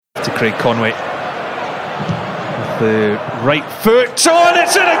To Craig Conway. With the right foot. Oh, and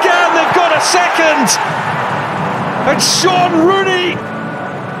it's in again. They've got a second. And Sean Rooney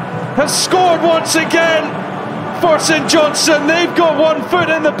has scored once again for St Johnstone. They've got 1 foot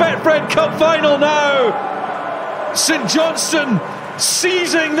in the Betfred Cup final now. St Johnstone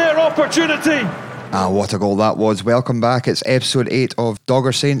seizing their opportunity. What a goal that was. Welcome back. It's episode 8 of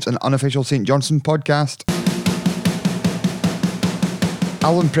Dogger Saints, an unofficial St Johnstone podcast.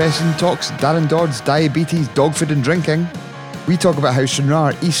 Alan Preston talks Darren Dodd's diabetes, dog food and drinking. We talk about how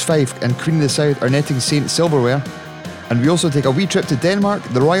Stranraer, East Fife and Queen of the South are netting Saints silverware. And we also take a wee trip to Denmark,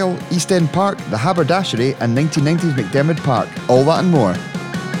 the Royal, East End Park, the Haberdashery and 1990s McDermott Park. All that and more.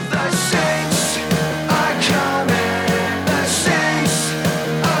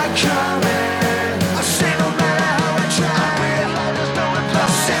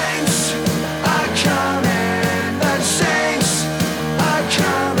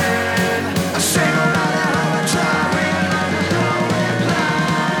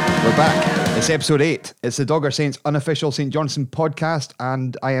 Back. It's episode 8. It's the Dogger Saints unofficial St Johnstone podcast,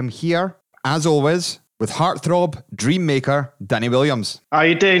 and I am here, as always, with heartthrob, dream maker, Danny Williams. How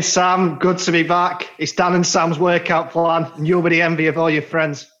you doing, Sam? Good to be back. It's Dan and Sam's workout plan, and you'll be the envy of all your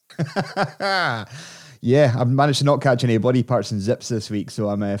friends. Yeah, I've managed to not catch any body parts and zips this week, so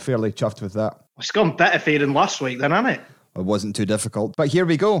I'm fairly chuffed with that. It's gone better for you than last week then, hasn't it? It wasn't too difficult, but here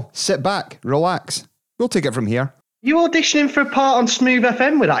we go. Sit back, relax. We'll take it from here. You auditioning for a part on Smooth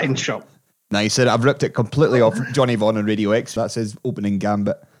FM with that intro? Nice. I've ripped it completely off Johnny Vaughan on Radio X. That's his opening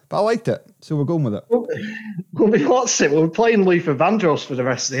gambit. But I liked it, so we're going with it. Well, what's it? We're playing Luther Vandross for the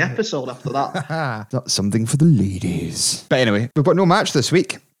rest of the episode after that. That's something for the ladies. But anyway, we've got no match this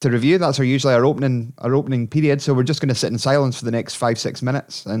week to review. That's usually our opening period, so we're just going to sit in silence for the next 5-6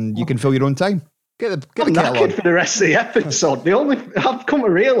 minutes, and you can fill your own time. Get the kettle on. For the rest of the episode. I've come to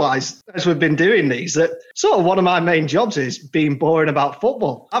realise as we've been doing these that sort of one of my main jobs is being boring about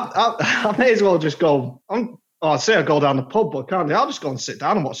football. I may as well just go. I'd say I'll go down the pub, but can't. I'll just go and sit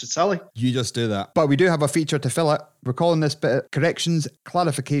down and watch the telly. You just do that. But we do have a feature to fill it. We're calling this bit corrections,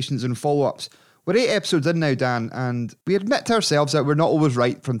 clarifications, and follow-ups. We're 8 episodes in now, Dan, and we admit to ourselves that we're not always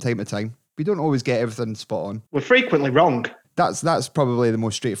right from time to time. We don't always get everything spot on. We're frequently wrong. That's probably the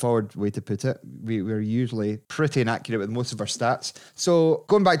most straightforward way to put it. We're usually pretty inaccurate with most of our stats. So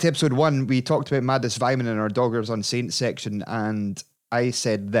going back to episode 1, we talked about Madness Vyman in our Doggers on Saints section, and I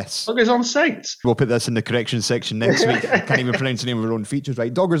said this. Doggers on Saints? We'll put this in the correction section next week. I can't even pronounce the name of our own features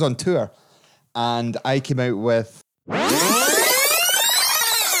right. Doggers on Tour. And I came out with...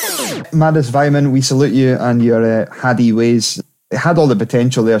 Madness Vyman, we salute you and your haddy ways. It had all the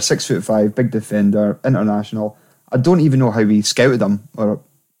potential there. 6'5", big defender, international. I don't even know how we scouted him, or it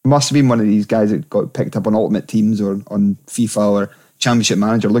must have been one of these guys that got picked up on Ultimate Teams or on FIFA or Championship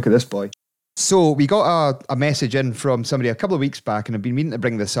Manager. Look at this boy. So we got a message in from somebody a couple of weeks back, and I've been meaning to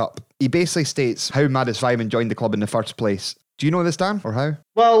bring this up. He basically states how Madness Vyman joined the club in the first place. Do you know this, Dan, or how?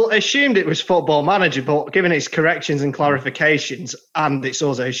 Well, I assumed it was Football Manager, but given its corrections and clarifications, and it's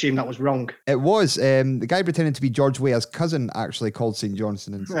also assumed that was wrong. It was. The guy pretending to be George Weah's cousin actually called St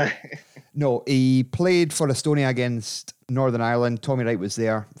Johnstone. No, he played for Estonia against Northern Ireland. Tommy Wright was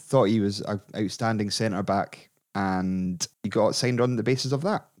there. Thought he was an outstanding centre-back, and he got signed on the basis of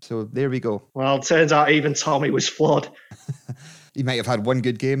that. So there we go. Well, it turns out even Tommy was flawed. He might have had one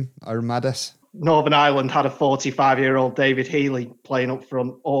good game, or Madis. Northern Ireland had a 45-year-old David Healy playing up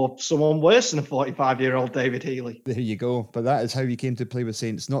front, or someone worse than a 45-year-old David Healy. There you go. But that is how he came to play with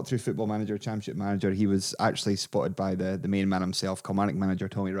Saints, not through Football Manager, Championship Manager. He was actually spotted by the main man himself, Kilmarnock manager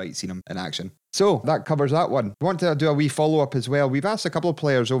Tommy Wright, seen him in action. So that covers that one. We want to do a wee follow-up as well. We've asked a couple of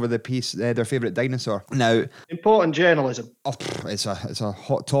players over the piece their favourite dinosaur. Now, important journalism. It's a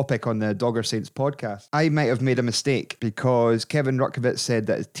hot topic on the Dogger Saints podcast. I might have made a mistake because Kevin Rutkovitz said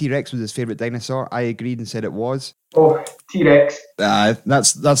that T-Rex was his favourite dinosaur. I agreed and said it was. Oh, T-Rex.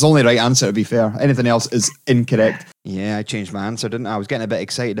 That's the only right answer, to be fair. Anything else is incorrect. Yeah, I changed my answer, didn't I? I was getting a bit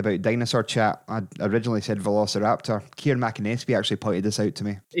excited about dinosaur chat. I originally said Velociraptor. Kieran McInnesby actually pointed this out to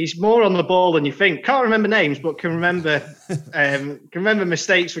me. He's more on the ball than you think. Can't remember names, but can remember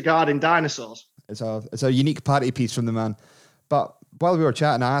mistakes regarding dinosaurs. It's a unique party piece from the man. But while we were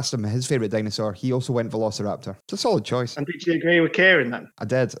chatting, I asked him his favourite dinosaur. He also went Velociraptor. It's a solid choice. And did you agree with Kieran then? I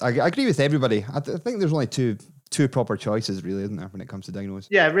did. I agree with everybody. I think there's only two proper choices, really, isn't there, when it comes to dinos?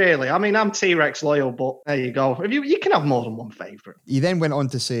 Yeah, really. I mean, I'm T-Rex loyal, but there you go. You can have more than one favourite. He then went on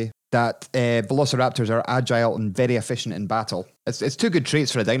to say that Velociraptors are agile and very efficient in battle. It's two good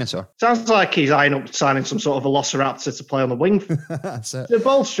traits for a dinosaur. Sounds like he's eyeing up signing some sort of velociraptor to play on the wing. That's it. It's a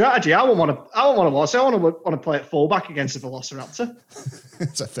bold strategy. I won't want to watch it. I want to play at fullback against a velociraptor.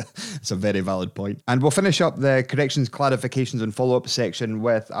 It's a very valid point. And we'll finish up the corrections, clarifications, and follow-up section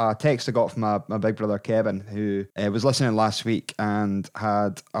with a text I got from my big brother Kevin, who was listening last week and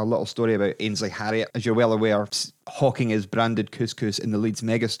had a little story about Ainsley Harriott. As you're well aware, hawking his branded couscous in the Leeds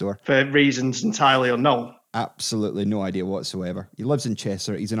megastore. For reasons entirely unknown. Absolutely no idea whatsoever. He lives in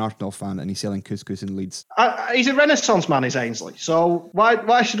Chester, he's an Arsenal fan, and he's selling couscous in Leeds. He's a Renaissance man, is Ainsley. So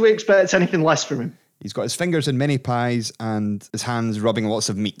why should we expect anything less from him? He's got his fingers in many pies and his hands rubbing lots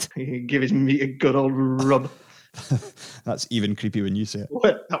of meat. He can give his meat a good old rub. That's even creepy when you say it.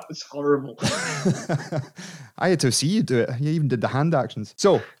 That was horrible. I had to see you do it. You even did the hand actions.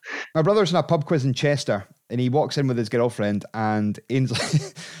 So, my brother's in a pub quiz in Chester, and he walks in with his girlfriend, and Ainsley...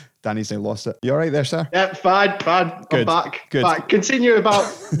 Danny's now lost it. You all right there, sir? Yeah, fine. Good. I'm back. Good. Back. Continue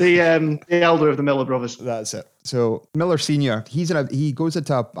about the elder of the Miller brothers. That's it. So Miller Senior, he goes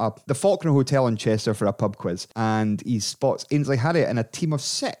into the Faulkner Hotel in Chester for a pub quiz, and he spots Ainsley Harriott in a team of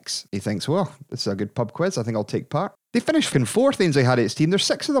 6. He thinks, well, this is a good pub quiz. I think I'll take part. They finish in 4th, Ainsley Harriott's team. There's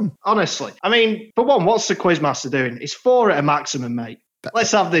 6 of them. Honestly, I mean, for one, what's the quizmaster doing? It's 4 at a maximum, mate.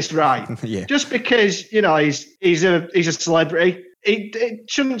 Let's have this right. Yeah. Just because he's a celebrity. It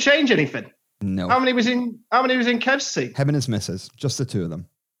shouldn't change anything. No. How many was in Kev's team? Him and his missus, just the 2 of them.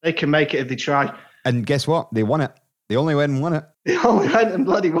 They can make it if they try. And guess what? They won it. They only went and won it. They only went and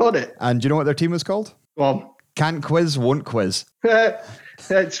bloody won it. And do you know what their team was called? Well, Can't quiz, won't quiz.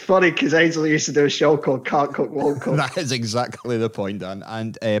 It's funny because Ainsley used to do a show called Can't Cook, Won't Cook. That is exactly the point, Dan.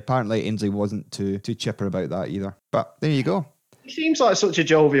 And apparently Ainsley wasn't too chipper about that either. But there you go. He seems like such a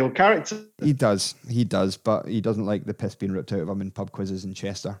jovial character. He does, but he doesn't like the piss being ripped out of him in pub quizzes in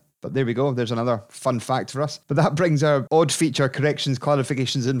Chester. But there we go, there's another fun fact for us. But that brings our odd feature corrections,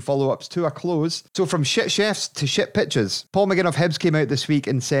 clarifications and follow-ups to a close. So from shit chefs to shit pitches, Paul McGinn of Hibs came out this week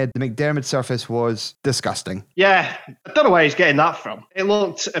and said the McDermott surface was disgusting. Yeah, I don't know where he's getting that from. It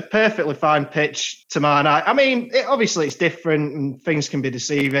looked a perfectly fine pitch to my eye. I mean, obviously it's different and things can be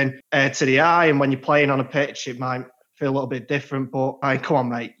deceiving to the eye, and when you're playing on a pitch, it might feel a little bit different, but come on,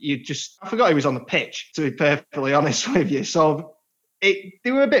 mate. I forgot he was on the pitch, to be perfectly honest with you. So they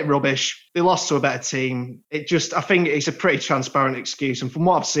were a bit rubbish. They lost to a better team. I think it's a pretty transparent excuse. And from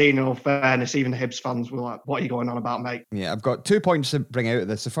what I've seen, in all fairness, even the Hibs fans were like, what are you going on about, mate? Yeah, I've got 2 points to bring out of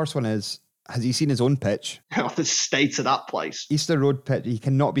this. The first one is, has he seen his own pitch? The state of that place. Easter Road pitch, he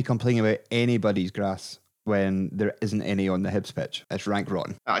cannot be complaining about anybody's grass when there isn't any on the Hibs pitch. It's rank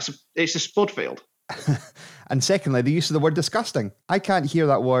rotten. It's a spud field. And secondly, the use of the word disgusting. I can't hear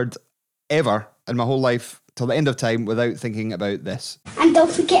that word ever in my whole life till the end of time without thinking about this. And don't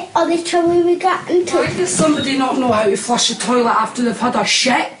forget all the trouble we got into. Why does somebody not know how to flush a toilet after they've had a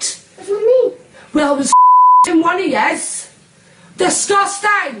shit? What do you mean? Well, it was one of yes.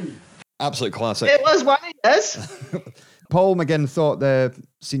 Disgusting! Absolute classic. It was one of yes. Paul McGinn thought the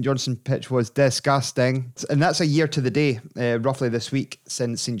St Johnstone pitch was disgusting. And that's a year to the day, roughly this week,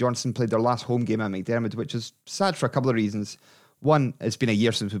 since St Johnstone played their last home game at McDermott, which is sad for a couple of reasons. One, it's been a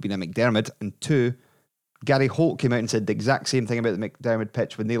year since we've been at McDermott. And 2, Gary Holt came out and said the exact same thing about the McDermott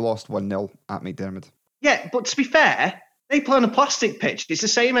pitch when they lost 1-0 at McDermott. Yeah, but to be fair, they play on a plastic pitch. It's the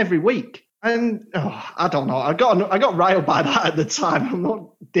same every week. And I don't know. I got riled by that at the time. I'm not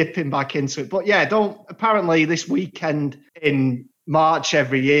dipping back into it. But yeah, apparently this weekend in March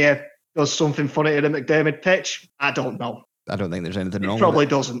every year does something funny at a McDermott pitch. I don't know. I don't think there's anything wrong with it. Probably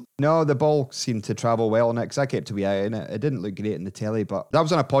doesn't. No, the ball seemed to travel well on it because I kept a wee eye in it. It didn't look great in the telly, but that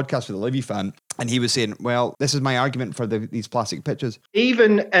was on a podcast with a Livy fan, and he was saying, well, this is my argument for these plastic pitches.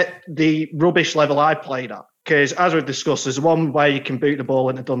 Even at the rubbish level I played at, because as we've discussed, there's one where you can boot the ball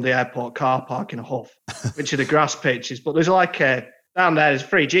into Dundee Airport car park in a huff, which are the grass pitches, but there's down there's a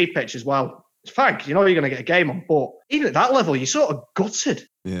 3G pitch as well. It's fine, because you know you're going to get a game on, but even at that level, you're sort of gutted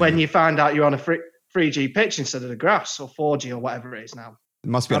when you find out you're on a 3G pitch instead of the grass, or 4G or whatever it is now. It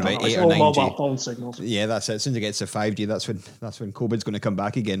must be on about 8 or 9G. Mobile phone signals. Yeah, that's it. As soon as it gets to 5G, that's when COVID's going to come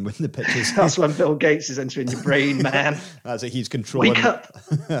back again when the pitches. That's when Bill Gates is entering your brain, man. That's it. He's controlling. Wake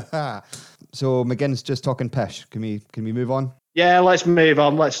up. So McGinn's just talking pish. Can we move on? Yeah, let's move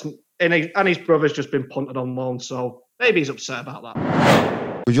on. And his brother's just been punted on loan, so maybe he's upset about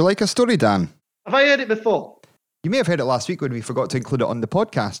that. Would you like a story, Dan? Have I heard it before? You may have heard it last week when we forgot to include it on the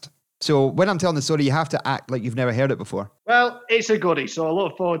podcast. So when I'm telling the story, you have to act like you've never heard it before. Well, it's a goodie, so I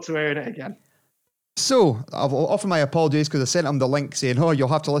look forward to hearing it again. So I'll offer my apologies because I sent him the link saying, oh, you'll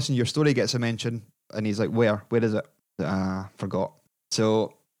have to listen, your story gets a mention. And he's like, where is it? Forgot.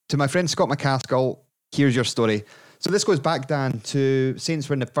 So to my friend Scott McCaskill, here's your story. So this goes back, Dan, to Saints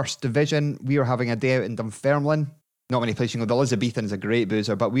were in the first division. We were having a day out in Dunfermline. Not many places you can go. The Elizabethan's a great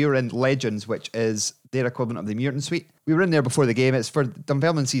boozer, but we were in Legends, which is their equivalent of the Muirton Suite. We were in there before the game. It's for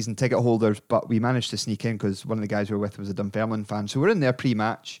Dunfermline season ticket holders, but we managed to sneak in because one of the guys we were with was a Dunfermline fan. So we're in there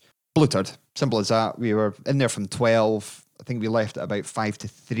pre-match. Bluttered. Simple as that. We were in there from 12. I think we left at about 5 to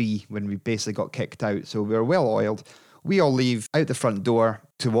 3 when we basically got kicked out. So we were well oiled. We all leave out the front door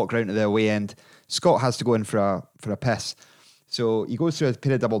to walk round to the away end. Scott has to go in for a piss. So he goes through a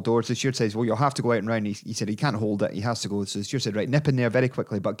pair of double doors. The steward says, well, you'll have to go out and round. He said he can't hold it. He has to go. So the steward said, right, nip in there very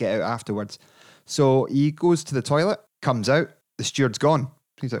quickly, but get out afterwards. So he goes to the toilet, comes out. The steward's gone.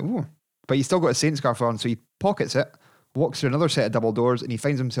 He's like, oh. But he's still got a Saints scarf on. So he pockets it, walks through another set of double doors, and he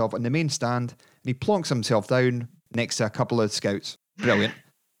finds himself on the main stand, and he plonks himself down next to a couple of scouts. Brilliant.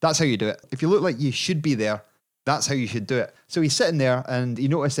 That's how you do it. If you look like you should be there, that's how you should do it. So he's sitting there and he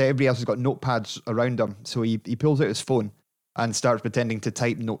noticed that everybody else has got notepads around him. So he pulls out his phone and starts pretending to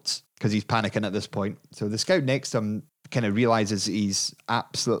type notes because he's panicking at this point. So the scout next to him kind of realizes he's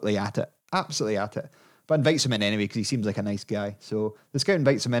absolutely at it, but invites him in anyway because he seems like a nice guy. So the scout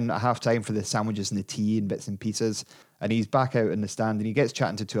invites him in at half time for the sandwiches and the tea and bits and pieces. And he's back out in the stand and he gets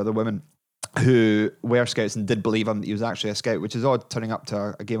chatting to two other women who were scouts and did believe him that he was actually a scout, which is odd, turning up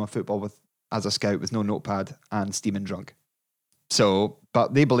to a game of football as a scout with no notepad and steaming drunk. So,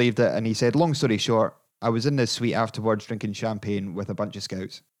 but they believed it, and he said, long story short, I was in this suite afterwards drinking champagne with a bunch of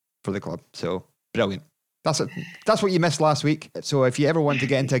scouts for the club. So, brilliant. That's it. That's what you missed last week. So if you ever want to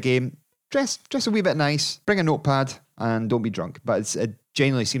get into a game, dress a wee bit nice, bring a notepad, and don't be drunk. But it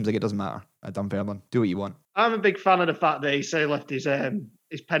genuinely seems like it doesn't matter at Dunfermline. Do what you want. I'm a big fan of the fact that he say left his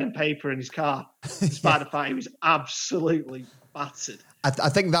pen and paper in his car, despite the fact he was absolutely battered. I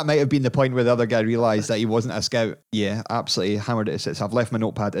think that might have been the point where the other guy realised that he wasn't a scout. Yeah, absolutely hammered it. So I've left my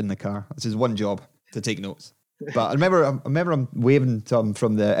notepad in the car. It's his one job, to take notes. But I remember him waving to him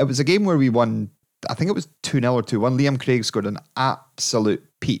from it was a game where we won, I think it was 2-0 or 2-1. Liam Craig scored an absolute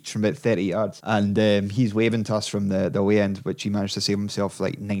peach from about 30 yards. And he's waving to us from the away end, which he managed to save himself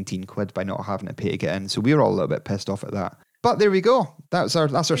like 19 quid by not having to pay to get in. So we were all a little bit pissed off at that. But there we go. That's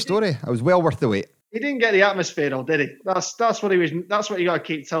our story. It was well worth the wait. He didn't get the atmosphere though, did he? That's what he was. That's what you got to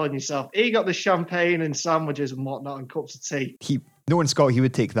keep telling yourself. He got the champagne and sandwiches and whatnot and cups of tea. Knowing Scott, he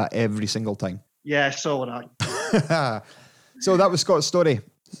would take that every single time. Yeah, so would I. So that was Scott's story.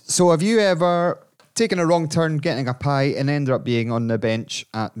 So have you ever taken a wrong turn, getting a pie, and ended up being on the bench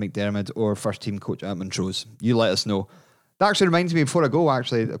at McDermott or first team coach at Montrose? You let us know. That actually reminds me, before I go,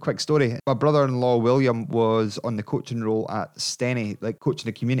 a quick story. My brother-in-law, William, was on the coaching role at Steny, like coaching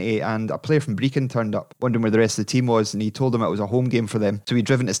the community, and a player from Brecon turned up, wondering where the rest of the team was, and he told him it was a home game for them. So he'd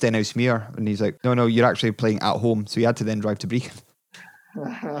driven to Stenhousemuir, and he's like, no, you're actually playing at home. So he had to then drive to Brecon.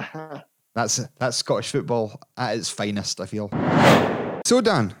 That's Scottish football at its finest, I feel. So,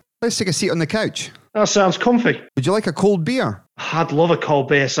 Dan, let's take a seat on the couch. That sounds comfy. Would you like a cold beer? I'd love a cold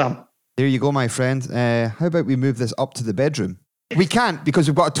beer, Sam. There you go, my friend. How about we move this up to the bedroom? We can't because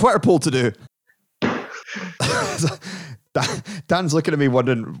we've got a Twitter poll to do. Dan's looking at me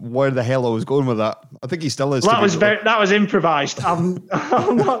wondering where the hell I was going with that. I think he still is. Well, that was improvised. I'm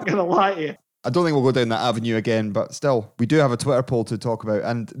not going to lie to you. I don't think we'll go down that avenue again, but still, we do have a Twitter poll to talk about.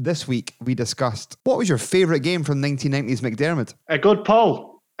 And this week, we discussed, what was your favourite game from 1990s McDermott? A good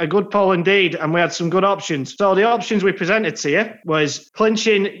poll indeed, and we had some good options. So the options we presented to you was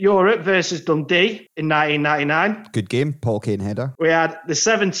clinching Europe versus Dundee in 1999. Good game, Paul Kane header. We had the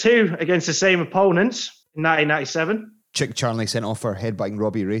 7-2 against the same opponents in 1997. Chick Charlie sent off for headbutting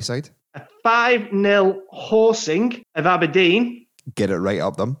Robbie Rayside. A 5-0 horsing of Aberdeen. Get it right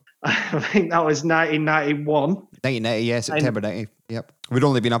up them. I think that was 1991. 1990, yeah, September 90. Yep. We'd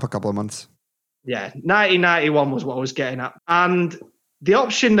only been up a couple of months. Yeah, 1991 was what I was getting at. And the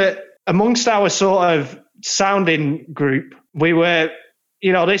option that amongst our sort of sounding group, we were,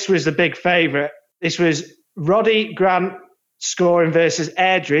 this was the big favourite. This was Roddy Grant scoring versus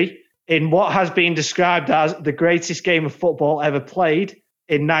Airdrie in what has been described as the greatest game of football ever played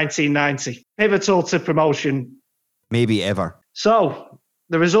in 1990. Pivotal to promotion. Maybe ever. So,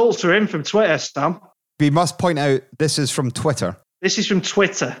 the results are in from Twitter, Sam. We must point out, this is from Twitter. This is from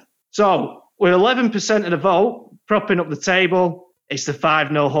Twitter. So, with 11% of the vote, propping up the table, it's the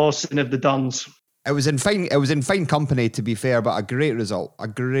 5-0 horsing of the Dons. It was in fine company, to be fair, but a great result.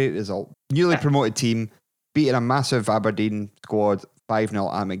 Newly promoted team, beating a massive Aberdeen squad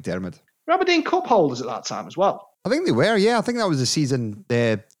 5-0 at McDermott. Were Aberdeen Cup holders at that time as well? I think they were, yeah. I think that was the season,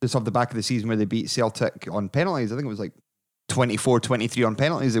 just off the back of the season where they beat Celtic on penalties. I think it was like 24-23 on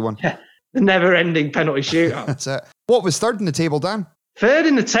penalties they won. Yeah, the never-ending penalty shootout. That's it. What was third in the table, Dan? Third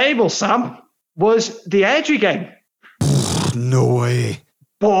in the table, Sam, was the Airdrie game. No way.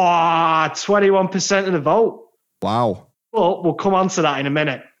 21% of the vote. Wow. But we'll come on to that in a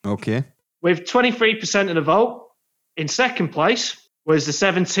minute. Okay. With 23% of the vote, in second place was the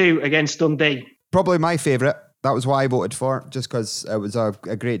 7-2 against Dundee. Probably my favourite. That was what I voted for, just because it was a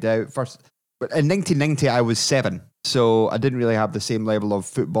great day out. First, but in 1990, I was 7, so I didn't really have the same level of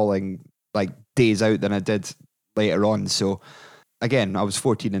footballing like days out than I did later on. So again, I was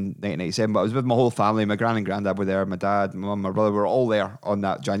 14 in 1997, but I was with my whole family. My gran and granddad were there, my dad, my mum, my brother were all there on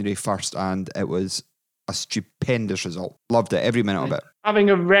that January 1st, and it was a stupendous result. Loved it, every minute of it.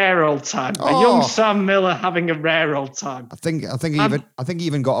 Having a rare old time. A young Sam Miller having a rare old time. I think he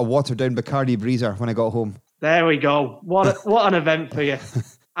even got a watered down Bacardi Breezer when I got home. There we go. What an event for you.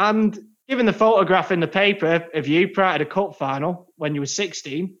 And given the photograph in the paper of you prior to the cup final when you were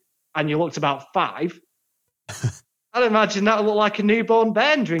 16 and you looked about 5, I'd imagine that would look like a newborn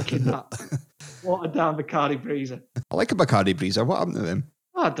Ben drinking that watered down Bacardi Breezer. I like a Bacardi Breezer. What happened to them?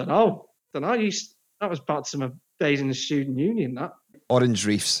 I don't know. That was back to my days in the student union, that. Orange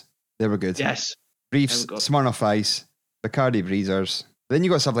Reefs. They were good. Yes. Reefs, Smirnoff Ice, Bacardi Breezers. Then you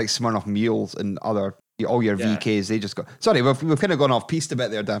got stuff like Smirnoff Mules and all your VKs. They just got... Sorry, we've kind of gone off piste a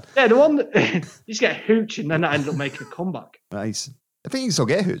bit there, Dan. Yeah, the one that you just get hooch and then that ended up making a comeback. Nice. I think you can still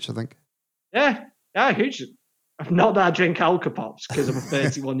get hooch, I think. Yeah, hooch. Not that I drink Alka-Pops because I'm a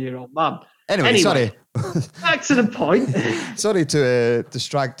 31-year-old man. Anyway, sorry. Back to the point. Sorry to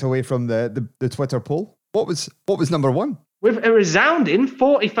distract away from the Twitter poll. What was number 1? With a resounding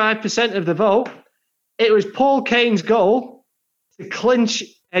 45% of the vote, it was Paul Kane's goal to clinch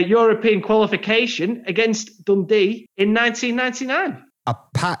a European qualification against Dundee in 1999. A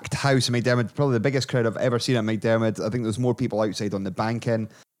packed house in McDermott, probably the biggest crowd I've ever seen at McDermott. I think there's more people outside on the banking.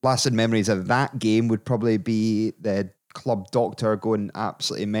 Lasting memories of that game would probably be the club doctor going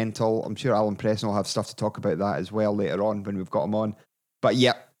absolutely mental. I'm sure Alan Preston will have stuff to talk about that as well later on when we've got him on. But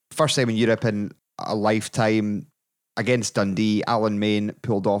yeah, first time in Europe in a lifetime against Dundee. Alan Main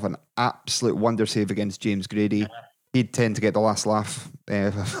pulled off an absolute wonder save against James Grady. He'd tend to get the last laugh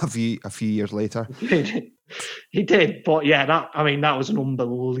a few years later. He did, but yeah, that was an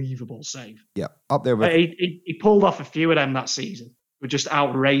unbelievable save. Yeah, up there with... He pulled off a few of them that season. Were just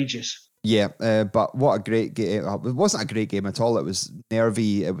outrageous. Yeah, but what a great game. It wasn't a great game at all. It was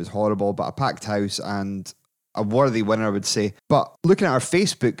nervy, it was horrible, but a packed house and a worthy winner, I would say. But looking at our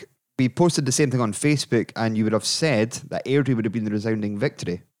Facebook, we posted the same thing on Facebook, and you would have said that Airdrie would have been the resounding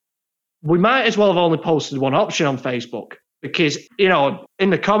victory. We might as well have only posted one option on Facebook because, in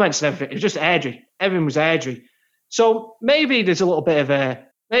the comments and everything, it was just Airdrie. Everything was Airdrie. So maybe there's a little bit of a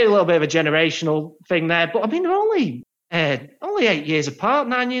generational thing there. But I mean, they're only 8 years apart,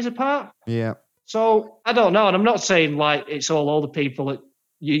 9 years apart. Yeah. So I don't know. And I'm not saying like it's all older people that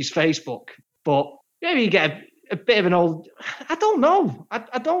use Facebook, but maybe you get a bit of an old, I don't know.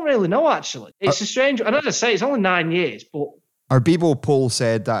 I don't really know, actually. It's a strange, and as I say, it's only 9 years, but... Our Bebo poll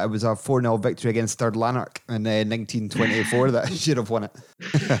said that it was a 4-0 victory against Third Lanark in 1924 that should have won it.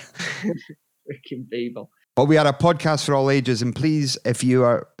 Freaking Bebo. But we are a podcast for all ages, and please, if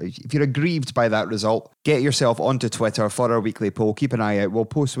you're aggrieved by that result, get yourself onto Twitter for our weekly poll. Keep an eye out. We'll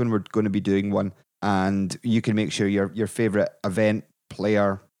post when we're going to be doing one, and you can make sure your favourite event,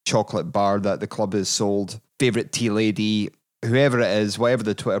 player, chocolate bar that the club has sold, favourite tea lady, whoever it is, whatever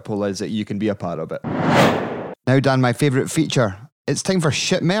the Twitter poll is, that you can be a part of it. Now, Dan, my favourite feature. It's time for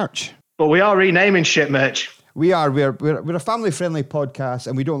shit merch. But we are renaming shit merch. We are. We're a family-friendly podcast,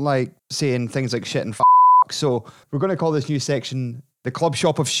 and we don't like saying things like shit and so we're going to call this new section the Club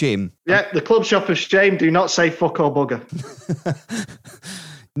Shop of Shame. Yeah, the Club Shop of Shame. Do not say fuck or bugger.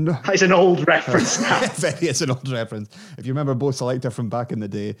 No. It's an old reference now. It's an old reference. If you remember Bo Selector from back in the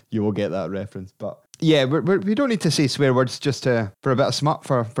day, you will get that reference. But yeah, we don't need to say swear words just for a bit of smut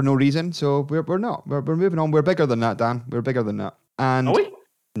for no reason. So we're not. We're moving on. We're bigger than that, Dan. We're bigger than that. And are we?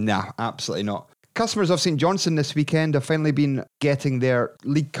 Nah, absolutely not. Customers of St Johnstone this weekend have finally been getting their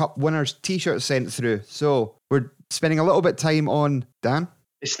League Cup winners t-shirts sent through. So we're spending a little bit of time on, Dan?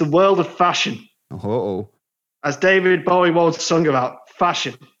 It's the world of fashion. Oh. As David Bowie once sung about,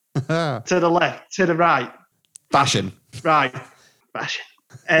 fashion. To the left, to the right. Fashion. Right.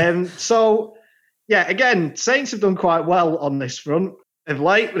 Fashion. So, yeah, again, Saints have done quite well on this front. Of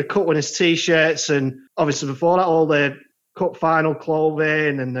late, with the cup winners t-shirts, and obviously before that, all the cup final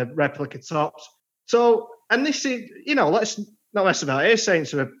clothing and the replica tops. So, and this is, let's not mess about it.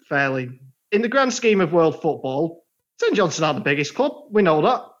 Saints are fairly, in the grand scheme of world football, St Johnstone are the biggest club. We know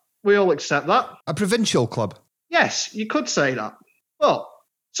that. We all accept that. A provincial club. Yes, you could say that. But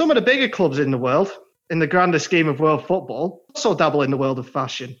some of the bigger clubs in the world, in the grander scheme of world football, also dabble in the world of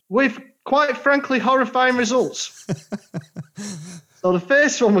fashion with, quite frankly, horrifying results. So the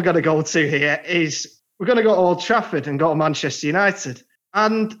first one we're going to go to here is we're going to go to Old Trafford and go to Manchester United.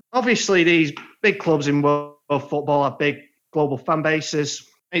 And obviously these big clubs in world football have big global fan bases.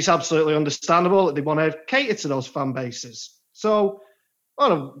 It's absolutely understandable that they want to cater to those fan bases. So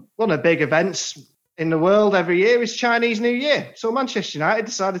one of the big events in the world every year is Chinese New Year. So Manchester United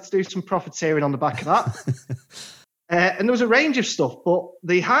decided to do some profiteering on the back of that. And there was a range of stuff, but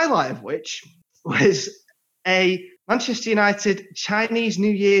the highlight of which was a Manchester United Chinese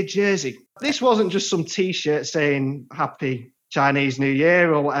New Year jersey. This wasn't just some T-shirt saying Happy Chinese New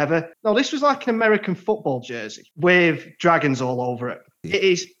Year or whatever. No, this was like an American football jersey with dragons all over it. It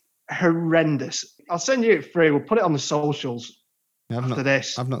is horrendous. I'll send you it through. We'll put it on the socials after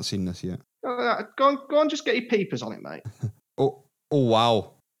this. I've not seen this yet. Go on, just get your peepers on it, mate. Oh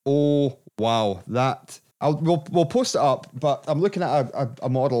wow! We'll post it up. But I'm looking at a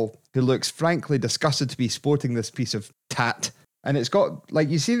model who looks frankly disgusted to be sporting this piece of tat, and it's got like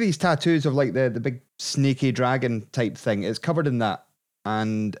you see these tattoos of like the big snaky dragon type thing. It's covered in that,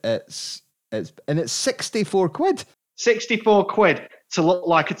 and it's 64 quid. 64 quid to look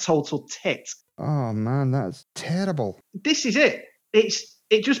like a total tit. Oh man, that's terrible. This is it.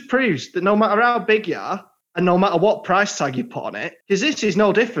 It just proves that no matter how big you are and no matter what price tag you put on it, because this is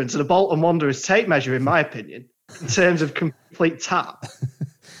no different to the Bolton Wanderers tape measure, in my opinion, in terms of complete tap.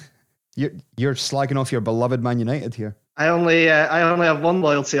 You're slagging off your beloved Man United here. I only have one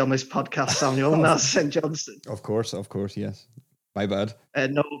loyalty on this podcast, Samuel, and that's St Johnstone. Of course, yes. My bad.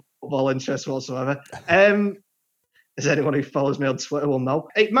 No football interest whatsoever. As anyone who follows me on Twitter will know,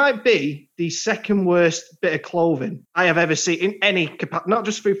 it might be the second worst bit of clothing I have ever seen in any capacity, not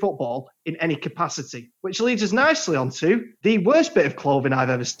just through football, in any capacity, which leads us nicely onto the worst bit of clothing I've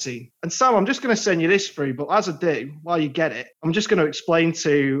ever seen. And Sam, I'm just going to send you this through, but as I do, while you get it, I'm just going to explain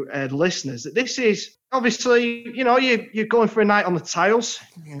to the listeners that this is obviously, you're going for a night on the tiles.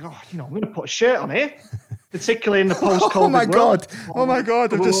 You go, I'm going to put a shirt on here, particularly in the post-COVID world. Oh my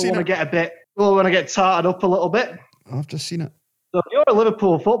God, I've just seen it. We'll want to get tarted up a little bit. I've just seen it. So if you're a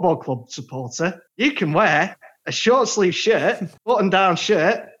Liverpool Football Club supporter, you can wear a short sleeve shirt, button down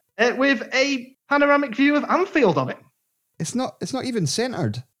shirt, with a panoramic view of Anfield on it. It's not even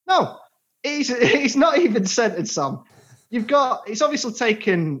centred. No, it's not even centred, Sam. It's obviously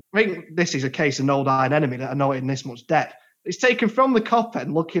taken, I think this is a case of no dying enemy that I know it in this much depth. It's taken from the Kop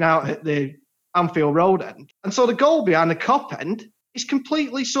end, looking out at the Anfield Road end. And so the goal behind the Kop end is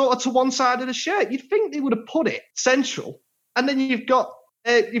completely sort of to one side of the shirt. You'd think they would have put it central. And then you've got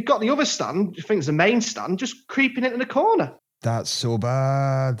the other stand, I think it's the main stand, just creeping into the corner. That's so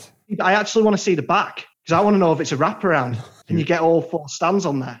bad. I actually want to see the back, because I want to know if it's a wraparound and you get all four stands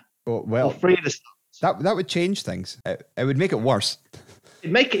on there. Oh, well, or three of the stands. That would change things. It would make it worse.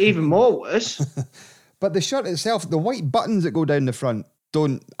 It'd make it even more worse. But the shirt itself, the white buttons that go down the front,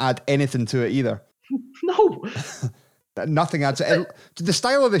 don't add anything to it either. No. Nothing adds it. The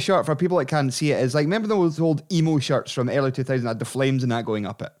style of the shirt, for people that can't see it, is like, remember those old emo shirts from the early 2000s that had the flames and that going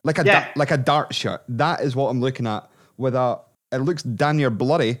up it? Like a dart shirt. That is what I'm looking at with it looks damn near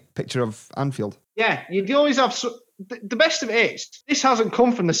blurry picture of Anfield. Yeah, you always have... The best of it is, this hasn't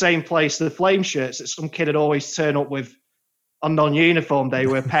come from the same place, the flame shirts that some kid would always turn up with on non-uniform day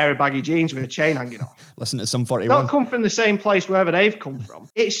with a pair of baggy jeans with a chain hanging off. Listen to some 41. Not come from the same place wherever they've come from.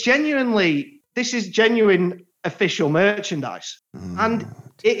 This is genuine official merchandise. And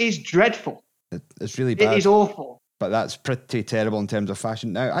it is dreadful. It's really bad. It is awful. But that's pretty terrible in terms of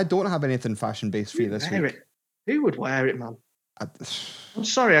fashion. Now, I don't have anything fashion-based for you this week. Who would wear it, man? I'm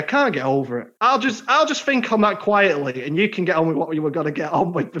sorry, I can't get over it. I'll just think on that quietly, and you can get on with what you were going to get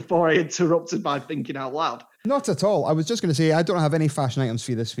on with before I interrupted by thinking out loud. Not at all. I was just going to say, I don't have any fashion items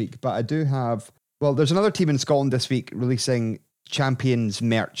for you this week, but I do have... Well, there's another team in Scotland this week releasing Champions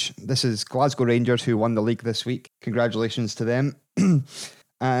merch. This is Glasgow Rangers, who won the league this week. Congratulations to them. And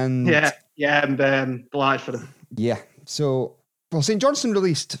I'm delighted for them. Yeah. So, well, St Johnstone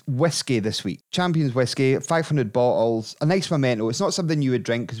released whiskey this week. Champions whiskey, 500 bottles, a nice memento. It's not something you would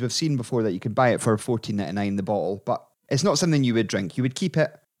drink, because we've seen before that you could buy it for $14.99 the bottle, but it's not something you would drink. You would keep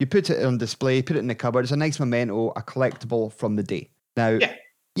it, you put it on display, put it in the cupboard. It's a nice memento, a collectible from the day. Now,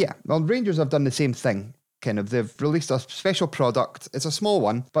 well, Rangers have done the same thing. Kind of, they've released a special product. It's a small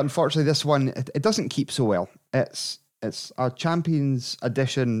one, but unfortunately this one, it doesn't keep so well. It's a Champions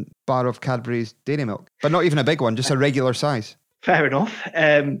edition bar of Cadbury's Dairy Milk, but not even a big one, just a regular size. Fair enough.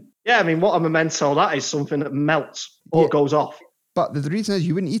 I mean, what a memento that is, something that melts or goes off. But the reason is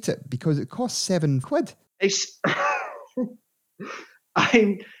you wouldn't eat it because it costs £7. It's,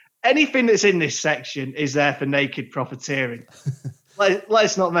 anything that's in this section is there for naked profiteering.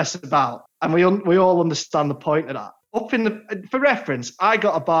 Let's not mess about. And we all understand the point of that. For reference, I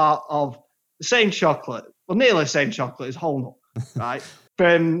got a bar of the same chocolate, well, nearly the same chocolate as whole nut, right?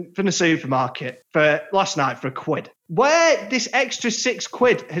 From the supermarket for last night for £1. Where this extra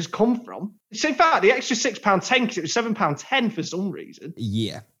 £6 has come from? So in fact, the extra £6.10 because it was £7.10 for some reason.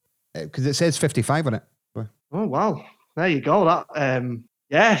 Yeah, because it says 55 on it. Oh wow, there you go.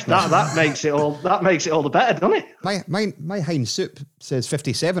 That makes it all the better, doesn't it? My Heinz soup says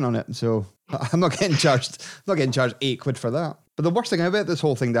 57 on it, so I'm not getting charged. I'm not getting charged £8 for that. But the worst thing about this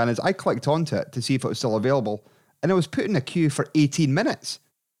whole thing, Dan, is I clicked onto it to see if it was still available, and it was put in a queue for 18 minutes.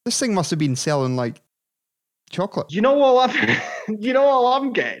 This thing must have been selling like chocolate. You know what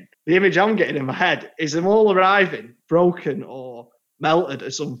I'm getting? The image I'm getting in my head is them all arriving broken or melted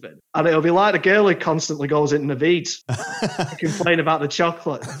or something. And it'll be like the girl who constantly goes into Naveed's to complain about the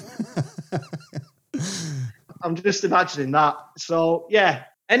chocolate. I'm just imagining that. So, yeah,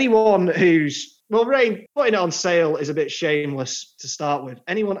 anyone who's... Well, Rain, putting it on sale is a bit shameless to start with.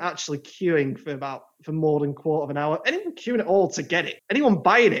 Anyone actually queuing for more than a quarter of an hour, anyone queuing at all to get it, anyone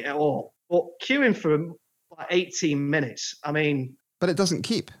buying it at all, but queuing for like 18 minutes, I mean... But it doesn't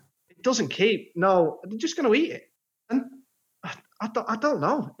keep. It doesn't keep. No, they're just going to eat it. And I don't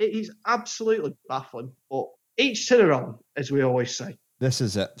know. It is absolutely baffling. But each to their own, as we always say. This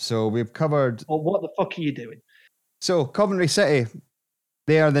is it. So we've covered... Well, what the fuck are you doing? So, Coventry City...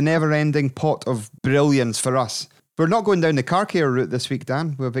 They are the never-ending pot of brilliance for us. We're not going down the car care route this week,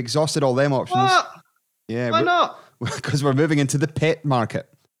 Dan. We've exhausted all them options. What? Yeah, why not? Because we're moving into the pet market.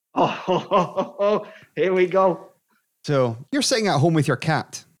 Oh, here we go. So you're sitting at home with your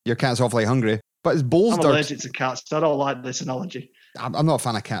cat. Your cat's awfully hungry, but his bowl's I'm allergic to cats, so I don't like this analogy. I'm not a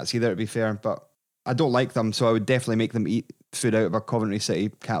fan of cats either, to be fair, but I don't like them, so I would definitely make them eat food out of a Coventry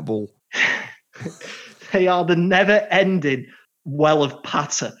City cat bowl. They are the never-ending well of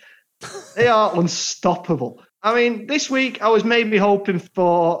patter. They are unstoppable. I mean, this week I was maybe hoping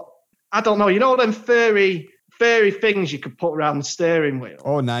for, I don't know, you know them furry things you could put around the steering wheel?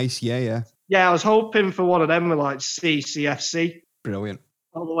 Oh, nice. Yeah. Yeah, I was hoping for one of them with like CCFC. Brilliant.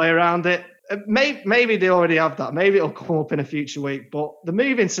 All the way around it. Maybe they already have that. Maybe it'll come up in a future week. But the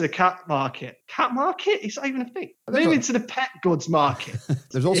move into the cat market. Cat market? Is that even a thing? Move into the pet goods market.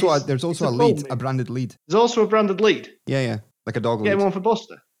 There's also a lead, a branded lead. There's also a branded lead. Yeah. Like a dog lead. Getting one for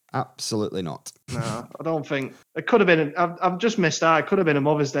Buster? Absolutely not. No, I don't think. It could have been, I've just missed out. It could have been a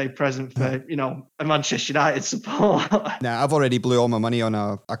Mother's Day present for, a Manchester United support. Nah, I've already blew all my money on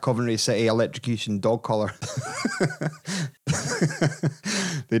a Coventry City electrocution dog collar.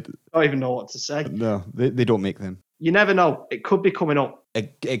 I don't even know what to say. No, they don't make them. You never know. It could be coming up.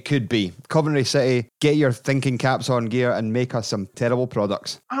 It could be. Coventry City, get your thinking caps on gear and make us some terrible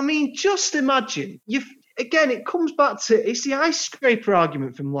products. I mean, just imagine. Again, it comes back to, it's the ice scraper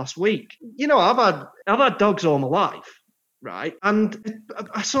argument from last week. You know, I've had dogs all my life, right? And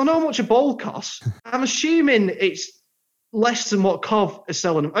so I know how much a bowl costs. I'm assuming it's less than what Cov are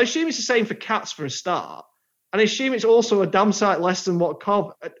selling them. I assume it's the same for cats for a start. And I assume it's also a damn sight less than what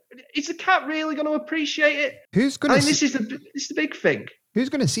Cov. Is the cat really going to appreciate it? Who's going to? This is the big thing. Who's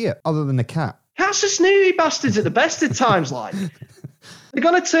going to see it other than the cat? Cats are snooty bastards at the best of times, like. They're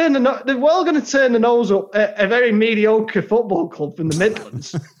well going to turn the nose up at a very mediocre football club from the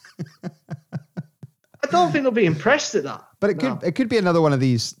Midlands. I don't think they'll be impressed at that. But it could be another one of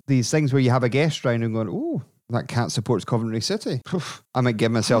these things where you have a guest round and going, oh, that cat supports Coventry City. I might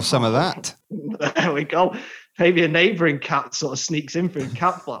give myself some of that. There we go. Maybe a neighbouring cat sort of sneaks in through a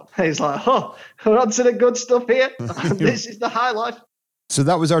cat flap. He's like, we're on to the good stuff here. This is the high life. So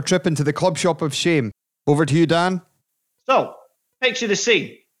that was our trip into the club shop of shame. Over to you, Dan. So, picture the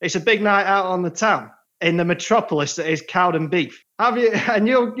scene. It's a big night out on the town in the metropolis that is Cowden Beef.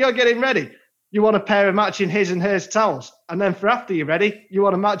 You're getting ready. You want a pair of matching his and hers towels. And then for after you're ready, you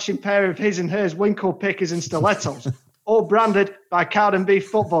want a matching pair of his and hers winkle pickers and stilettos. All branded by Cowden Beef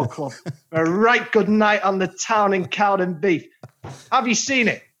Football Club. A right good night on the town in Cowden Beef. Have you seen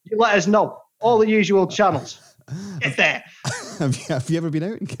it? You let us know. All the usual channels. Get there. Have you ever been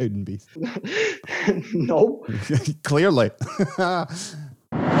out in Cowden Beef? No. Clearly.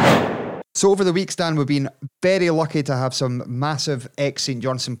 So over the weeks, Dan, we've been very lucky to have some massive ex-St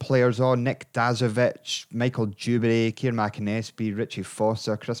Johnstone players on. Nick Dazovic, Michael Dewberry, Kieran McInnesby, Richie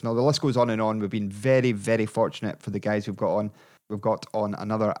Foster, Chris Mill. The list goes on and on. We've been very, very fortunate for the guys we've got on. We've got on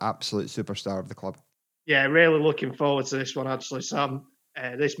another absolute superstar of the club. Yeah, really looking forward to this one, actually, Sam.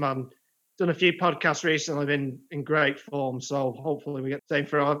 This man done a few podcasts recently, been in great form, so hopefully we get the same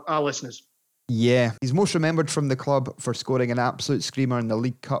for our listeners. Yeah, he's most remembered from the club for scoring an absolute screamer in the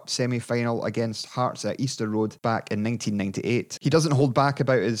League Cup semi-final against Hearts at Easter Road back in 1998. He doesn't hold back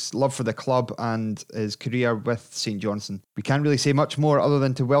about his love for the club and his career with St Johnstone. We can't really say much more other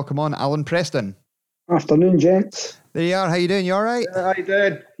than to welcome on Alan Preston. Afternoon, gents. There you are. How you doing? You all right? How you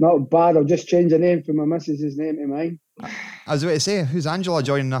doing? Not bad. I'll just change the name from my missus' name to mine. I was about to say, who's Angela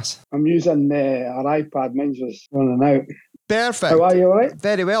joining us? I'm using our iPad. Mine's was running out. Perfect. How are you, all right?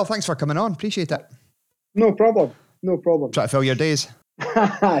 Very well. Thanks for coming on. Appreciate it. No problem. No problem. Try to fill your days.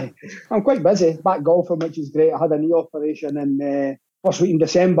 I'm quite busy. Back golfing, which is great. I had a knee operation in first week in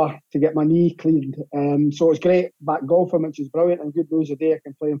December to get my knee cleaned. So it's great. Back golfing, which is brilliant. And good news today, I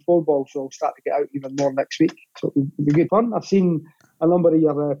can play in floorball, so I'll start to get out even more next week. So it'll be good fun. I've seen a number of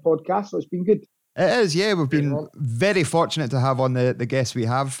your podcasts, so it's been good. It is, yeah. We've been very fortunate to have on the guests we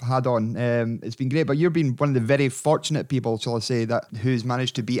have had on. It's been great, but you've been one of the very fortunate people, shall I say, who's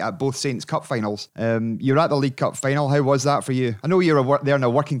managed to be at both Saints Cup finals. You're at the League Cup final. How was that for you? I know you were there in a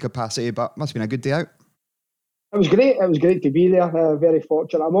working capacity, but it must have been a good day out. It was great. It was great to be there. Very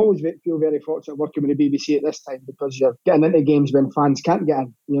fortunate. I'm always feel very fortunate working with the BBC at this time because you're getting into games when fans can't get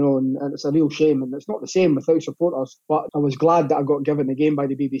in, and it's a real shame. And it's not the same without supporters. But I was glad that I got given the game by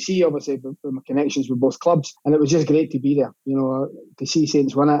the BBC, obviously, with my connections with both clubs. And it was just great to be there, to see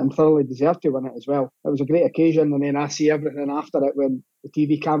Saints win it and thoroughly deserve to win it as well. It was a great occasion. And then I see everything after it when the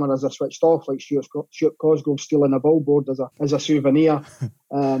TV cameras are switched off, like Stuart Cosgrove stealing a billboard as a souvenir,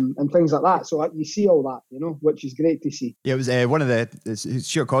 and things like that. So you see all that, which is great to see. Yeah, it was one of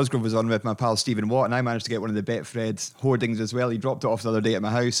Stuart Cosgrove was on with my pal Stephen Watt, and I managed to get one of the Betfred hoardings as well. He dropped it off the other day at my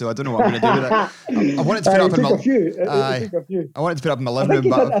house, so I don't know what I'm going to do with it. I wanted to put it up in my I wanted to put it up in my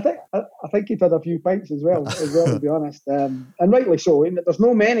living room, but I think he'd had a few pints as well, to be honest, and rightly so. There's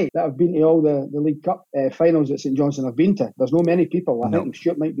no many that have been to all the League Cup finals that St Johnstone have been to. There's no many people. I think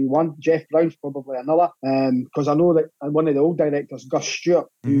Stuart might be one. Jeff Brown's probably another. Because I know that one of the old directors, Gus Stewart,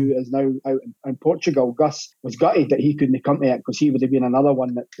 who is now out in Portugal, Gus was gutted that he couldn't come to it because he would have been another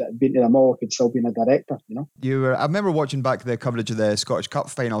one that had been to them all, could still been a director, I remember watching back the coverage of the Scottish Cup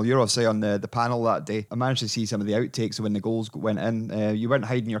final. You were also on the panel that day. I managed to see some of the outtakes when the goals went in. You weren't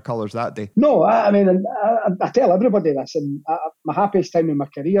hiding your colours that day. No, I tell everybody this, and my happiest time in my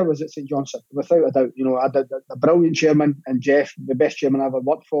career was at St Johnstone, without a doubt. I had a brilliant chairman and Jeff, the best chairman I ever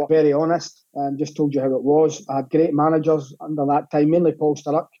worked for, very honest, and just told you how it was. I had great managers under that time, mainly Paul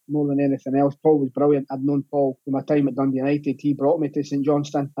Sturrock more than anything else. Paul was brilliant. I'd known Paul from my time at Dundee United. He brought me to St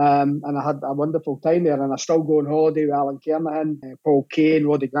Johnstone, and I had a wonderful time there, and I still go on holiday with Alan Kernahan, Paul Kane,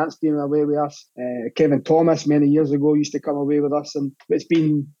 Roddy Grant's been away with us, Kevin Thomas many years ago used to come away with us, and it's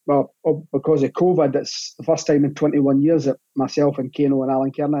been, because of COVID, it's the first time in 21 years that myself and Kano and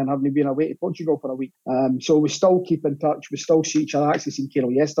Alan Kernahan haven't been away to Portugal for a week. So we still keep in touch. We still see each other. I actually seen Kano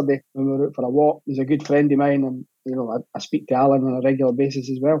yesterday when we were out for a walk. He's a good friend of mine, and I speak to Alan on a regular basis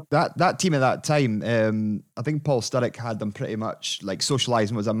as well. That team at that time, I think Paul Sturrock had them pretty much like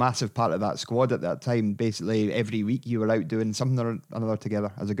socialising was a massive part of that squad at that time. Basically, every week you were out doing something or another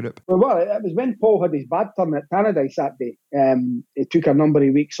together as a group. Well, it was when Paul had his bad turn at Tannadice that day. He took a number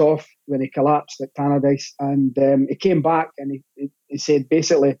of weeks off when he collapsed at Tannadice, and he came back and he said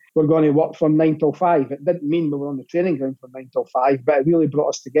basically we're going to work from 9 till 5. It didn't mean we were on the training ground from 9 till 5, but it really brought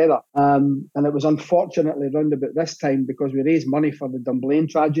us together. And it was unfortunately round about this time because we raised money for the Dunblane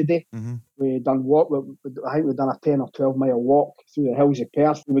tragedy. Mm-hmm. We done I think we'd done a 10 or 12 mile walk through the hills of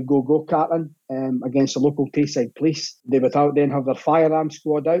Perth. We would go-karting against the local Tayside police. They would then have their firearms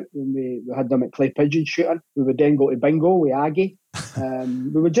squad out when we had them at clay pigeon shooting. We would then go to bingo with Aggie.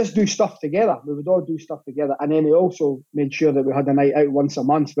 We would just do stuff together. We would all do stuff together, and then he also made sure that we had a night out once a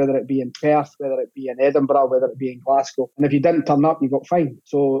month, whether it be in Perth, whether it be in Edinburgh, whether it be in Glasgow. And if you didn't turn up, you got fined.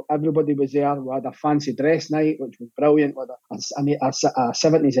 So everybody was there. We had a fancy dress night, which was brilliant. We had a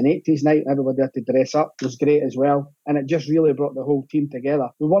 70s and 80s night. Everybody had to dress up. It was great as well, and it just really brought the whole team together.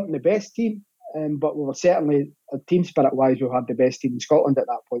 We weren't the best team, but we were certainly, team spirit wise, we had the best team in Scotland at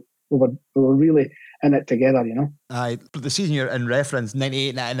that point. We were really in it together, Aye, but the season you're in reference,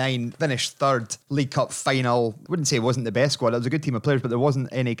 98-99, finished third, League Cup final. I wouldn't say it wasn't the best squad. It was a good team of players, but there wasn't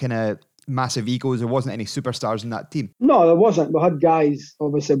any kind of massive egos. There wasn't any superstars in that team. No, there wasn't. We had guys,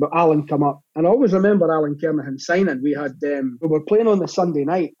 obviously, but Alan come up. And I always remember Alan Kernahan signing. We were playing on the Sunday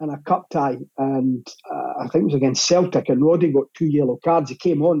night in a cup tie, and I think it was against Celtic, and Roddy got 2 yellow cards. He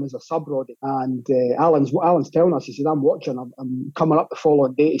came on as a sub, Roddy. And Alan's telling us, he said, I'm watching, I'm coming up the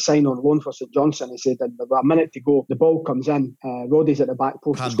following day to sign on loan for St Johnstone. He said, and about a minute to go, the ball comes in, Roddy's at the back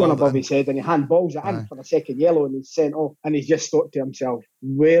post, it's going above his head, and he handballs it in for the second yellow, and he's sent off. And he's just thought to himself,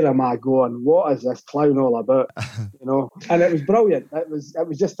 where am I going? going, what is this clown all about? You know, and it was brilliant. It was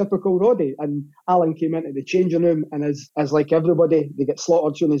just typical Roddy. And Alan came into the changing room, and as like everybody, they get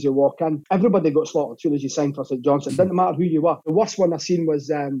slaughtered as soon as you walk in. Everybody got slaughtered as soon as you signed for St Johnstone. Didn't matter who you were. The worst one I seen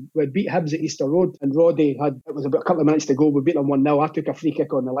was we beat Hibs at Easter Road, and Roddy it was about a couple of minutes to go. We beat them 1-0. I took a free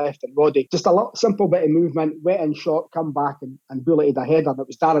kick on the left, and Roddy, just a simple bit of movement, went in short, come back and bulleted a header. And it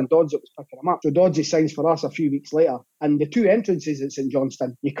was Darren Dodds that was picking him up. So Doddsy signs for us a few weeks later. And the two entrances at St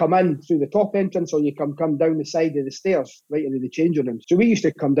Johnstone, you come in through the top entrance, or you come down the side of the stairs right into the changing room. So we used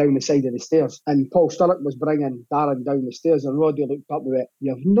to come down the side of the stairs, and Paul Sturrock was bringing Darren down the stairs, and Roddy looked up with it.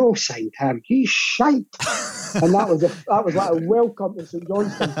 You've no signed him. He's shite. And that was like a welcome to St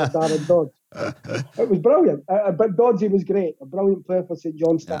Johnstone for Darren Dodds. It was brilliant. But Doddsy was great, a brilliant player for St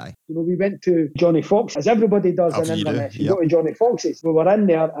Johnstone. Aye. You know, we went to Johnny Fox, as everybody does in Inverness. You go to Johnny Fox's. We were in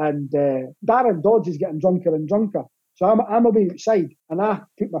there, and Darren Dodds is getting drunker and drunker. So I'm away outside, and I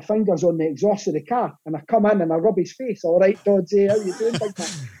put my fingers on the exhaust of the car, and I come in and I rub his face. All right, Doddsy, how you doing, big man?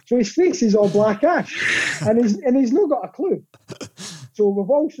 So his face is all black ash, and he's not got a clue. So we've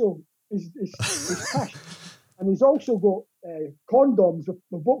also he's cashed. And he's also got condoms.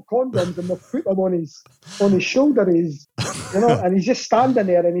 We've bought condoms, and we've put them on his shoulder. And he's just standing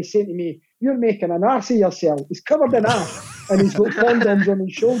there, and he's saying to me, "You're making an arse of yourself." He's covered in ash, and he's got condoms on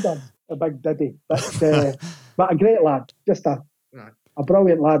his shoulder. A big diddy, but a great lad. Just a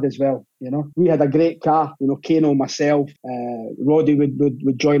brilliant lad as well. You know, we had a great car. You know, Kano, myself, Roddy would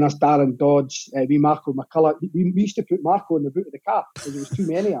join us. Darren Dodds, Marco McCulloch. We used to put Marco in the boot of the car because there was too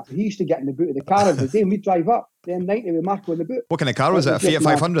many of us. He used to get in the boot of the car every day, and we'd drive up the M90 with Marco in the boot. What kind of car was it? A Fiat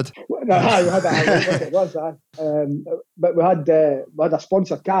 500? But we had a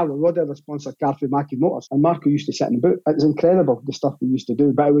sponsored car. Roddy had a sponsored car for Mackie Motors, and Marco used to sit in the boot. It was incredible, the stuff we used to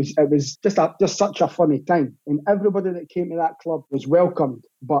do. But it was just such a funny time, and everybody that came to that club was welcomed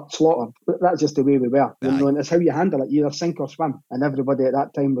but slaughtered. But that's just the way we were, you know, and it's how you handle it. You either sink or swim, and everybody at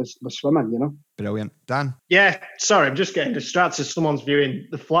that time was swimming, you know. Brilliant. Dan? Yeah, sorry, I'm just getting distracted. Someone's viewing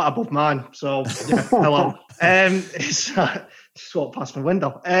the flat above mine, so yeah, hello. It's sort of past my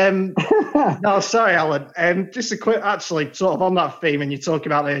window. No, sorry, Alan. Just a quick, actually, sort of on that theme, and you talk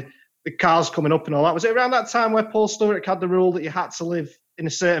about the cars coming up and all that. Was it around that time where Paul Sturrock had the rule that you had to live in a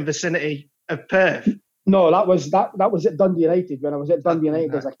certain vicinity of Perth? No, that was at Dundee United. When I was at Dundee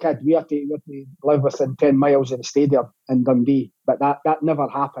United as a kid, we had to live within 10 miles of the stadium in Dundee. But that never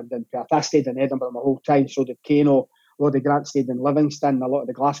happened in Perth. I stayed in Edinburgh my whole time, so did Kano. Roddy Grant stayed in Livingston, a lot of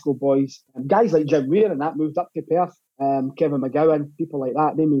the Glasgow boys. And guys like Jim Weir and that moved up to Perth. Kevin McGowan, people like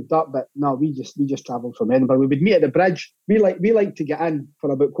that, they moved up. But no, we just travelled from Edinburgh. We would meet at the bridge. We like to get in for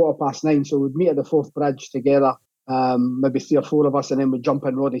about 9:15, so we'd meet at the Forth Bridge together, maybe 3 or 4 of us, and then we'd jump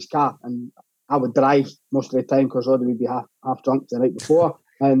in Roddy's car. And I would drive most of the time because Roddy would be half drunk the night before.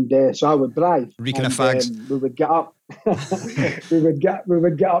 And so I would drive. Reeking of fags. We would get up. we would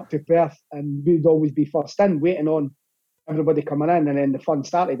get up to Perth, and we'd always be first in, waiting on everybody coming in, and then the fun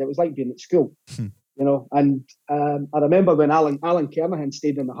started. It was like being at school, you know. And I remember when Alan Kernahan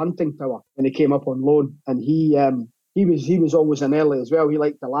stayed in the Hunting Tower when he came up on loan, and he was always in early as well. He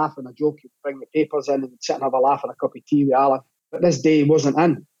liked to laugh and a joke. He'd bring the papers in and we'd sit and have a laugh and a cup of tea with Alan. But this day he wasn't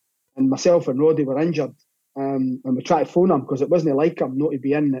in, and myself and Roddy were injured, and we tried to phone him because it wasn't like him not to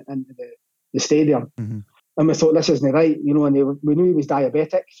be in the stadium. Mm-hmm. And we thought, this isn't right, you know, and we knew he was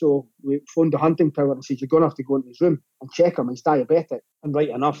diabetic, so we phoned the Hunting Tower and said, you're going to have to go into his room and check him, he's diabetic. And right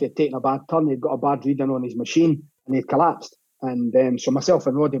enough, he'd taken a bad turn, he'd got a bad reading on his machine, and he'd collapsed. And so myself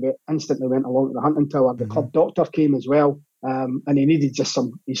and Roddy instantly went along to the Hunting Tower. The club doctor came as well, and he needed just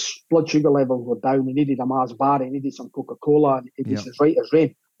his blood sugar levels were down, he needed a Mars bar, he needed some Coca-Cola, and he was as right as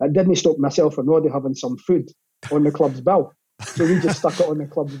rain. It didn't stop myself and Roddy having some food on the club's bill. So we just stuck it on the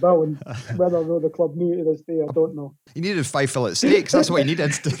club's bill, and whether or not the club knew to this day, I don't know. You needed 5 fillet steaks, that's what you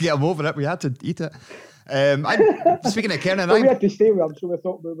needed to get him over it. We had to eat it. Speaking of Kernan, we had to stay with him, so we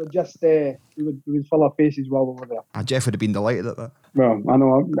thought we would just we would fill our faces while we were there. Jeff would have been delighted at that. Well, I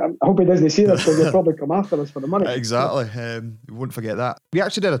know. I hope he doesn't see this because he'll probably come after us for the money. Exactly. We won't forget that. We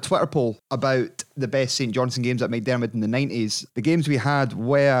actually did a Twitter poll about the best St Johnstone games at McDermott in the 90s. The games we had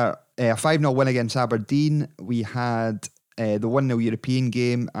were a 5-0 win against Aberdeen. We had the 1-0 European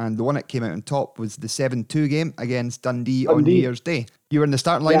game, and the one that came out on top was the 7-2 game against Dundee on New Year's Day. You were in the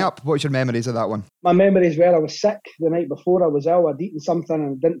starting lineup. Yeah. What's your memories of that one? My memories were I was sick the night before. I was ill. I'd eaten something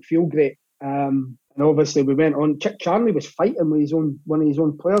and it didn't feel great. And obviously we went on. Chick Charnley was fighting with one of his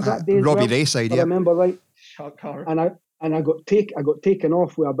own players that day. Robbie Rayside, I remember right. And I got taken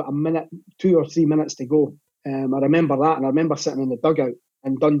off with about 2 or 3 minutes to go. I remember that, and I remember sitting in the dugout.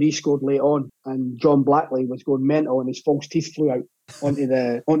 and Dundee scored late on, and John Blackley was going mental, and his false teeth flew out onto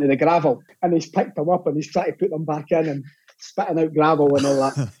the gravel, and he's picked them up and he's trying to put them back in and spitting out gravel and all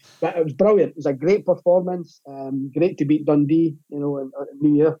that. But it was brilliant. It was a great performance. Great to beat Dundee, in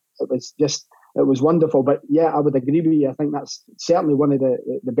New Year. It was wonderful. But yeah, I would agree with you. I think that's certainly one of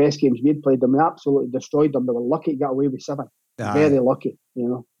the best games we'd played them. We absolutely destroyed them. They were lucky to get away with 7. Very lucky,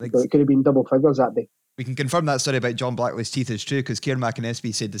 It could have been double figures that day. We can confirm that story about John Blackley's teeth is true, because Kieran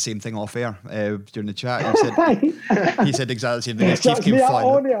McInnesby said the same thing off air during the chat. He said exactly the same thing. His teeth came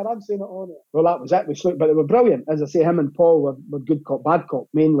flying. I'm saying it on air. Well, that was it. But they were brilliant. As I say, him and Paul were good cop, bad cop,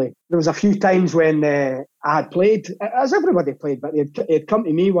 mainly. There was a few times when I had played, as everybody played, but he'd come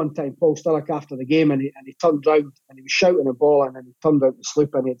to me one time, Paul Sturrock, after the game, and he turned round and he was shouting a ball, and then he turned out to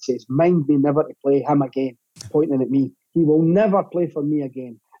Sloop and he'd say, "Mind me never to play him again," pointing at me. "He will never play for me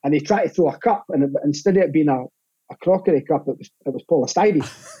again." And he tried to throw a cup, and instead of it being a crockery cup, it was polystyrene.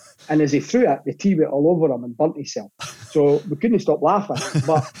 And as he threw it, the tea went all over him and burnt himself. So we couldn't stop laughing.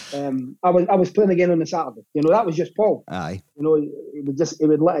 But I was playing again on the Saturday. That was just Paul. Aye. He would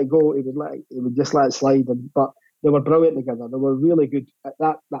let it go. He would just let it slide. But they were brilliant together. They were really good at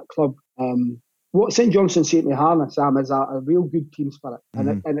that club. What St Johnstone say to me, Hannah, Sam, is a real good team spirit.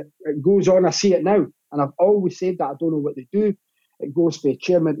 And it goes on. I see it now. And I've always said that I don't know what they do. It goes from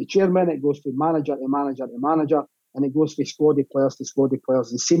chairman to chairman, it goes from manager to manager to manager, and it goes from squaddy players to squaddy players.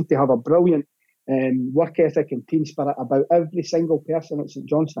 They seem to have a brilliant work ethic and team spirit about every single person at St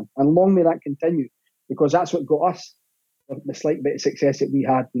Johnstone. And long may that continue, because that's what got us the slight bit of success that we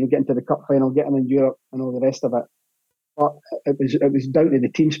had, getting to the cup final, getting in Europe and all the rest of it. But it was down to the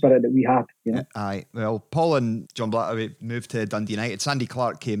team spirit that we had. Aye. Well, Paul and John Blackley moved to Dundee United. Sandy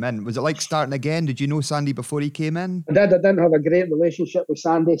Clark came in. Was it like starting again? Did you know Sandy before he came in? I did. I didn't have a great relationship with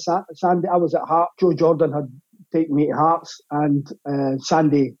Sandy. Sandy, I was at Hearts. Joe Jordan had taken me to Hearts, and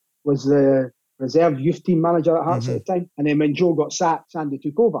Sandy was the reserve youth team manager at Hearts at the time. And then when Joe got sacked, Sandy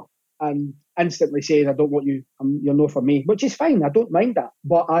took over and instantly said, "I don't want you. You're no for me," which is fine. I don't mind that.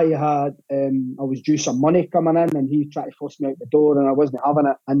 But I was due some money coming in, and he tried to force me out the door, and I wasn't having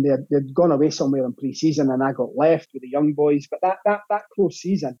it. And they'd gone away somewhere in pre-season, and I got left with the young boys. But that close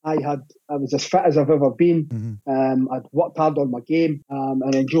season, I was as fit as I've ever been. I'd worked hard on my game,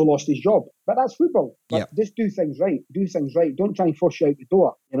 and then Joe lost his job. But that's football. But just do things right. Do things right. Don't try and force you out the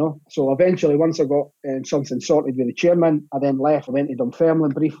door. So eventually, once I got something sorted with the chairman, I then left. I went to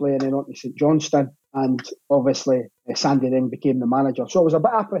Dunfermline briefly, and then on to St Johnstone, and obviously Sandy then became the manager. So I was a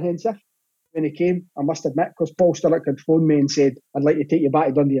bit apprehensive when he came, I must admit, because Paul Sturrock had phoned me and said, "I'd like to take you back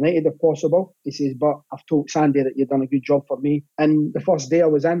to Dundee United if possible." He says, "But I've told Sandy that you've done a good job for me." And the first day I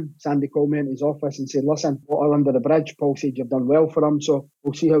was in, Sandy called me into his office and said, "Listen, water under the bridge. Paul said you've done well for him, so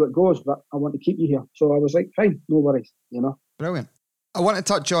we'll see how it goes, but I want to keep you here." So I was like, fine, no worries, Brilliant. I want to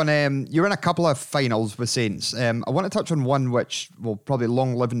touch on, you're in a couple of finals with Saints. I want to touch on one which will probably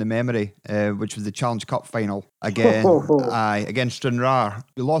long live in the memory, which was the Challenge Cup final against Stranraer.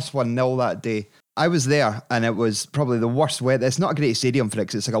 We lost 1-0 that day. I was there, and it was probably the worst weather. It's not a great stadium for it,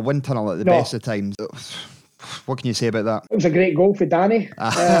 'cause it's like a wind tunnel at the best of times. What can you say about that? It was a great goal for Danny.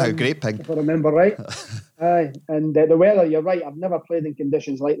 Great pig. If I remember right. Aye, and the weather, you're right, I've never played in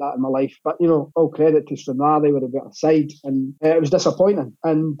conditions like that in my life. But, all credit to Stranraer, they were a better side. And it was disappointing.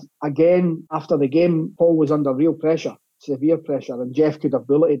 And again, after the game, Paul was under real pressure, severe pressure, and Jeff could have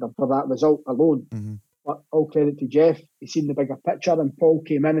bulleted him for that result alone. But all credit to Jeff. He's seen the bigger picture, and Paul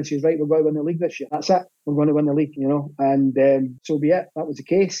came in and says, "Right, we're going to win the league this year. That's it. We're going to win the league," And so be it. That was the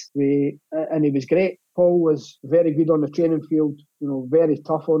case. And he was great. Paul was very good on the training field, very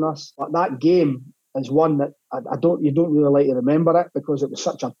tough on us. But that game is one that you don't really like to remember it, because it was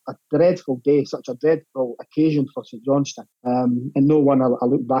such a dreadful day, such a dreadful occasion for St Johnstone, and no one I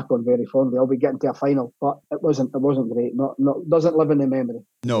look back on very fondly. I'll be getting to a final, but it wasn't great. Not doesn't live in the memory.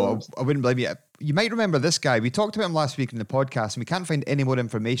 No, I wouldn't blame you. You might remember this guy. We talked about him last week in the podcast, and we can't find any more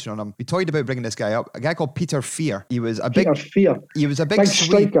information on him. We toyed about bringing this guy up. A guy called Peter Fear. He was a big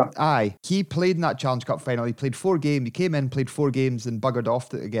striker. Aye, he played in that Challenge Cup final. He played 4 games. He came in, played 4 games, and buggered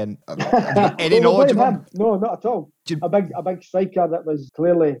off again. Any knowledge of him? No, not at all. A big striker that was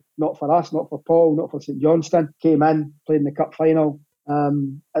clearly not for us, not for Paul, not for St Johnstone. Came in, played in the cup final.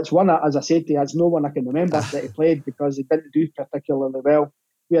 It's one, as I said to you, it's no one I can remember that he played, because he didn't do particularly well.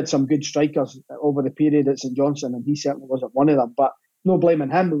 We had some good strikers over the period at St Johnstone, and he certainly wasn't one of them. But no blaming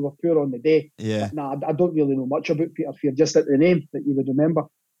him, we were poor on the day. Yeah. I don't really know much about Peter Fear, just at the name that you would remember.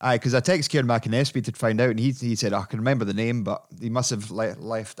 Aye, because I texted Kieran McInnesby to find out, and he said, I can remember the name, but he must have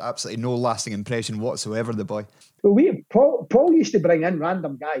left absolutely no lasting impression whatsoever, the boy. Well, Paul used to bring in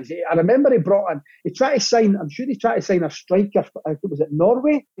random guys. I remember he tried to sign, I'm sure he tried to sign a striker, was it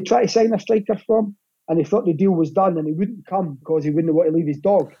Norway? He tried to sign a striker from, and he thought the deal was done and he wouldn't come because he wouldn't want to leave his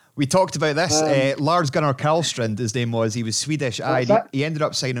dog. We talked about this. Lars Gunnar Karlstrand, his name was. He was Swedish. He ended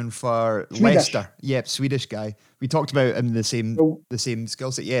up signing for Leicester. Yep, Swedish guy. We talked about him the same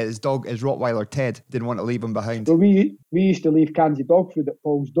skill set. Yeah, his Rottweiler Ted didn't want to leave him behind. So we used to leave cans of dog food at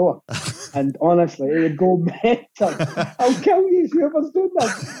Paul's door, and honestly, he would go mental. I'll kill you, whoever's doing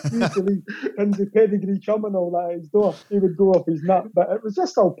this. We used to leave cans of pedigree chum and all that at his door. He would go off his nut, but it was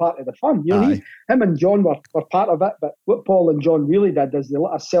just all part of the fun. You know, him and John were part of it. But what Paul and John really did is they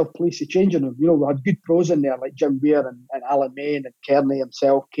let us self-police the changing room. You know, we had good pros in there like Jim Weir and Alan Main and Kearney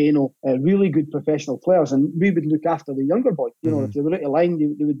himself, Kano, really good professional players, and we would look after the younger boys. You know, if they were out of line,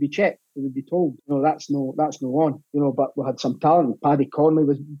 they would be checked. They would be told, you know, that's no on. You know, but we had some talent. Paddy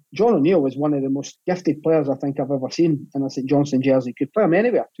Conley John O'Neill was one of the most gifted players I think I've ever seen in a St Johnstone jersey. Could play him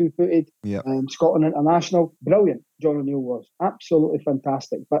anywhere, 2-footed. Yep. Scotland international, brilliant. John O'Neill was absolutely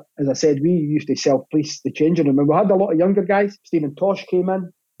fantastic. But as I said, we used to self-police the changing room, and we had a lot of younger guys. Stephen Tosh came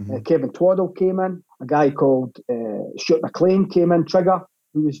in, Kevin Twaddle came in, a guy called Stuart McLean came in, Trigger,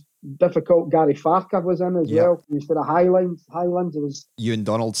 who was difficult. Gary Farker was in as well. He was for the Highlands. It was Ewan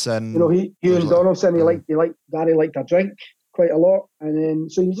Donaldson. You know, Ewan Donaldson. Gary liked a drink quite a lot, and then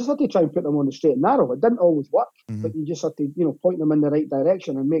so you just had to try and put them on the straight and narrow. It didn't always work, but you just had to, you know, point them in the right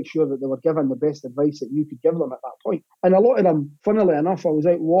direction and make sure that they were given the best advice that you could give them at that point. And a lot of them, funnily enough, I was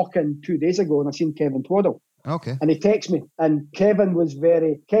out walking 2 days ago and I seen Kevin Twaddle. Okay. And he texted me, and Kevin's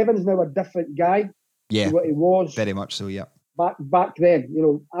now a different guy. Yeah. To what he was. Very much so. Yeah. Back then, you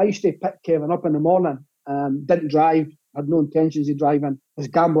know, I used to pick Kevin up in the morning. Didn't drive, had no intentions of driving. Was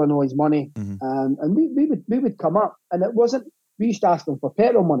gambling all his money, and we would come up, and it wasn't. We used to ask him for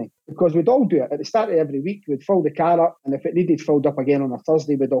petrol money because we'd all do it at the start of every week. We'd fill the car up, and if it needed filled up again on a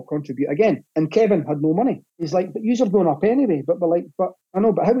Thursday, we'd all contribute again. And Kevin had no money. He's like, "But yous are going up anyway." But we're like, "But I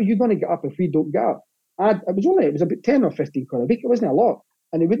know, but how are you going to get up if we don't get up?" It was about 10 or 15 quid a week. It wasn't a lot,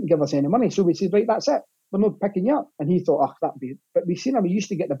 and he wouldn't give us any money. So we said, "Right, that's it. We're not picking you up." And he thought, that'd be it. But we seen him, he used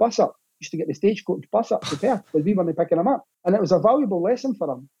to get the bus up, used to get the stagecoach bus up to Perth, because we weren't picking him up. And it was a valuable lesson for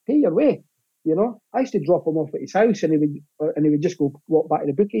him. Pay your way, you know. I used to drop him off at his house, and he would just go walk back to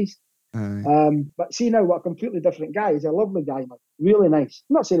the bookies. But see now, what a completely different guy. He's a lovely guy now, really nice.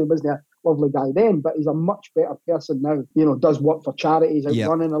 I'm not saying he wasn't a lovely guy then, but he's a much better person now. You know, does work for charities, out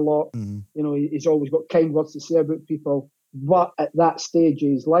running a lot. You know, he's always got kind words to say about people. But at that stage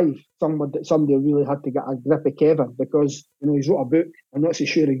of his life, somebody really had to get a grip of Kevin, because, you know, he's wrote a book. I'm not so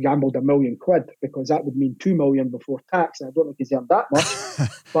sure he gambled £1 million, because that would mean 2 million before tax. And I don't think he's earned that much.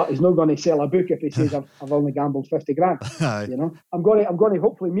 But he's not going to sell a book if he says I've only gambled 50 grand. You know, I'm going to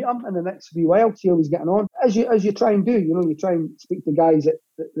hopefully meet him in the next wee while, see how he's getting on. As you try and do, you know, you try and speak to guys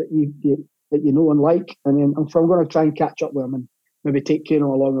that you know and like, and then I'm going to try and catch up with him and maybe take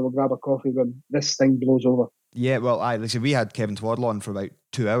Kano along and we'll grab a coffee when this thing blows over. Yeah, well, listen, we had Kevin Twaddle on for about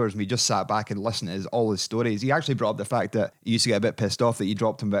 2 hours, and we just sat back and listened to all his stories. He actually brought up the fact that he used to get a bit pissed off that you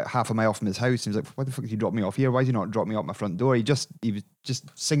dropped him about half a mile from his house. And he was like, "Why the fuck did you drop me off here? Why did you not drop me up my front door?" He was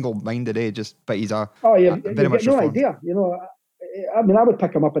just single-minded, but he's very much no idea. You know, I mean, I would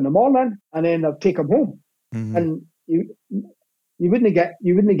pick him up in the morning, and then I'd take him home, and you wouldn't get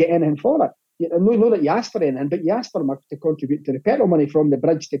anything for it. I know that you asked for anything, but you asked for him to contribute to the petrol money from the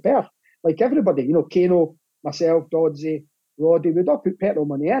bridge to Perth, like everybody. You know, Kano, myself, Dodsey, Roddy, we'd all put petrol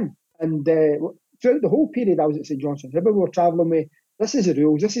money in. And throughout the whole period I was at St Johnstone's, everybody we were travelling with, this is the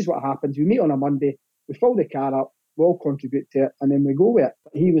rules, this is what happens. We meet on a Monday, we fill the car up, we all contribute to it, and then we go with it.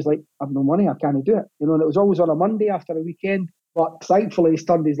 But he was like, "I've no money, I can't do it." You know, and it was always on a Monday after a weekend. But thankfully he's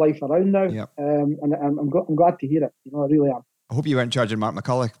turned his life around now. Yep. And I'm glad to hear it. You know, I really am. I hope you weren't charging Mark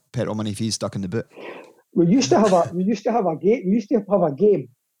McCullough petrol money if he's stuck in the boot. We used to have a game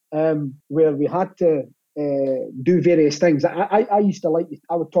where we had to do various things. I used to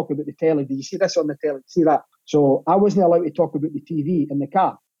I would talk about the telly. Did you see this on the telly? See that? So I wasn't allowed to talk about the TV in the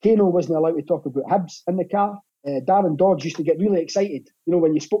car. Kano wasn't allowed to talk about Hibs in the car. Darren Dodds used to get really excited. You know,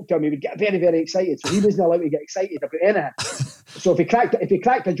 when you spoke to him, he would get very, very excited. So he wasn't allowed to get excited about anything. So if he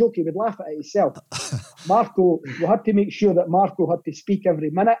cracked a joke, he would laugh at it himself. Marco, we had to make sure that Marco had to speak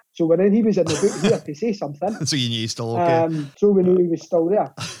every minute. So when he was in the boot, he had to say something. So you knew he was still okay. So we knew he was still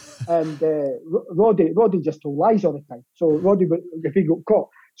there. And Roddy just told lies all the time. So Roddy, if he got caught.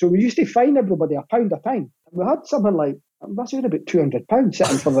 So we used to fine everybody £1 a time. And we had something like, that's about £200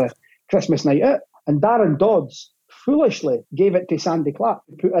 sitting for the Christmas night out. And Darren Dodds foolishly gave it to Sandy Clark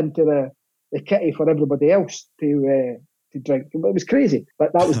to put into the kitty for everybody else to drink. It was crazy,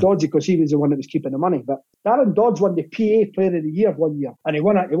 but that was dodgy because he was the one that was keeping the money. But Darren Dodds won the PA Player of the Year one year, and he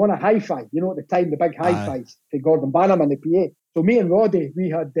won a high-five. You know, at the time, the big high-fives to Gordon Bannerman, the PA. So me and Roddy, we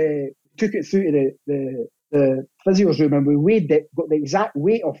had took it through to the physio's room, and we weighed it, got the exact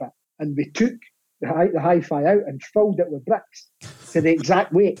weight of it, and we took the hi-fi out and filled it with bricks to the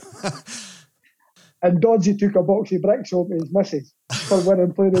exact weight. And Doddsy took a box of bricks home to his missus for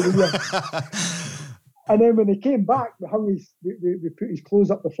winning Player of the Year. And then when he came back, we put his clothes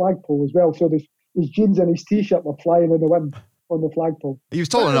up the flagpole as well. So his jeans and his t-shirt were flying in the wind on the flagpole. He was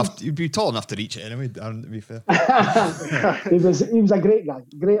tall enough. You'd be tall enough to reach it anyway. To be fair, he was a great guy,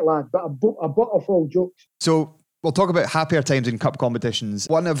 great lad, but a butt of all jokes. So we'll talk about happier times in cup competitions.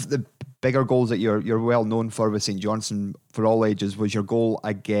 One of the bigger goals that you're well known for with St Johnstone for all ages was your goal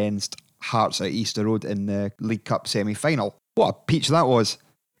against Hearts at Easter Road in the League Cup semi-final. What a peach that was!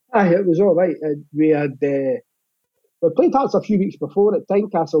 Aye, it was all right. We played Hearts a few weeks before at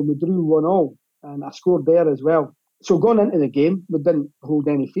Tynecastle. We drew 1-1, and I scored there as well. So going into the game, we didn't hold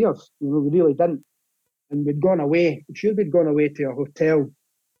any fears. You know, we really didn't. And we'd gone away. I'm sure we'd gone away to a hotel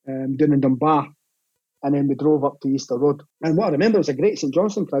down in Dunbar, and then we drove up to Easter Road. And what I remember was a great St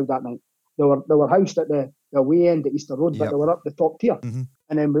Johnstone crowd that night. They were housed at the away end at Easter Road, but they were up the top tier. Mm-hmm.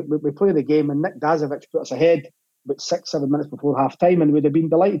 And then we played the game, and Nick Dazovic put us ahead about 6-7 minutes before half time, and we'd have been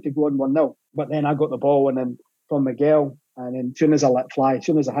delighted to go on 1-0. But then I got the ball, and then from Miguel, and then as soon as I let fly, as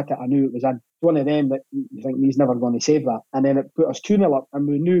soon as I hit it, I knew it was in. It's one of them that you think he's never going to save that. And then it put us 2-0 up, and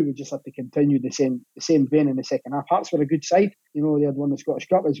we knew we just had to continue the same vein in the second half. Hearts were a good side. You know, they had won the Scottish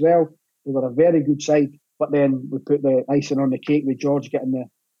Cup as well. They were a very good side. But then we put the icing on the cake with George getting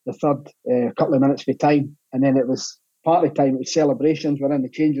the third couple of minutes for time. And then it was part of the time, it was celebrations. We're in the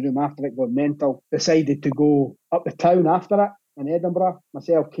changing room after it, going mental. Decided to go up the town after it in Edinburgh.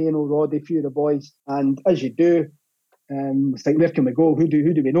 Myself, Kano, Roddy, a few of the boys. And as you do, I think, where can we go? Who do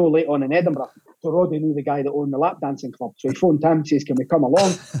we know later on in Edinburgh? So Roddy knew the guy that owned the lap dancing club. So he phoned him, says, can we come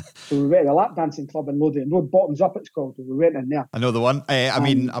along? So we went to the lap dancing club in Lothian Road, Bottoms Up it's called. So we went in there. I know the one. I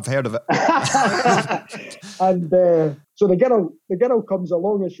mean, I've heard of it. And so the girl comes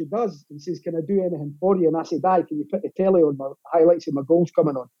along as she does and says, can I do anything for you? And I said, can you put the telly on, my highlights of my goals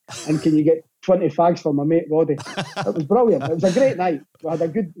coming on? And can you get 20 fags for my mate Roddy? It was brilliant. It was a great night. We had a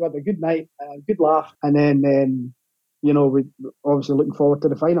good night, a good laugh. And then you know, we obviously looking forward to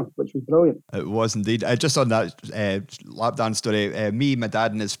the final, which was brilliant. It was indeed. Just on that lap dance story, me, my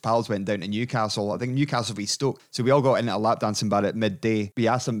dad and his pals went down to Newcastle. I think Newcastle v Stoke. So we all got into a lap dancing bar at midday. We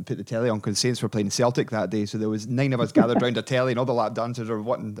asked them to put the telly on because Saints were playing Celtic that day. So there was 9 of us gathered round a telly and all the lap dancers were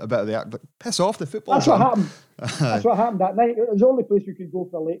wanting a bit of the act. But piss off, the football. That's what happened. That's what happened that night. It was the only place we could go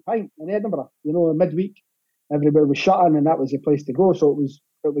for a late pint in Edinburgh. You know, midweek, everywhere was shutting and that was the place to go. So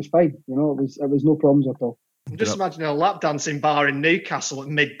it was fine. You know, it was no problems at all. I'm just imagining a lap dancing bar in Newcastle at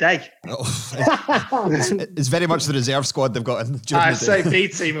midday. Oh, it's very much the reserve squad they've got in. I'd say B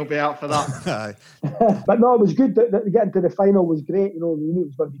team will be out for that. But no, it was good. Getting to the final was great. You know, we knew it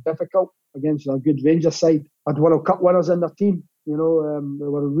was going to be difficult against a good Rangers side. Had World Cup winners in their team. You know, they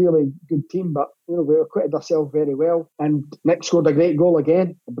were a really good team, but you know, we acquitted ourselves very well. And Nick scored a great goal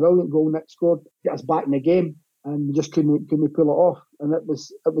again, a brilliant goal. Nick scored, get us back in the game. And we just couldn't pull it off, and it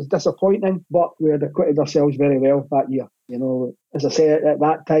was disappointing. But we had acquitted ourselves very well that year. You know, as I say, at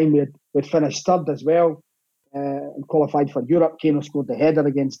that time we'd finished third as well, and qualified for Europe. Kano scored the header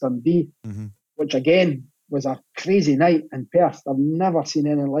against Dundee, which again was a crazy night in Perth. I've never seen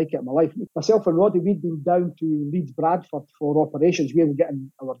anything like it in my life. Myself and Roddy, we'd been down to Leeds Bradford for operations. We were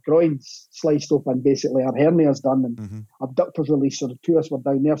getting our groins sliced open, basically our hernias done and abductors released. So the two of us were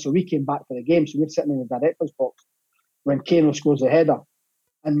down there. So we came back for the game. So we're sitting in the director's box when Kano scores the header.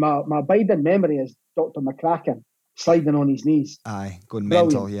 And my abiding memory is Dr. McCracken sliding on his knees. Aye, going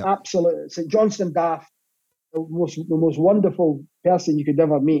brilliant, mental, yeah. Absolutely. St Johnstone daft, the most wonderful person you could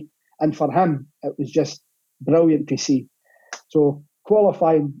ever meet. And for him, it was just brilliant to see. So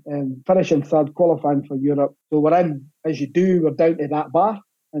qualifying, finishing third, qualifying for Europe. So we're in, as you do, we're down to that bar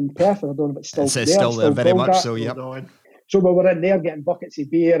in Perth. I don't know if it's still there. It's still there, very much so, yep. So we were in there getting buckets of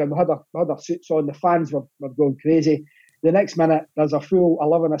beer and we had our suits on. The fans were going crazy. The next minute, there's a full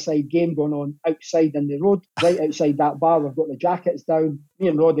 11-a-side game going on outside in the road, right outside that bar. We've got the jackets down. Me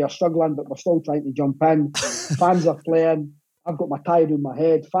and Roddy are struggling, but we're still trying to jump in. Fans are playing. I've got my tie around my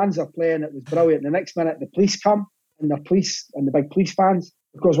head. Fans are playing. It was brilliant. The next minute, the police come, and the big police fans,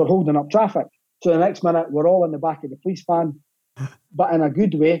 because we're holding up traffic. So the next minute, we're all in the back of the police van, but in a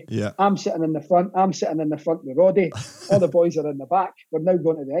good way. Yeah. I'm sitting in the front with Roddy. All the boys are in the back. We're now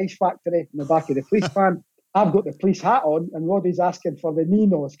going to the ice factory in the back of the police van. I've got the police hat on, and Roddy's asking for the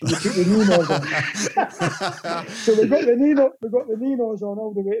Ninos. Can you put the Ninos on? So we got the Ninos on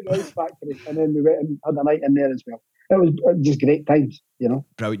all the way to the ice factory, and then we went and had a night in there as well. It was just great times, you know.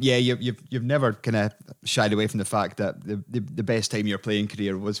 Brilliant. Yeah, you've never kind of shied away from the fact that the best time of your playing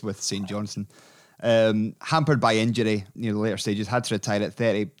career was with St Johnstone. Hampered by injury, the later stages, had to retire at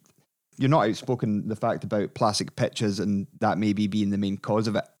 30. You're not outspoken the fact about plastic pitches and that maybe being the main cause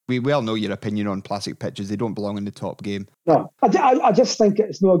of it. We well know your opinion on plastic pitches. They don't belong in the top game. No, I just think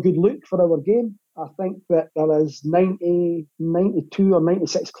it's not a good look for our game. I think that there is 92 or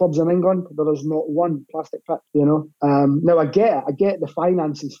 96 clubs in England. There is not one plastic pitch, you know. Now, I get the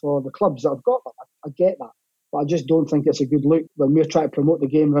finances for the clubs that have got that. I get that. But I just don't think it's a good look when we're trying to promote the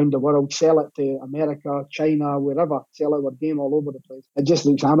game around the world, sell it to America, China, wherever, sell our game all over the place. It just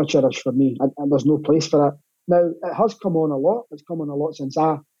looks amateurish for me, and there's no place for it. Now, it has come on a lot. It's come on a lot since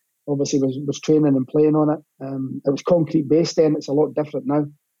I obviously was training and playing on it. It was concrete based then. It's a lot different now.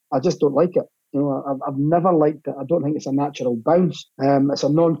 I just don't like it. You know, I've never liked it. I don't think it's a natural bounce. It's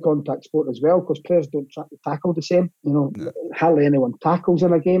a non-contact sport as well because players don't try to tackle the same. You know, hardly anyone tackles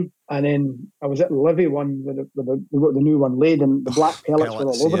in a game. And then I was at the Livy one we got the new one laid, and the black pellets were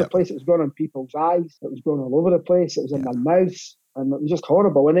all over the place. It was going on people's eyes. It was going all over the place. It was in their mouths. And it was just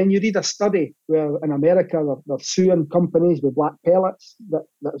horrible. And then you read a study where in America they're suing companies with black pellets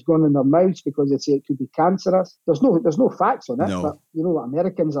that's gone in their mouths because they say it could be cancerous. There's no facts on it, but you know what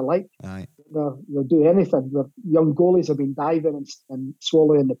Americans are like. Aye. They'll do anything. Their young goalies have been diving and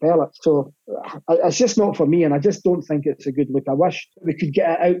swallowing the pellets. So it's just not for me, and I just don't think it's a good look. I wish we could get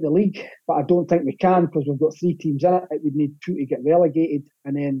it out of the league, but I don't think we can because we've got 3 teams in it. It would need 2 to get relegated,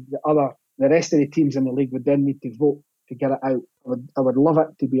 and then the rest of the teams in the league would then need to vote to get it out. I would love it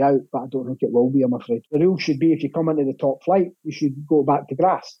to be out, but I don't think it will be, I'm afraid. The rule should be if you come into the top flight, you should go back to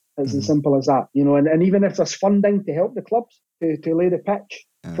grass. It's as simple as that. You know, and even if there's funding to help the clubs to lay the pitch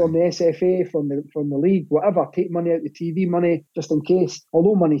from the SFA, from the league, whatever, take money out the TV money just in case.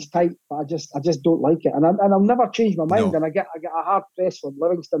 Although money's tight, but I just don't like it, and I'll never change my mind. No. And I get a hard press from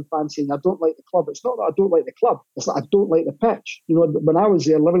Livingston fans saying I don't like the club. It's not that I don't like the club; it's that I don't like the pitch. You know, when I was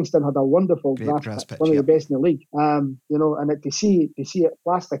there, Livingston had a wonderful grass pitch, one of the best in the league. You know, and to see it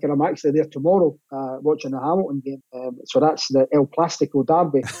plastic, and I'm actually there tomorrow watching the Hamilton game. So that's the El Plastico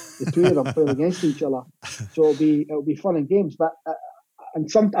derby. The two of them playing against each other. So it'll be fun and games, but. And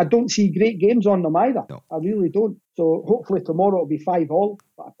I don't see great games on them either. No. I really don't. So hopefully tomorrow it'll be 5-5,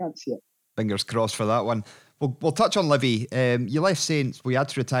 but I can't see it. Fingers crossed for that one. We'll touch on Livy. You left Saints. We had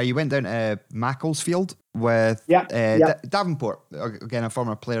to retire. You went down to Macclesfield with Davenport. Again, a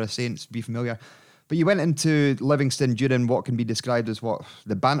former player of Saints. Be familiar. But you went into Livingston during what can be described as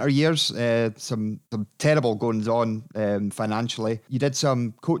the banter years. Some terrible goings on financially. You did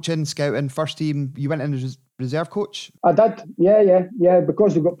some coaching, scouting, first team. You went in as reserve coach? I did, yeah.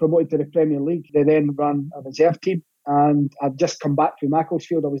 Because we got promoted to the Premier League, they then ran a reserve team. And I'd just come back to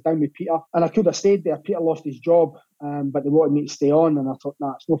Macclesfield. I was down with Peter, and I could have stayed there. Peter lost his job, but they wanted me to stay on, and I thought,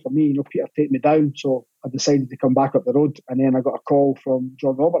 nah, it's not for me. You know, Peter take me down, so I decided to come back up the road. And then I got a call from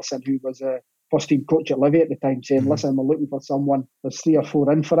John Robertson, who was a first team coach at Livy at the time, saying, "Listen, we're looking for someone. There's 3 or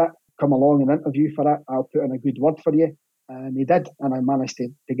 4 in for it. Come along and interview for it. I'll put in a good word for you." And he did, and I managed to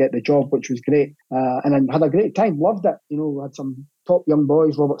get the job, which was great. And I had a great time, loved it. You know, we had some top young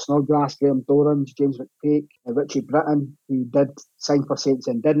boys, Robert Snodgrass, Graham Dorans, James McPake, Richie Britton, who did sign for Saints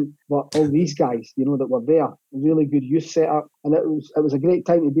and didn't. But all these guys, you know, that were there, really good youth setup. And it was a great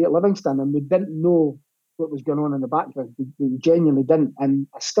time to be at Livingston, and we didn't know what was going on in the background. We genuinely didn't. And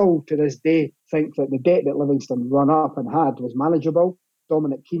I still, to this day, think that the debt that Livingston run up and had was manageable.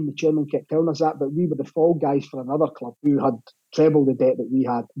 Dominic Keane, the chairman, kept telling us that, but we were the fall guys for another club who had treble the debt that we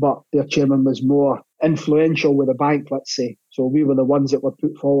had, but their chairman was more influential with the bank, let's say. So we were the ones that were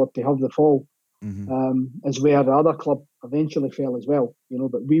put forward to have the fall, as where the other club eventually fell as well, you know,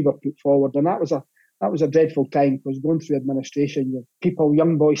 but we were put forward, and that was a dreadful time because going through administration, you've people,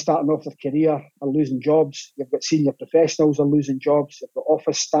 young boys starting off their career are losing jobs. You've got senior professionals are losing jobs. You've got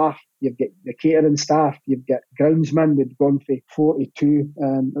office staff. You've got the catering staff. You've got groundsmen. They'd gone for 42.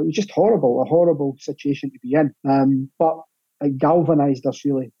 It was just a horrible situation to be in. But it galvanised us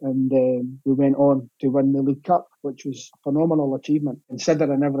really, and we went on to win the League Cup, which was a phenomenal achievement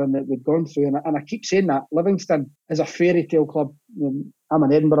considering everything that we'd gone through. And I keep saying that Livingston is a fairy tale club. I'm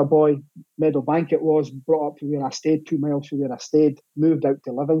an Edinburgh boy. Meadowbank it was, brought up to where I stayed, 2 miles from where I stayed, moved out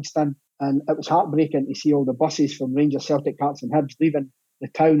to Livingston, and it was heartbreaking to see all the buses from Rangers, Celtic, Hearts and Hibs leaving the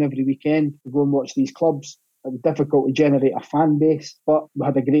town every weekend to go and watch these clubs. It was difficult to generate a fan base, but we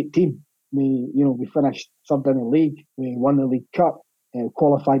had a great team. We finished third in the league. We won the League Cup,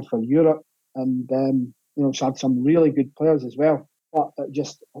 qualified for Europe, and it's had some really good players as well. But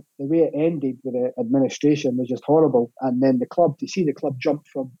just the way it ended with the administration was just horrible. And then to see the club jump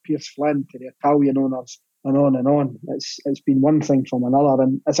from Pierce Flynn to the Italian owners and on and on. It's been one thing from another,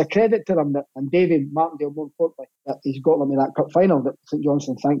 and it's a credit to them and Davy Martindale, more importantly, that he's got them in that cup final that St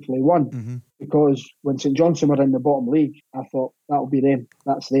Johnstone thankfully won. Mm-hmm. Because when St Johnstone were in the bottom league, I thought that'll be them.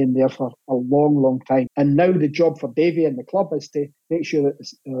 That's them there for a long, long time. And now the job for Davy and the club is to make sure that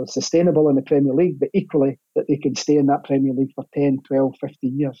it's sustainable in the Premier League, but equally that they can stay in that Premier League for 10, 12,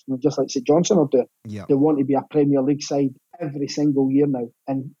 15 years. Just like St Johnstone will do. Yeah. They want to be a Premier League side every single year now.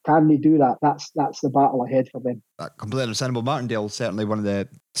 And can they do that? That's the battle ahead for them. Completely understandable. Martindale, certainly one of the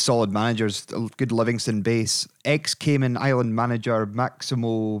solid managers, good Livingston base. Ex-Cayman Island manager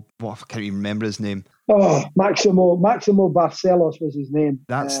Maximo, I can't even remember his name. Oh, Maximo Barcelos was his name.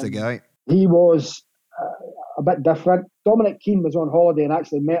 That's the guy. He was a bit different. Dominic Keane was on holiday and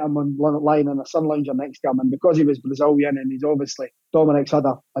actually met him on lying in a sun lounger next to him. And because he was Brazilian and he's obviously, Dominic's had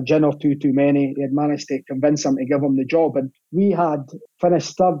a gin or two too many, he had managed to convince him to give him the job. And we had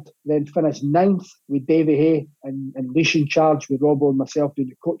finished third, then finished ninth with Davy Hay and Leash in charge with Robbo and myself doing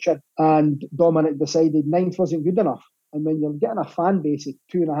the coaching. And Dominic decided ninth wasn't good enough. And when you're getting a fan base of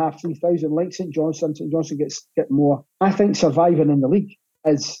 2,500, 3,000 like St Johnstone get more. I think surviving in the league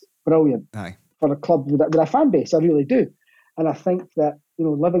is brilliant. Aye. For a club with a fan base, I really do. And I think that,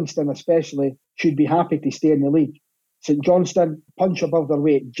 Livingston especially should be happy to stay in the league. St Johnstone, punch above their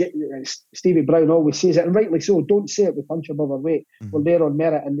weight. Stevie Brown always says it, and rightly so. Don't say it, we punch above our weight. Mm-hmm. We're there on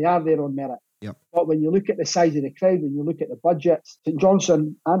merit, and they are there on merit. Yep. But when you look at the size of the crowd, when you look at the budgets, St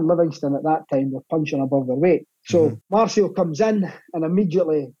Johnstone and Livingston at that time were punching above their weight. So Marcio comes in, and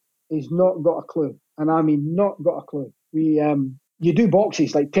immediately he's not got a clue. And I mean, not got a clue. You do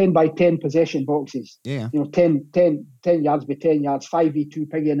boxes, like 10 by 10 possession boxes. Yeah. 10 yards by 10 yards, 5v2,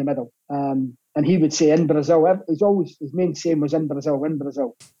 piggy in the middle. And he would say in Brazil, his main saying was in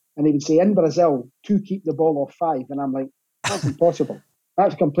Brazil. And he would say in Brazil, 2 keep the ball off 5. And I'm like, that's impossible.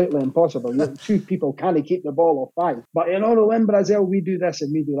 That's completely impossible. 2 people can't keep the ball off 5. But in Brazil, we do this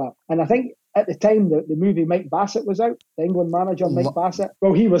and we do that. And I think at the time, the movie Mike Bassett was out, the England manager, Mike Bassett.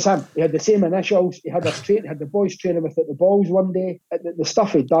 Well, he was him. He had the same initials. He had had the boys training without the balls one day. The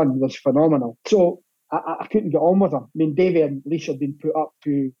stuff he'd done was phenomenal. So I couldn't get on with him. I mean, Davy and Leash had been put up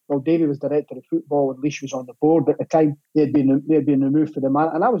to, Davy was director of football and Leash was on the board at the time. They had been removed for the man.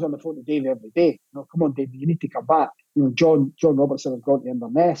 And I was on the phone to Davy every day. Come on, Davy, you need to come back. John Robertson had gone to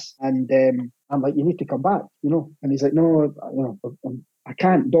Inverness, and I'm like, you need to come back, And he's like, no, I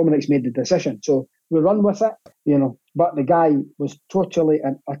can't. Dominic's made the decision. So we run with it, But the guy was totally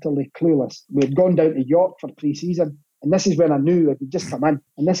and utterly clueless. We had gone down to York for pre-season, and this is when I knew it had just come in.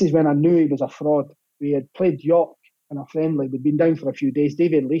 And this is when I knew he was a fraud. We had played York in a friendly. We'd been down for a few days.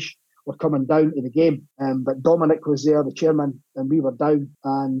 Davy and Leash were coming down to the game, but Dominic was there, the chairman, and we were down,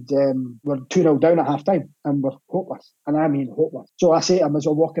 and we're 2-0 down at half time, and we're hopeless, and I mean hopeless. So I say to him as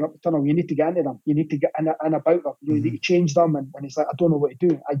we're walking up the tunnel, you need to get into them, you need to get in about them, you need to change them, and he's like, I don't know what to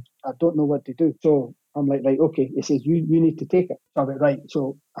do, I don't know what to do. So I'm like, right, okay. He says, you need to take it. So I went, right.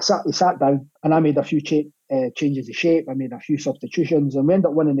 So he sat down, and I made a few changes of shape, I made a few substitutions, and we ended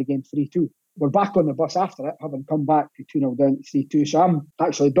up winning the game 3-2. We're back on the bus after it, having come back to 2-0 down to 3-2. So I'm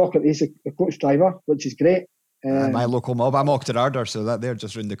actually Docherty's the coach driver, which is great. My local mob, I'm Auchterarder, so that they're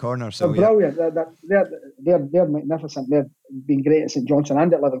just round the corner. So they're brilliant. They're magnificent. They've been great at St Johnstone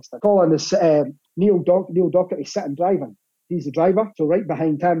and at Livingston. Colin is Neil Docherty sitting driving. He's the driver. So right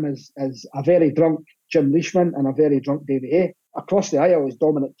behind him is a very drunk Jim Leishman and a very drunk Davy Hay. Across the aisle is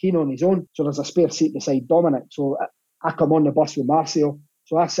Dominic Keane on his own. So there's a spare seat beside Dominic. So I come on the bus with Marcio.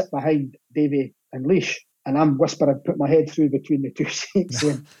 So I sit behind Davy and Leash, and I'm whispering, put my head through between the 2 seats,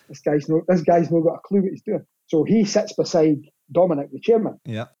 saying, this guy's not got a clue what he's doing. So he sits beside Dominic, the chairman.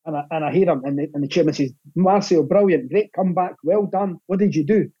 Yeah. And I hear him, and the chairman says, Marcio, brilliant, great comeback, well done. What did you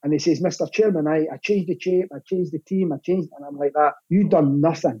do? And he says, Mr. Chairman, I changed the shape, I changed the team, and I'm like that. You done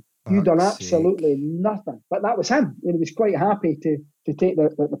nothing. You done absolutely nothing. But that was him. He was quite happy to take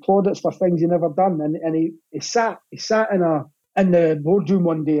the plaudits for things he never done. And he sat in the boardroom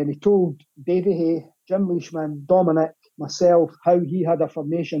one day, and he told Davy Hay, Jim Leishman, Dominic, myself, how he had a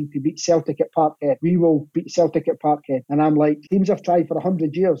formation to beat Celtic at Parkhead. We will beat Celtic at Parkhead. And I'm like, teams have tried for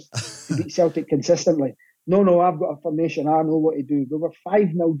 100 years to beat Celtic consistently. No, I've got a formation. I know what to do. We were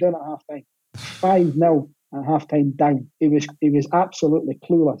 5-0 down at half time. 5-0 at half time down. He was absolutely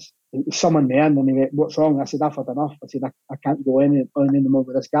clueless. He summoned me in, and he went, what's wrong? I said, I've had enough. I said, I can't go on anymore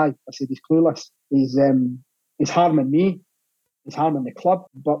with this guy. I said, he's clueless. He's harming me. It's harming the club,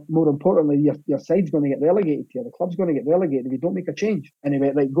 but more importantly, your side's going to get relegated here. The club's going to get relegated if you don't make a change. And he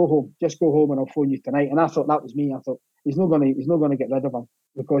went, right, go home. Just go home and I'll phone you tonight. And I thought that was me. I thought he's not going to get rid of him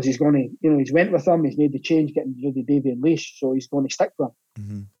because he's going to, he's went with him. He's made the change, getting rid of Davy and Leash, so he's going to stick with him.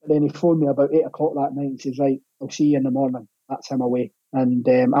 Mm-hmm. But then he phoned me about 8 o'clock that night and says, right, I'll see you in the morning. That's him away. And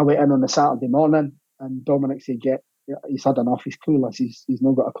I went in on the Saturday morning and Dominic said, yeah, he's had enough. He's clueless. He's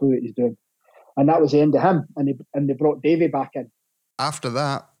not got a clue what he's doing. And that was the end of him. And they brought Davy back in. After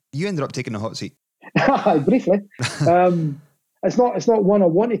that, you ended up taking the hot seat. Briefly. It's not one I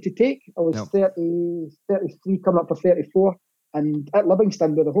wanted to take. I was 33, coming up for 34. And at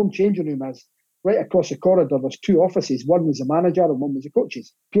Livingston, where the home changing room is, right across the corridor, there's 2 offices. One was the manager and one was the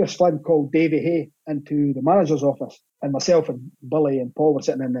coaches. Pierce Flynn called Davy Hay into the manager's office. And myself and Billy and Paul were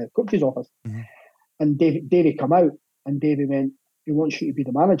sitting in the coach's office. Mm-hmm. And Davy come out and Davy went, he wants you to be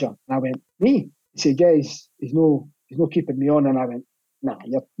the manager. And I went, me? He said, yeah, he's no keeping me on. And I went, nah,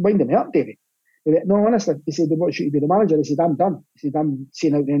 you're winding me up, Davy. He went, no, honestly. He said, they want you to be the manager. He said, I'm done. He said, I'm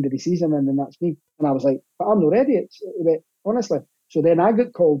seeing out the end of the season and then that's me. And I was like, but I'm not ready. He went, honestly. So then I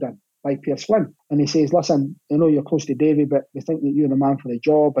got called in by Pierce Flynn. And he says, listen, I know you're close to Davy, but we think that you're the man for the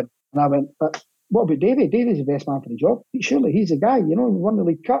job. And I went, but what about Davy? Davy's the best man for the job. Surely he's the guy, he won the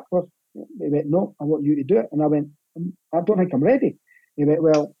League Cup. He went, no, I want you to do it. And I went, I don't think I'm ready. He went,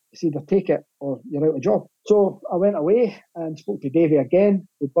 well, it's either take it or you're out of job. So I went away and spoke to Davy again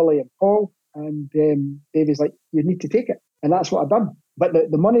with Billy and Paul. And Davy's like, you need to take it. And that's what I've done. But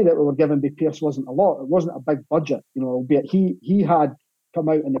the money that we were given by Pierce wasn't a lot. It wasn't a big budget, albeit he had come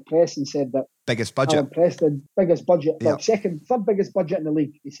out in the press and said that biggest budget. Alan Preston, biggest budget, well, third biggest budget in the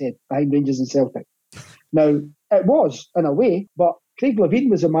league, he said, behind Rangers and Celtic. Now, it was, in a way, but Craig Levein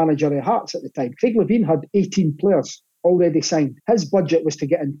was the manager of Hearts at the time. Craig Levein had 18 players already signed. His budget was to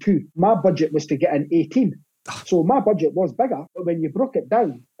get in 2. My budget was to get in 18. So my budget was bigger, but when you broke it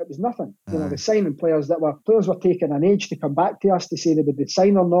down, it was nothing. The signing players were taking an age to come back to us to say they would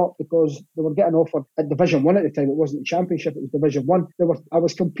sign or not because they were getting offered at Division 1 at the time. It wasn't the Championship, it was Division 1. I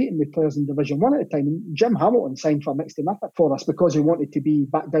was competing with players in Division 1 at the time. And Jim Hamilton signed for next to nothing for us because he wanted to be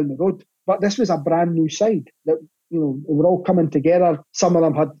back down the road. But this was a brand new side that, they were all coming together. Some of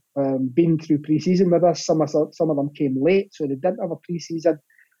them had been through pre-season with us. Some of them came late, so they didn't have a pre-season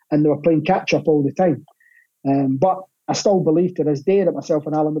and they were playing catch-up all the time. But I still believe to this day that myself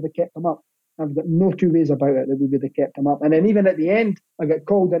and Alan would have kept him up. I've got no two ways about it that we would have kept him up. And then even at the end, I got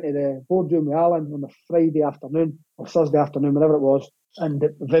called into the boardroom with Alan on a Friday afternoon or Thursday afternoon, whatever it was. And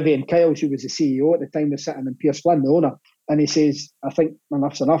Vivian Kyles, who was the CEO at the time, was sitting, and Pierce Flynn, the owner. And he says, I think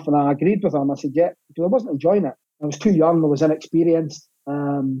enough's enough. And I agreed with him. I said, yeah, because I wasn't enjoying it. I was too young. I was inexperienced.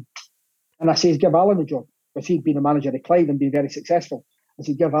 And I says, give Alan a job. Because he'd been a manager at Clyde and been very successful. I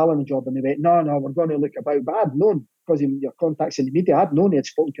said, give Alan a job. And they went, no, we're going to look about. But I'd known, because of your contacts in the media, I'd known he had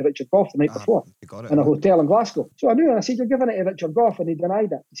spoken to Richard Gough the night before in a hotel in Glasgow. So I knew, and I said, you're giving it to Richard Gough. And he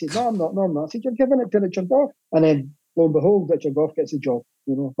denied it. He said, no, I'm not. I said, you're giving it to Richard Gough. And then, lo and behold, Richard Gough gets a job.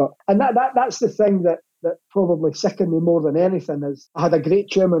 And that's the thing that probably sickened me more than anything is I had a great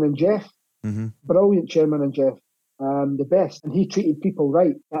chairman in Jeff, brilliant chairman in Jeff. The best, and he treated people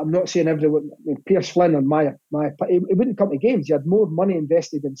right. I'm not saying everyone. Pierce Flynn and he wouldn't come to games. He had more money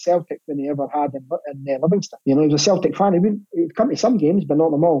invested in Celtic than he ever had in Livingston. He was a Celtic fan. He'd come to some games, but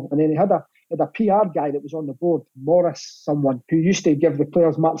not them all. And then he had a PR guy that was on the board, Morris, someone who used to give the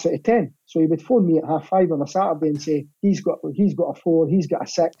players marks out of 10. So he would phone me at 5:30 on a Saturday and say he's got a 4, he's got a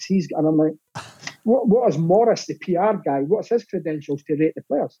 6, and I'm like, what is Morris, the PR guy? What's his credentials to rate the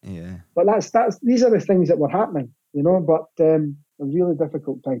players? Yeah. But these are the things that were happening. But a really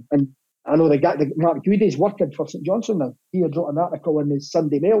difficult time. And I know Mark Guidy's working for St Johnstone now. He had wrote an article in his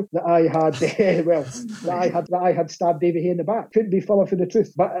Sunday Mail that I had stabbed Davy Hay in the back. Couldn't be fuller for the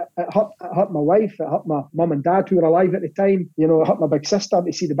truth. But it hurt my wife, it hurt my mum and dad who were alive at the time. It hurt my big sister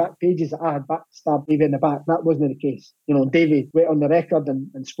to see the back pages that I had stabbed Davy in the back. That wasn't the case. Davy went on the record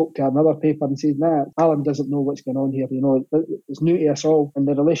and spoke to another paper and said, nah, Alan doesn't know what's going on here. It's new to us all. And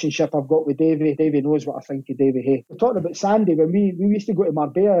the relationship I've got with Davy knows what I think of Davy Hay. We're talking about Sandy. When we used to go to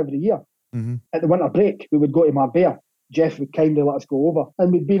Marbella every year. Mm-hmm. At the winter break, we would go to Marbella. Jeff would kindly let us go over.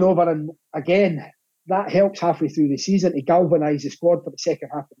 And we'd been over, and again, that helps halfway through the season to galvanise the squad for the second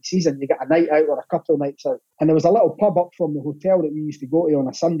half of the season. You get a night out or a couple of nights out. And there was a little pub up from the hotel that we used to go to on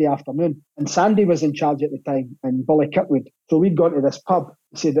a Sunday afternoon. And Sandy was in charge at the time, and Billy Kitwood. So we'd gone to this pub.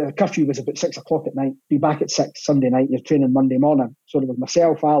 So the curfew was about 6 o'clock at night. Be back at 6 Sunday night. You're training Monday morning. So there was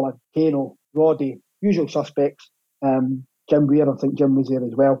myself, Alan, Kano, Roddy, usual suspects. Jim Weir, I think Jim was there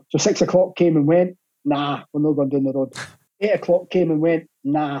as well. So 6 o'clock came and went, nah, we're not going down the road. 8 o'clock came and went,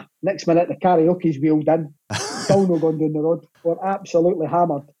 nah. Next minute, the karaoke's wheeled in. Still no gone down the road. We're absolutely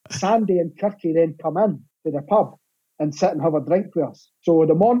hammered. Sandy and Kirky then come in to the pub and sit and have a drink with us. So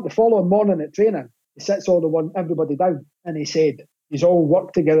the following morning at training, he sits everybody down, and he said, he's all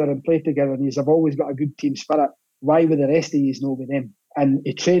worked together and played together, and he's have always got a good team spirit. Why would the rest of yous know with them? And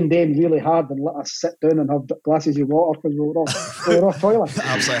he trained them really hard and let us sit down and have glasses of water because we were off toilet.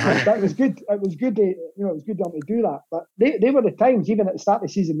 Absolutely. That was good. It was good. It was good of them to do that. But they were the times. Even at the start of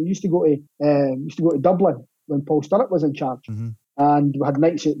the season, we used to go to Dublin when Paul Sturrock was in charge, and we had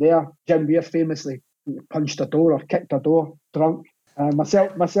nights out there. Jim Weir famously punched a door or kicked a door drunk.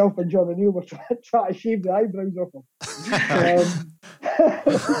 Myself and John O'Neill were trying to shave the eyebrows off him.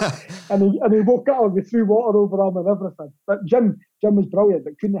 And he woke up with threw water over him and everything. But Jim was brilliant,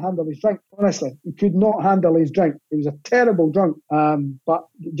 but couldn't handle his drink. Honestly, he could not handle his drink. He was a terrible drunk, but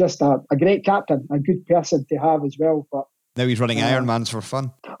just a great captain, a good person to have as well. But now he's running Ironmans for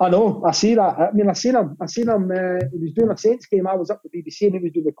fun. I know. I see that. I mean, I seen him. He was doing a Saints game. I was up at BBC and he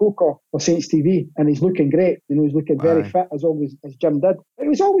was doing the co-call for Saints TV, and he's looking great. He's looking very fit as always, as Jim did. It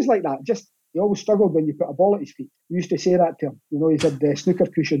was always like that. He always struggled when you put a ball at his feet. We used to say that to him. He had snooker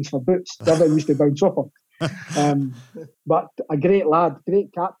cushions for boots. The other used to bounce off him. But a great lad,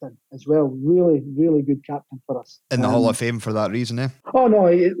 great captain as well. Really, really good captain for us. In the Hall of Fame for that reason, eh? Oh no,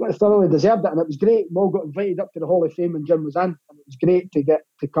 he thoroughly deserved it, and it was great. We all got invited up to the Hall of Fame when Jim was in, and it was great to get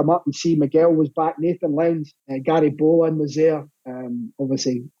to come up and see Miguel was back, Nathan Lyons, Gary Boland was there,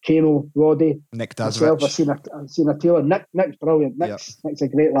 obviously Kano, Roddy, Nick Dazovic. I've seen a Taylor. Nick's brilliant. Nick's a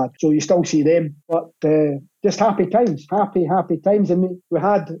great lad. So you still see them, but just happy times, happy times. And we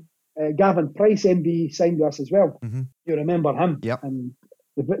had Gavin Price, MB, signed to us as well. You remember him? Yep. And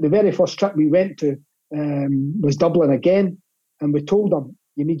the very first trip we went to was Dublin again, and we told him,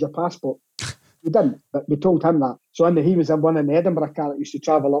 you need your passport. We didn't, but we told him that. So he was in one in the Edinburgh car that used to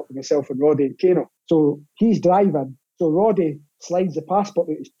travel up with myself and Roddy and Kano. So he's driving, so Roddy slides the passport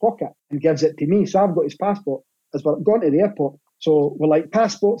out of his pocket and gives it to me. So I've got his passport as we're going to the airport. So we're like,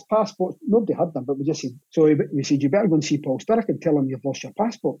 passports. Nobody had them, but we just said, so we said, you better go and see Paul Sturrock and tell him you've lost your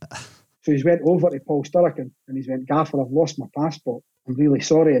passport. So he went over to Paul Sturrock and he's went, Gaffer, I've lost my passport. I'm really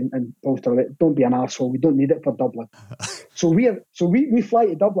sorry. And Paul Sturrock went, don't be an arsehole. We don't need it for Dublin. So we fly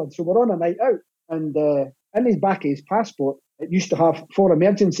to Dublin. So we're on a night out, and in his back of his passport, it used to have 4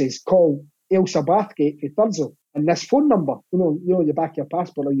 emergencies, call Ailsa Bathgate for Thurso. And this phone number, you back your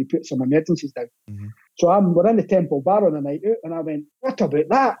passport or you put some emergencies down. So we're in the Temple Bar on a night out, and I went, what about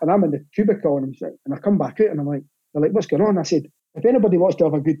that? And I'm in the cubicle, and I come back out, and I'm like, they're like, what's going on? I said, if anybody wants to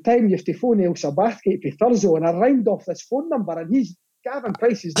have a good time, you have to phone Ailsa Bathgate for Thurso. And I rhymed off this phone number, and Gavin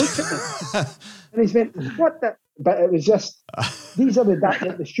Price has looked at me, and he's went, what the? But it was just, these are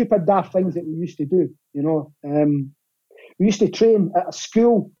the stupid daft things that we used to do, We used to train at a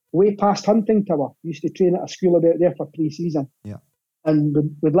school way past Hunting Tower. We used to train at a school about there for pre-season. Yeah.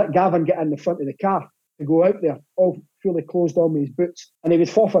 And we'd let Gavin get in the front of the car to go out there, all fully closed on with his boots. And he would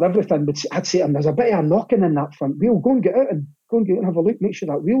fall for everything. But I'd say to him, there's a bit of a knocking in that front wheel. Go and get out and have a look, make sure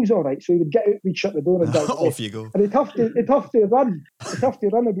that wheel's all right. So he would get out, we'd shut the door and go. Off you go. And he'd have to run about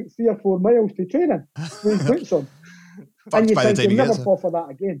 3 or 4 miles to training with his boots on. And you think you'll never fall for that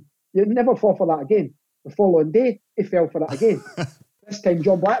again. You'll never fall for that again. The following day, he fell for it again. This time,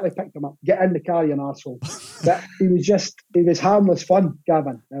 John Blackley picked him up. Get in the car, you arsehole. But he was harmless fun,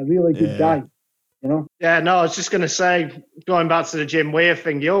 Gavin. A really good guy, Yeah, no, I was just going to say, going back to the Jim Weir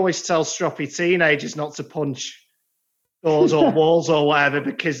thing, you always tell stroppy teenagers not to punch doors or walls or whatever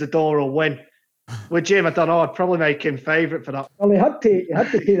because the door will win. With Jim, I don't know, I'd probably make him favourite for that. Well, he had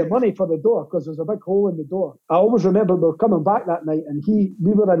to pay the money for the door because there's a big hole in the door. I always remember we were coming back that night, and we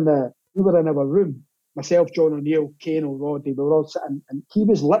were in our room. Myself, John O'Neill, Kano, Roddy, we were all sitting, and he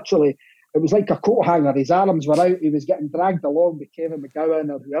was literally, it was like a coat hanger. His arms were out. He was getting dragged along with Kevin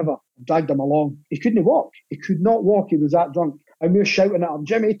McGowan or whoever, dragged him along. He couldn't walk. He could not walk. He was that drunk. And we were shouting at him,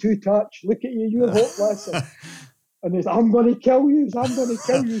 Jimmy, 2-touch, look at you, you're hopeless. And he's like, I'm going to kill you,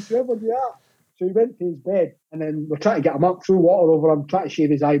 whoever you are. So he went to his bed, and then we're trying to get him up, threw water over him, trying to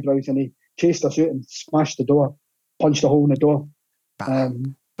shave his eyebrows, and he chased us out and smashed the door, punched a hole in the door.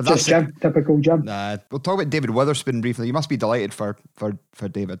 But that's Jim, typical Jim. We'll talk about David Witherspoon briefly. You must be delighted for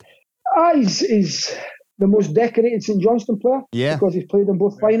David. He's the most decorated St Johnstone player. Yeah, because he's played in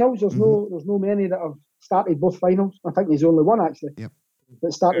both finals. There's no many that have started both finals. I think he's the only one actually. Yep.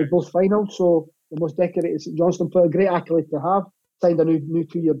 That started both finals. So the most decorated St Johnstone player. Great accolade to have. Signed a new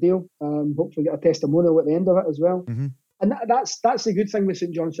 2-year deal. Hopefully get a testimonial at the end of it as well. And that's the good thing with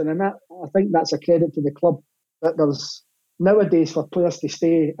St Johnstone, and that I think that's a credit to the club that there's. Nowadays, for players to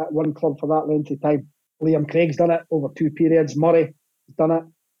stay at one club for that length of time, Liam Craig's done it over 2 periods. Murray has done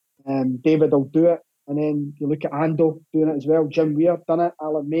it. David will do it. And then you look at Ando doing it as well. Jim Weir done it.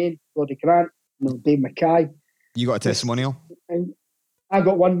 Alan Main, Roddy Grant, Dave Mackay. You got a testimonial? And I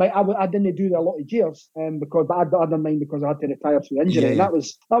got one. I didn't do that a lot of years but I done mine because I had to retire through injury. And that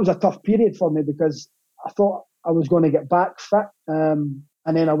was a tough period for me because I thought I was going to get back fit. And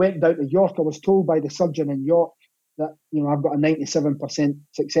then I went down to York. I was told by the surgeon in York that, I've got a 97%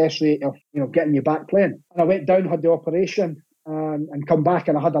 success rate of, getting you back playing. And I went down, had the operation and come back,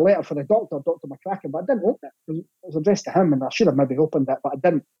 and I had a letter for the doctor, Dr. McCracken, but I didn't open it. It was addressed to him, and I should have maybe opened it, but I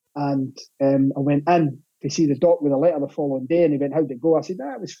didn't. And I went in to see the doc with a letter the following day, and he went, "How'd it go?" I said,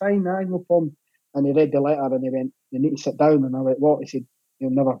 "It was fine, no problem." And he read the letter, and he went, "You need to sit down." And I went, "What?" He said,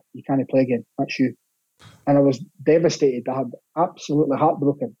 you can't play again. That's you." And I was devastated. I had absolutely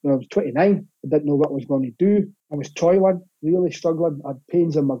heartbroken. I was 29. I didn't know what I was going to do. I was toiling, really struggling. I had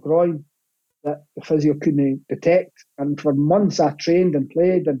pains in my groin that the physio couldn't detect. And for months I trained and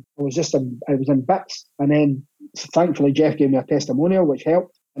played, and I was in bits. And then thankfully Jeff gave me a testimonial, which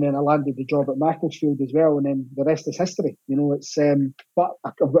helped. And then I landed the job at Macclesfield as well, and then the rest is history. But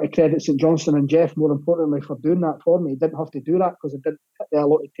I've got to credit St Johnstone and Jeff more importantly for doing that for me. I didn't have to do that because I didn't hit there a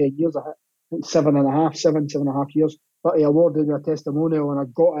lot of 10 years. I hit 7.5 years. But he awarded me a testimonial, and I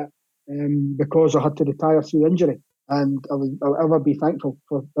got it because I had to retire through injury. And I'll ever be thankful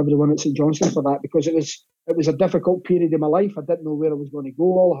for everyone at St Johnstone for that, because it was a difficult period in my life. I didn't know where I was going to go.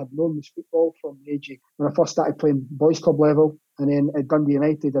 All I had known was football from the age of when I first started playing boys club level, and then at Dundee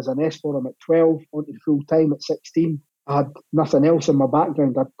United as an S for him at 12, onto full time at 16. I had nothing else in my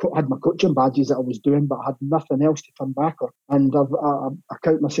background. I had my coaching badges that I was doing, but I had nothing else to turn back on. And I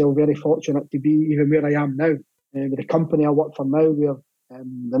count myself very fortunate to be even where I am now. With the company I work for now, we're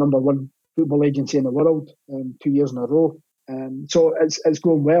the number one football agency in the world 2 years in a row. So it's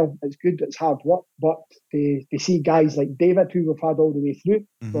going well. It's good. It's hard work. But to see guys like David, who we've had all the way through,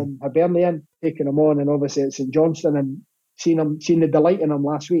 from Hibernian, taking him on, and obviously at St Johnstone, and seeing the delight in him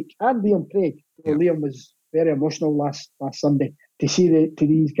last week, and Liam Craig. Liam was very emotional last Sunday to see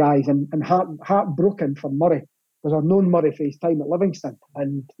these guys, and heartbroken for Murray, because I've known Murray for his time at Livingston,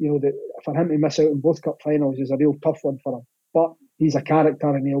 and for him to miss out on both cup finals is a real tough one for him. But he's a character,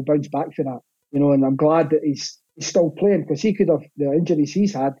 and he'll bounce back for that. And I'm glad that he's still playing, because he could have, the injuries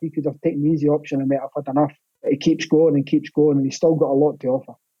he's had, he could have taken the easy option and might have had enough. But he keeps going, and he's still got a lot to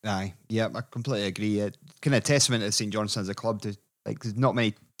offer. Aye, yeah, I completely agree. Kind of testament to St Johnstone as a club. There's not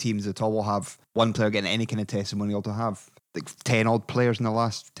many teams at all will have one player getting any kind of testimonial. To have 10 odd players in the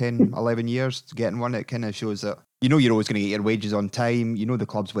last 10, 11 years getting one, it kind of shows that you're always going to get your wages on time. The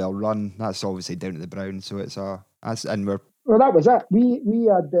club's well run. That's obviously down to the Browns. So well, that was it. We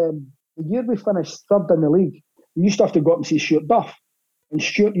had the year we finished third in the league, we used to have to go up and see Stuart Duff, and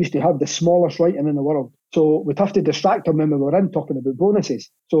Stuart used to have the smallest writing in the world. So we'd have to distract him when we were in talking about bonuses.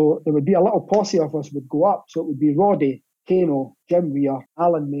 So there would be a little posse of us would go up. So it would be Roddy, Kano, Jim Weir,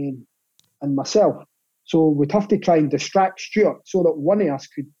 Alan Main, and myself. So we'd have to try and distract Stuart so that one of us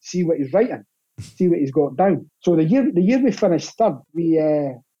could see what he's writing, see what he's got down. So the year we finished third, we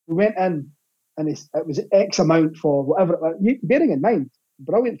went in, and it was X amount for whatever. Bearing in mind,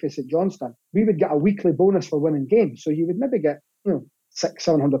 brilliant for St Johnstone, we would get a weekly bonus for winning games. So you would maybe get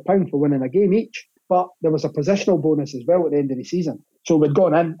 £600-700 for winning a game each. But there was a positional bonus as well at the end of the season. So we'd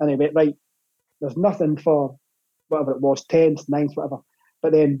gone in, and he went, right, there's nothing for whatever it was, 10th, 9th, whatever.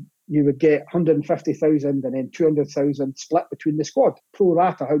 But then you would get 150,000 and then 200,000 split between the squad, pro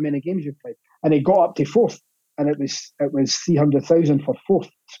rata how many games you've played. And he got up to fourth, and it was 300,000 for fourth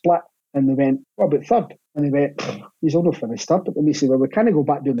split. And they went, what about third? And he went, he's only finished third. But we said, well, we can't go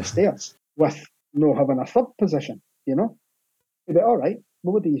back down the stairs with no having a third position, He went, all right,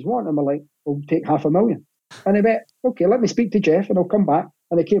 well, what do you want? And we're like, we'll take $500,000. And he went, okay, let me speak to Jeff and I'll come back.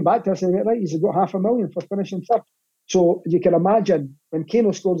 And he came back to us and he went, right, he's got $500,000 for finishing third. So you can imagine when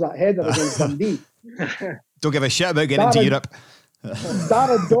Kano scores that header against Dundee. Don't give a shit about getting into Europe.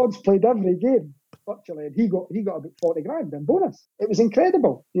 Darren Dodds played every game virtually, and he got about 40 grand in bonus. It was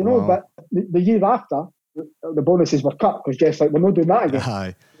incredible, Wow. But the year after, the bonuses were cut because Jeff's like, we're not doing that again.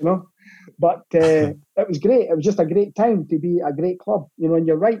 Aye. But it was great. It was just a great time to be a great club. And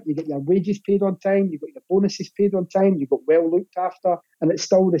you're right, you get your wages paid on time, you got your bonuses paid on time, you got well looked after, and it's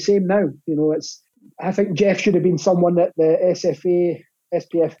still the same now. I think Jeff should have been someone that the SFA,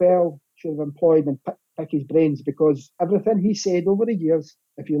 SPFL should have employed and pick his brains, because everything he said over the years,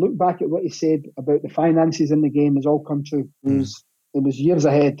 if you look back at what he said about the finances in the game, has all come true. It was years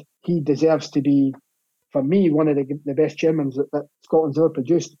ahead. He deserves to be, for me, one of the best chairmen that Scotland's ever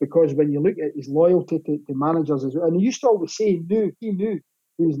produced, because when you look at his loyalty to managers as well, and he used to always say he knew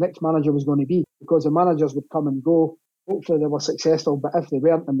who his next manager was going to be, because the managers would come and go. hopefully they were successful, but if they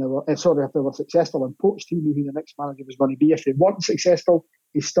weren't and if they were successful and poached, he knew who the next manager was going to be. If they weren't successful,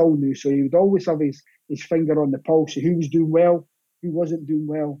 he still knew. So he would always have his finger on the pulse of who was doing well, who wasn't doing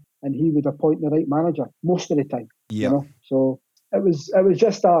well, and he would appoint the right manager most of the time. Yeah. You know? So it was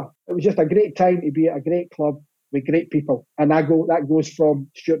just a great time to be at a great club with great people. And that goes from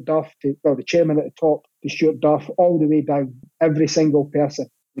Stuart Duff to the chairman at the top to Stuart Duff all the way down, every single person.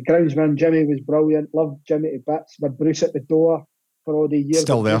 The groundsman, Jimmy, was brilliant. Loved Jimmy to bits. With Bruce at the door for all the years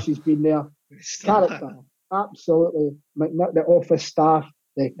Still there. Bruce has been there. Character, absolutely. The office staff,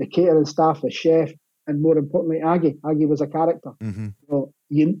 the catering staff, the chef, and more importantly, Aggie. Aggie was a character. Mm-hmm. So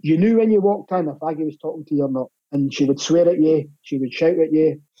you knew when you walked in if Aggie was talking to you or not. And she would swear at you, she would shout at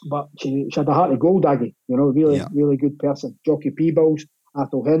you, but she had a heart of gold, Aggie. You know, really good person. Jockey Peebles,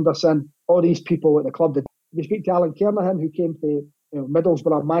 Athol Henderson, all these people at the club. We speak to Alan Kernahan, who came to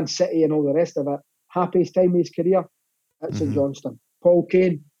Middlesbrough, Man City, and all the rest of it. Happiest time of his career at St Johnstone. Paul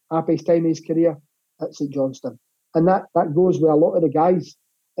Kane, happiest time of his career at St Johnstone. And that goes with a lot of the guys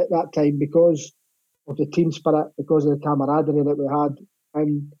at that time because of the team spirit, because of the camaraderie that we had.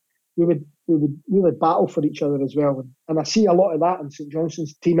 And we would battle for each other as well. And I see a lot of that in St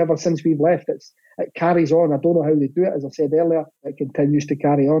Johnstone's team ever since we've left. It carries on. I don't know how they do it. As I said earlier, it continues to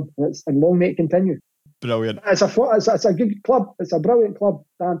carry on. And long may it continue. Brilliant. It's a good club. It's a brilliant club,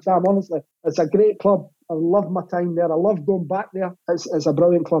 Dan, Sam, honestly. It's a great club. I love my time there. I love going back there. It's a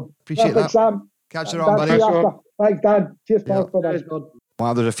brilliant club. Appreciate that. Sam. Catch you around, buddy. Thanks, Dan. Cheers, pal.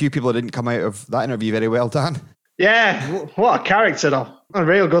 Wow, there's a few people that didn't come out of that interview very well, Dan. Yeah, what a character, though. A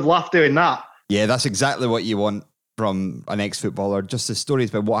real good laugh doing that. Yeah, that's exactly what you want from an ex-footballer. Just the stories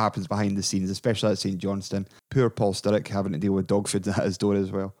about what happens behind the scenes, especially at St Johnstone. Poor Paul Sturrock having to deal with dog food at his door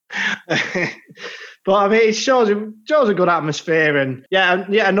as well. But I mean, it shows a good atmosphere, and yet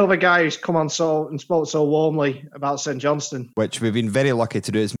another guy who's come on and spoke so warmly about St Johnstone. Which we've been very lucky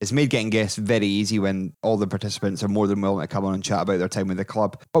to do. It's made getting guests very easy when all the participants are more than willing to come on and chat about their time with the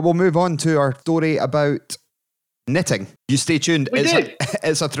club. But we'll move on to our story about knitting. You stay tuned.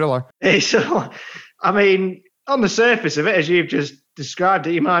 It's a thriller. I mean, on the surface of it, as you've just described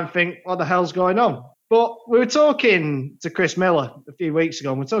it, you might think, what the hell's going on? But we were talking to Chris Miller a few weeks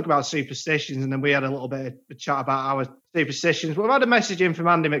ago, and we were talking about superstitions, and then we had a little bit of a chat about our superstitions. But we've had a message in from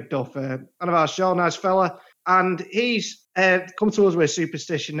Andy McDuff, one of our show, nice fella, and he's come to us with a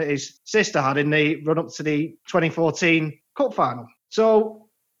superstition that his sister had in the run-up to the 2014 Cup final. So,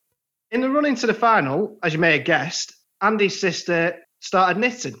 in the run into the final, as you may have guessed, Andy's sister started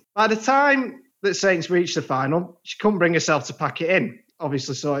knitting. By the time that Saints reached the final, she couldn't bring herself to pack it in.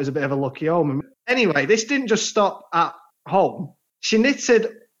 Obviously, so it was a bit of a lucky omen. Anyway, this didn't just stop at home. She knitted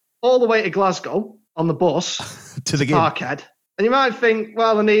all the way to Glasgow on the bus to the game. Parkhead. And you might think,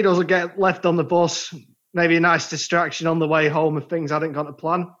 well, the needles will get left on the bus. Maybe a nice distraction on the way home if things hadn't gone to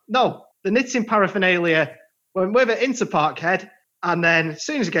plan. No, the knitting paraphernalia went with it into Parkhead. And then as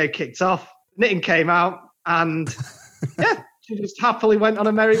soon as the game kicked off, knitting came out. And she just happily went on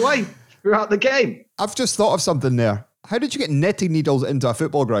a merry way throughout the game. I've just thought of something there. How did you get knitting needles into a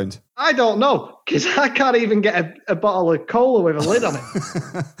football ground? I don't know, because I can't even get a bottle of cola with a lid on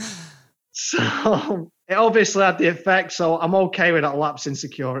it. So it obviously had the effect, so I'm okay with that lapse in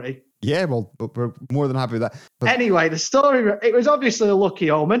security. Yeah, well, we're more than happy with that. But anyway, the story, it was obviously a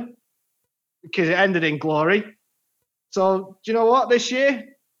lucky omen, because it ended in glory. So, do you know what, this year?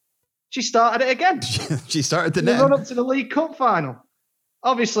 She started it again. She started the run up to the League Cup final.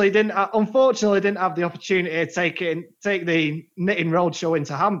 Obviously, unfortunately didn't have the opportunity to take the knitting roadshow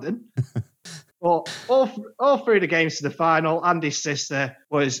into Hampden. But all through the games to the final, Andy's sister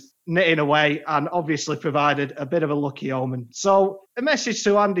was knitting away and obviously provided a bit of a lucky omen. So a message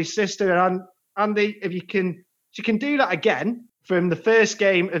to Andy's sister, and Andy, if she can do that again from the first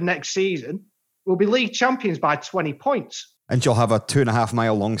game of next season, we'll be league champions by 20 points. And she'll have a 2.5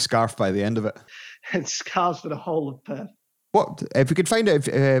 mile long scarf by the end of it. And scarves for the whole of Perth. What if we could find out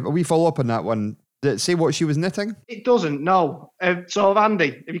if we follow up on that one? Did it say what she was knitting? It doesn't. No. So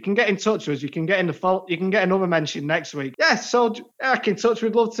Andy, if you can get in touch with us, you can get another mention next week. Yeah. So back in touch.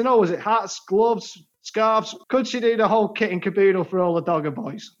 We'd love to know. Was it hats, gloves, scarves? Could she do the whole kit and caboodle for all the Dogger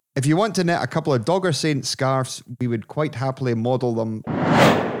boys? If you want to knit a couple of Dogger Saints scarves, we would quite happily model them.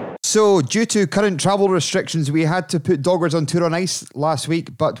 So, due to current travel restrictions, we had to put Doggers on tour on ice last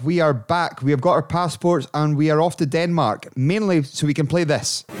week, but we are back. We have got our passports and we are off to Denmark, mainly so we can play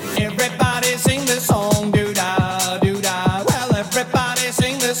this. Everybody sing the song, doo-da, doo-da. Well, everybody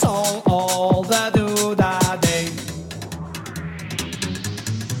sing the song all the doo-da day.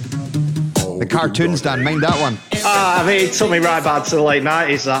 The cartoons, Dan, mind that one. I mean, it took me right back to the late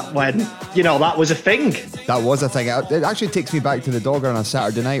 90s, that when, that was a thing. That was a thing. It actually takes me back to the Dogger on a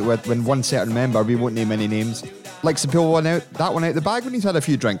Saturday night when one certain member, we won't name any names, likes to pull that one out the bag when he's had a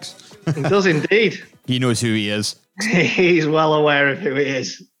few drinks. He does indeed. He knows who he is. He's well aware of who he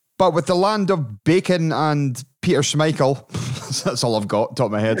is. But with the land of bacon and Peter Schmeichel, that's all I've got, top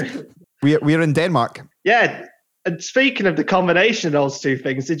of my head. We're in Denmark. Yeah. And speaking of the combination of those two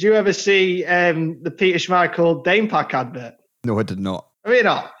things, did you ever see the Peter Schmeichel Dane Pack advert? No, I did not. I mean,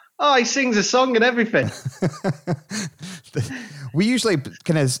 he sings a song and everything. We usually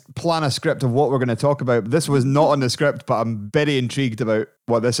kind of plan a script of what we're going to talk about. This was not on the script, but I'm very intrigued about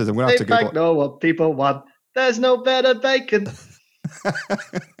what this is. I'm going to have to Dane Google Pack know what people want. There's no better bacon.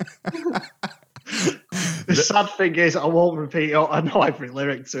 The sad thing is, I won't repeat it. I know every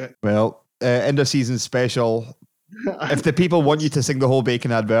lyric to it. Well, end of season special. If the people want you to sing the whole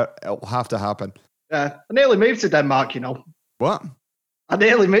bacon advert, it'll have to happen. Yeah, I nearly moved to Denmark, you know. What? I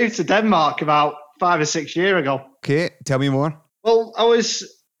nearly moved to Denmark about 5 or 6 years ago. Okay, tell me more. Well, I was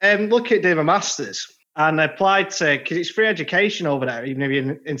looking at doing my masters and I applied to, because it's free education over there, even if you're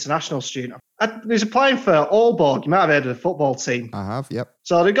an international student. I was applying for Aalborg. You might have heard of the football team. I have, yep.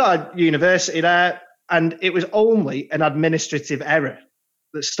 So they got a university there, and it was only an administrative error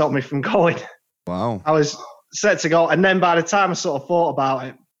that stopped me from going. Wow. I was set to go, and then by the time I sort of thought about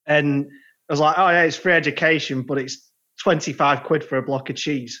it, and I was like, oh yeah, it's free education, but it's 25 quid for a block of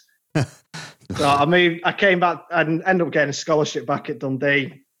cheese. So I came back and ended up getting a scholarship back at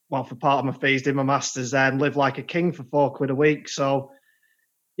Dundee. Well, for part of my fees, did my masters there and lived like a king for 4 quid a week. So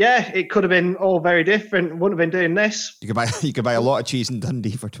yeah, it could have been all very different. Wouldn't have been doing this. You could buy a lot of cheese in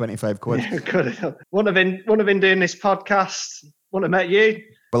Dundee for 25 quid. Could have. Wouldn't have been doing this podcast. Wouldn't have met you.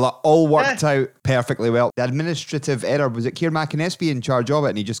 Well, it all worked out perfectly well. The administrative error, was it Keir McInnesby in charge of it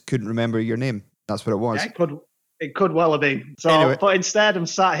and he just couldn't remember your name? That's what it was. Yeah, it could well have been. So, Anyway. But instead, I'm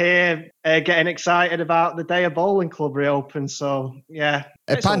sat here getting excited about the day a bowling club reopened. So, yeah,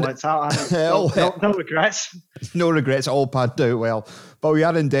 it's all worked out. No regrets. No regrets, all panned out well. But we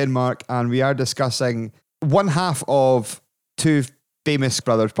are in Denmark and we are discussing one half of two famous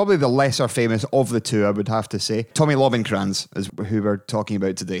brothers, probably the lesser famous of the two, I would have to say. Tommy Lovenkrands is who we're talking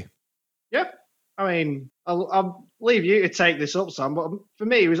about today. Yep. I mean, I'll leave you to take this up, Sam, but for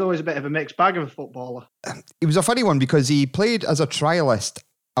me, he was always a bit of a mixed bag of a footballer. He was a funny one because he played as a trialist.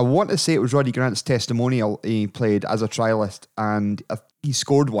 I want to say it was Roddy Grant's testimonial. He played as a trialist and he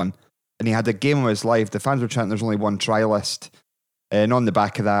scored one and he had a game of his life. The fans were chanting there's only one trialist. And on the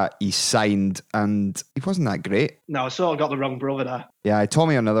back of that, he signed and he wasn't that great. No, I sort of got the wrong brother there. Yeah,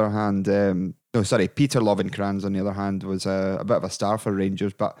 Tommy on the other hand, Peter Lovenkrands on the other hand was a bit of a star for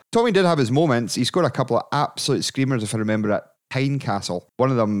Rangers. But Tommy did have his moments. He scored a couple of absolute screamers, if I remember, at Tynecastle.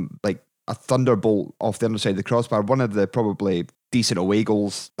 One of them, like a thunderbolt off the underside of the crossbar. One of the probably decent away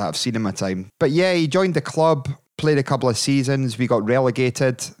goals that I've seen in my time. But yeah, he joined the club, played a couple of seasons. We got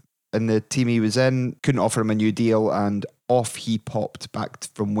relegated in the team he was in. Couldn't offer him a new deal and off he popped back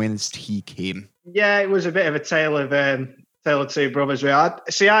from whence he came. Yeah, it was a bit of a tale of two brothers.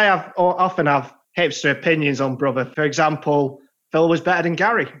 I often have hipster opinions on brother. For example, Phil was better than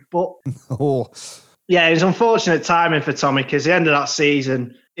Gary, but yeah, it was unfortunate timing for Tommy because the end of that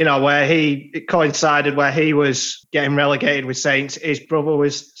season, you know, it coincided where he was getting relegated with Saints. His brother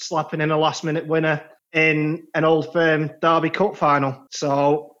was slapping in a last-minute winner in an Old Firm Derby Cup final.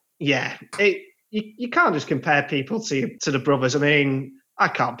 So yeah, you can't just compare people to the brothers. I mean, I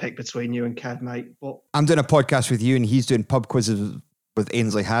can't pick between you and Kev, mate. But I'm doing a podcast with you and he's doing pub quizzes with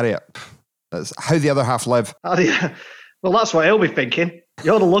Ainsley Harriott. That's how the other half live. Well, that's what he'll be thinking.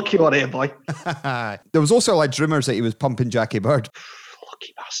 You're the lucky one here, boy. There was also alleged rumours that he was pumping Jackie Bird.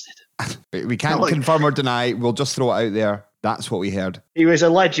 Lucky bastard. We can't confirm or deny. We'll just throw it out there. That's what we heard. He was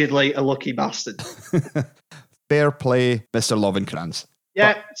allegedly a lucky bastard. Fair play, Mr. Lovenkrands.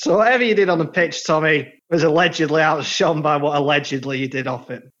 Yeah, so whatever you did on the pitch, Tommy, was allegedly outshone by what allegedly you did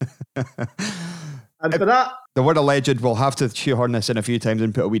off it. And for that... The word alleged, we'll have to shoehorn this in a few times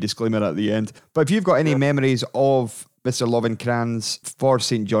and put a wee disclaimer at the end. But if you've got any memories of Mr. Lovenkrands for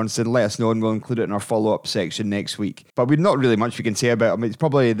St. Johnstone, let us know and we'll include it in our follow-up section next week. But we've not really much we can say about him. It's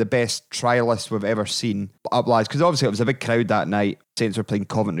probably the best trialist we've ever seen up live, because obviously it was a big crowd that night. Saints were playing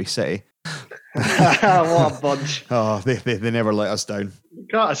Coventry City. What a bunch. Oh, they never let us down. You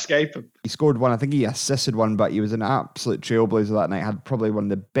can't escape him. He scored one. I think he assisted one, but he was an absolute trailblazer that night. Had probably one of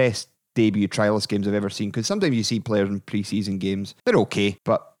the best debut trialist games I've ever seen, because sometimes you see players in pre-season games, they're okay,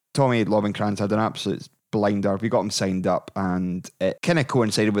 but Tommy Lovenkrands had an absolute blinder. We got him signed up and it kind of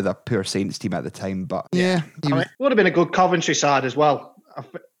coincided with a poor Saints team at the time, but yeah. It would have been a good Coventry side as well.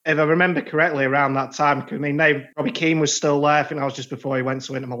 if I remember correctly, around that time, I mean, Robbie Keane was still there. I think that was just before he went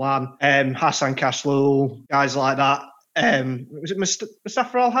to Inter Milan. Hassan Kasloul, guys like that. Was it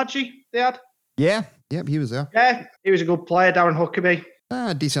Mustafa Al-Hadji they had? Yeah, he was there. Yeah, he was a good player. Darren Huckabee.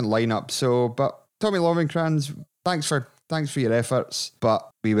 Decent lineup. So, but Tommy Lovenkrands, thanks for your efforts, but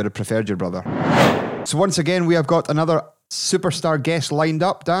we would have preferred your brother. So once again, we have got another superstar guest lined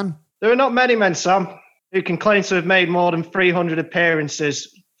up, Dan. There are not many men, Sam, who can claim to have made more than 300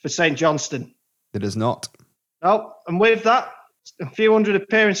 appearances for St Johnstone. It is not. No, and with that, a few hundred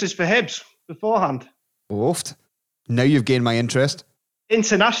appearances for Hibs beforehand. Oofed. Now you've gained my interest.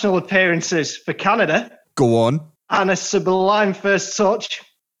 International appearances for Canada. Go on. And a sublime first touch.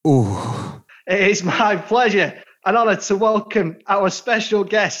 Ooh. It is my pleasure and honour to welcome our special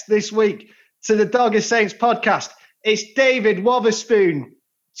guest this week to the Dog of Saints podcast. It's David Wotherspoon's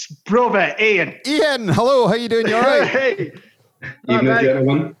brother, Ian. Ian, hello. How you doing? You all right? Hey. Evening,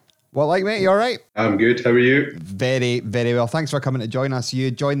 gentlemen. What like, mate? You all right? I'm good. How are you? Very, very well. Thanks for coming to join us.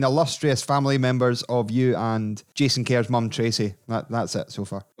 You joined the illustrious family members of you and Jason Kerr's mum, Tracy. That's it so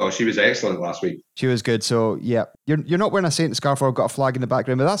far. Oh, she was excellent last week. She was good. So, yeah. You're not wearing a Saint scarf or I've got a flag in the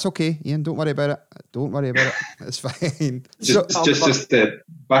background, but that's okay, Ian. Don't worry about it. Don't worry about it. It's fine. Just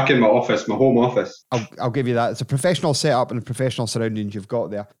back in my office, my home office. I'll give you that. It's a professional setup and professional surroundings you've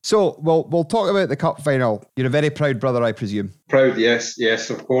got there. So, we'll talk about the cup final. You're a very proud brother, I presume. Proud, yes,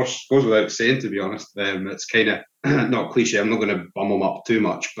 of course. Goes without saying, to be honest. It's kind of not cliche. I'm not going to bum him up too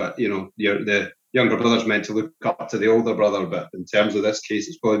much, but the younger brother's meant to look up to the older brother. But in terms of this case,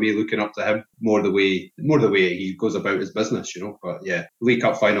 it's probably me looking up to him more the way he goes about his business, But yeah, League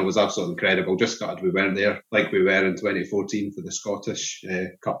Cup final was absolutely incredible. Just gutted we weren't there like we were in 2014 for the Scottish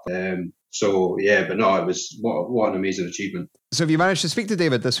Cup. So yeah, but no, it was what an amazing achievement. So have you managed to speak to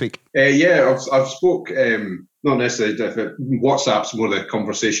David this week? Yeah, I've spoke. Not necessarily. WhatsApp's more the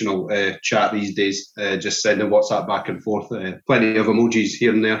conversational chat these days. Just sending WhatsApp back and forth. Plenty of emojis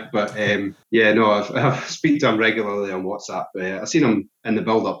here and there. But I speak to him regularly on WhatsApp. I've seen him in the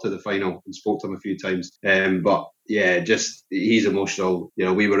build up to the final and spoke to him a few times. But yeah, just he's emotional.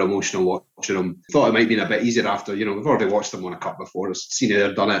 We were emotional watching him. Thought it might have been a bit easier after. We've already watched him win a cup before. Seen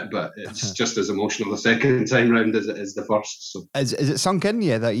it, done it, but it's just as emotional the second time round as it is the first. So. Is it sunk in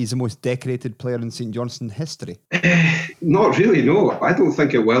yet that he's the most decorated player in St Johnstone history? Not really, no. I don't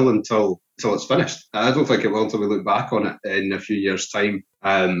think it will until it's finished. I don't think it will until we look back on it in a few years' time.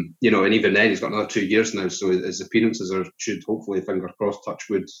 And even then, he's got another 2 years now, so his appearances should hopefully, finger crossed, touch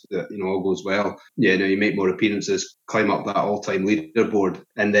wood, that all goes well. Yeah, you make more appearances, climb up that all-time leaderboard,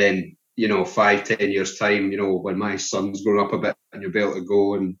 and then 5-10 years time, when my son's grown up a bit, and you'll be able to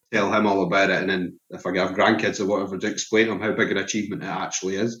go and tell him all about it. And then if I have grandkids or whatever, to explain to them how big an achievement it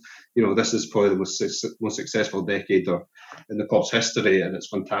actually is. This is probably the most successful decade in the club's history, and it's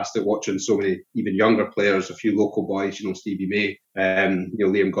fantastic watching so many even younger players, a few local boys, Stevie May,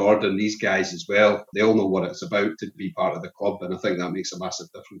 Liam Gordon, these guys as well. They all know what it's about to be part of the club, and I think that makes a massive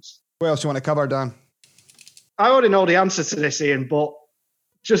difference. What else do you want to cover, Dan? I already know the answer to this, Ian, but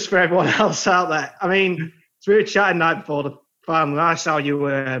just for everyone else out there, I mean, we were chatting night before the final, and I saw how you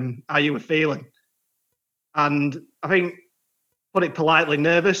were feeling, and I think, put it politely,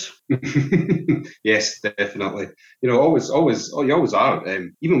 nervous. Yes, definitely. You always are.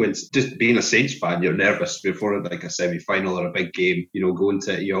 Even when it's just being a Saints fan, you're nervous before like a semi-final or a big game. Going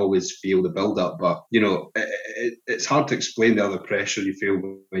to it, you always feel the build-up. But it's hard to explain the other pressure you feel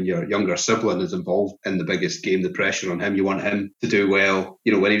when your younger sibling is involved in the biggest game. The pressure on him, you want him to do well.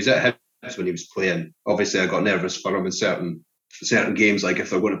 When he was at Hibs, when he was playing, obviously I got nervous for him in certain games, like if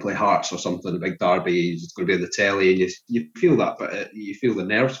they're going to play Hearts or something, a big derby, he's going to be on the telly, and you feel that, but you feel the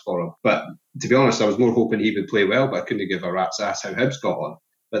nerves for him. But to be honest, I was more hoping he would play well, but I couldn't give a rat's ass how Hibs got on.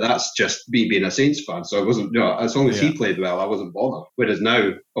 But that's just me being a Saints fan, so I wasn't. As long as he played well, I wasn't bothered. Whereas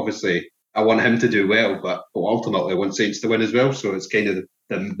now, obviously, I want him to do well, but ultimately I want Saints to win as well. So it's kind of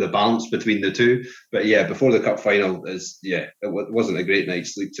the balance between the two. But yeah, before the cup final it wasn't a great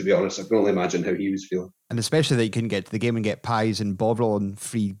night's sleep, to be honest. I can only imagine how he was feeling. And especially that you couldn't get to the game and get pies and Bovril and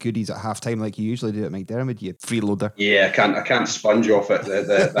free goodies at half time like you usually do at McDermott, you freeloader. Yeah, I can't sponge off it.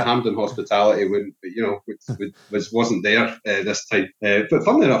 The Hampden hospitality wasn't there this time. But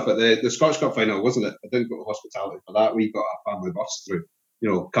funnily enough, at the Scottish Cup final, wasn't it? I didn't go to hospitality for that. We got a family bus through.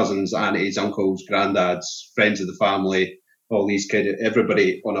 Cousins, aunties, uncles, granddads, friends of the family, all these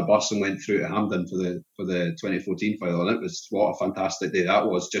everybody on a bus, and went through to Hampden for the 2014 final. And it was what a fantastic day that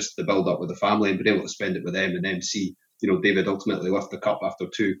was, just the build up with the family and being able to spend it with them and them see, David ultimately lift the cup after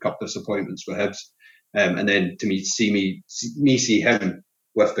 2 cup disappointments with Hibs. And then to see him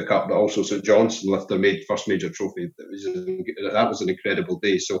lift the cup, but also St Johnstone lift their first major trophy. That was an incredible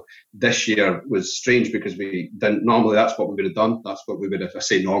day. So this year was strange because we didn't normally. That's what we would have done. That's what we would have. I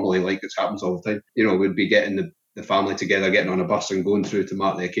say normally, like it happens all the time. We'd be getting the family together, getting on a bus and going through to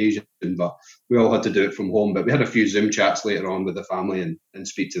mark the occasion. But we all had to do it from home. But we had a few Zoom chats later on with the family and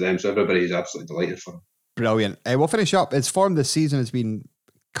speak to them. So everybody's absolutely delighted for him. Brilliant. We'll finish up. His form this season has been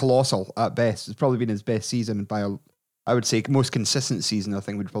colossal at best. It's probably been his best season by I would say most consistent season. I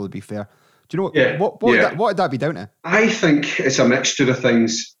think would probably be fair. Do you know what would that be down to? I think it's a mixture of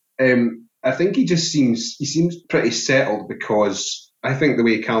things. I think he seems pretty settled because I think the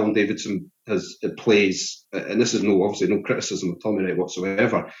way Callum Davidson plays, and this is obviously no criticism of Tommy Wright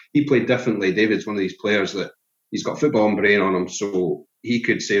whatsoever. He played differently. David's one of these players that he's got football and brain on him, so he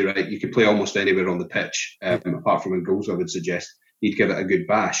could say, right, you could play almost anywhere on the pitch, apart from in goals, I would suggest. He'd give it a good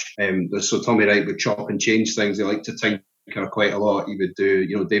bash. So Tommy Wright would chop and change things. He liked to tinker quite a lot. He would do,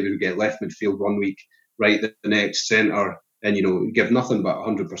 David would get left midfield one week, right the next, centre, and give nothing but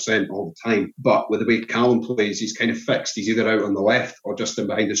 100% all the time. But with the way Callum plays, he's kind of fixed. He's either out on the left or just in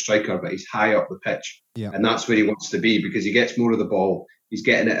behind the striker, but he's high up the pitch. Yeah. And that's where he wants to be because he gets more of the ball. He's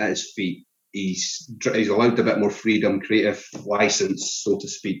getting it at his feet. He's allowed a bit more freedom, creative license, so to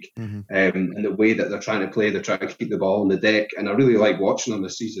speak. Mm-hmm. And the way that they're trying to play, they're trying to keep the ball on the deck. And I really like watching them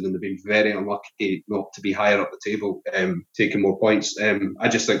this season, and they've been very unlucky not to be higher up the table, taking more points. I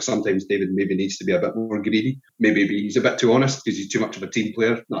just think sometimes David maybe needs to be a bit more greedy. Maybe he's a bit too honest because he's too much of a team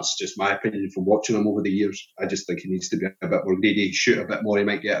player. That's just my opinion from watching him over the years. I just think he needs to be a bit more greedy, shoot a bit more. He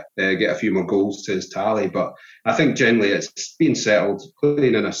might get a few more goals to his tally. But I think generally it's being settled,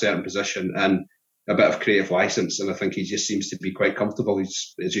 playing in a certain position, and a bit of creative license, and I think he just seems to be quite comfortable.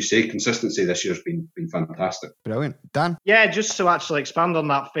 He's, as you say, consistency this year's been fantastic. Brilliant. Dan? Yeah, just to actually expand on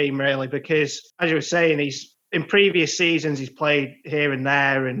that theme really, because as you were saying, he's in previous seasons he's played here and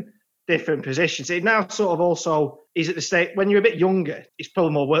there in different positions. It now sort of also he's at the stage when you're a bit younger, he's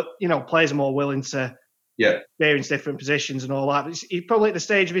probably more players are more willing to experience different positions and all that. But he's probably at the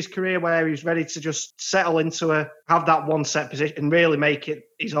stage of his career where he's ready to just settle into have that one set position and really make it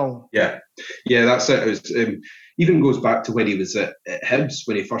his own. Yeah, that's it. It was, even goes back to when he was at Hibs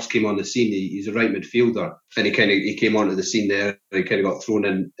when he first came on the scene. He's a right midfielder, and he came onto the scene there. He kind of got thrown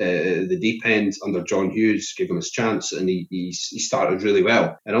in the deep end under John Hughes, gave him his chance, and he started really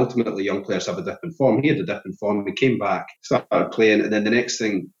well. And ultimately, young players have a dip in form. He had a dip in form. He came back, started playing, and then the next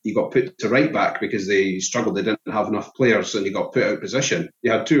thing he got put to right back because they struggled. They didn't have enough players, and he got put out of position. He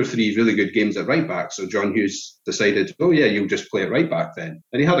had 2 or 3 really good games at right back, so John Hughes decided, oh yeah, you'll just play at right back then.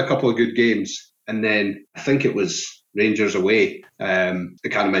 And he had a couple of good games. And then I think it was Rangers away. I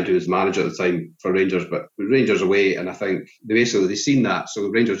can't remember who was manager at the time for Rangers, but Rangers away. And I think they've seen that. So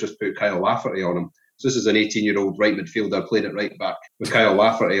Rangers just put Kyle Lafferty on him. So this is an 18-year-old right midfielder playing at right back with Kyle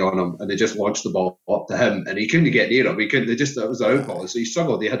Lafferty on him, and they just launched the ball up to him, and he couldn't get near him. That was an out ball. So he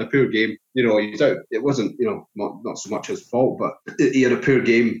struggled. He had a poor game. He's out. It wasn't, not so much his fault, but he had a poor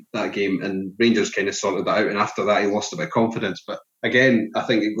game that game, and Rangers kind of sorted that out. And after that, he lost a bit of confidence. But again, I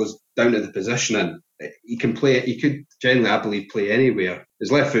think it goes down to the positioning. He can play. He could generally, I believe, play anywhere.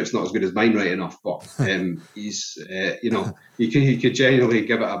 His left foot's not as good as mine, right enough, but he's, he could genuinely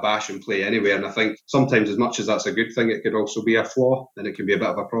give it a bash and play anywhere. And I think sometimes, as much as that's a good thing, it could also be a flaw, and it can be a bit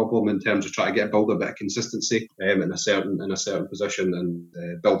of a problem in terms of trying to build a bit of consistency in a certain position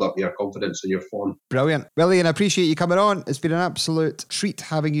and build up your confidence and your form. Brilliant, Willie, and I appreciate you coming on. It's been an absolute treat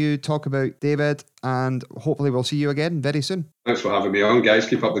having you talk about David, and hopefully we'll see you again very soon. Thanks for having me on, guys.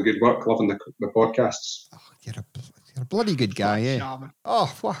 Keep up the good work. Loving the podcasts. Oh, you're a bloody good guy, eh?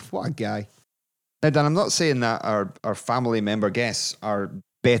 Oh, what a guy. Now, Dan, I'm not saying that our family member guests are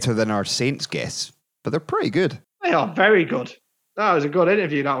better than our Saints guests, but they're pretty good. They are very good. That was a good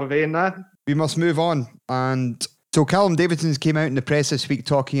interview, that with Ian there. We must move on. And so Callum Davidson's came out in the press this week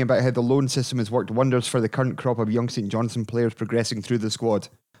talking about how the loan system has worked wonders for the current crop of young St Johnstone players progressing through the squad.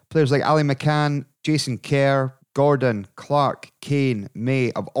 Players like Ali McCann, Jason Kerr, Gordon, Clark, Kane,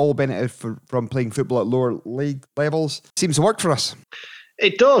 May have all benefited from playing football at lower league levels. Seems to work for us.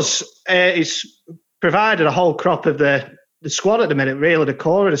 It does. It's provided a whole crop of the squad at the minute, really, the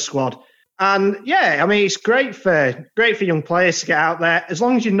core of the squad. And yeah, I mean, it's great for young players to get out there, as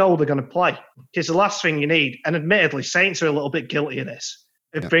long as you know they're going to play. Because the last thing you need, and admittedly, Saints are a little bit guilty of this,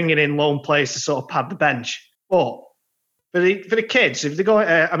 of bringing in loan players to sort of pad the bench. But for the kids, if they go,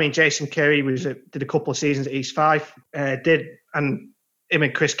 Jason Kerry did a couple of seasons at East Fife, and him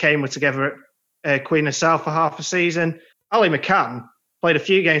and Chris Kane were together at Queen of South for half a season. Ali McCann played a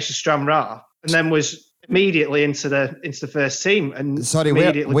few games for Stranraer and then was immediately into the first team. And sorry,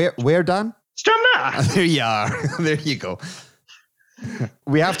 where Dan? Stranraer. There you are. There you go.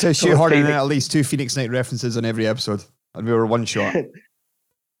 We have to shoehorn in at least 2 Phoenix Night references on every episode. And we were one shot.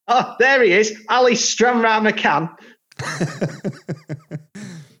 Oh, there he is. Ali Stranraer McCann.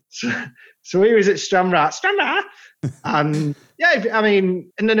 So he was at Stranraer. And yeah, I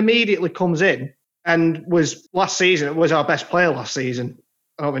mean, and then immediately comes in and was last season, was our best player last season.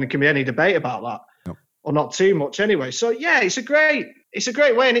 I don't think there can be any debate about that. Nope. Or not too much anyway. So yeah, it's a great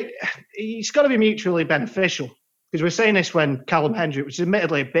way, and it's got to be mutually beneficial. Because we're saying this when Callum Hendry, which is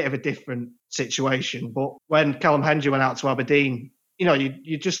admittedly a bit of a different situation, but when Callum Hendry went out to Aberdeen, you know,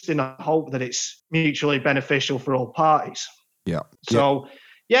 you're just in a hope that it's mutually beneficial for all parties. Yeah. So,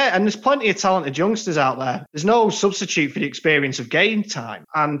 yeah, and there's plenty of talented youngsters out there. There's no substitute for the experience of game time.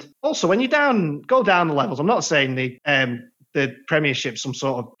 And also, when you go down the levels, I'm not saying the Premiership's some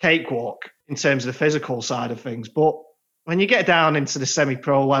sort of cakewalk in terms of the physical side of things, but when you get down into the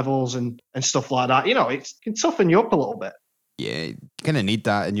semi-pro levels and stuff like that, you know, it can toughen you up a little bit. Yeah, you kind of need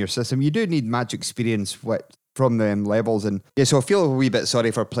that in your system. You do need match experience from them levels. And yeah, so I feel a wee bit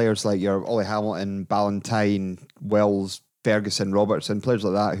sorry for players like your Ollie Hamilton, Ballantyne, Wills, Ferguson, Robertson, players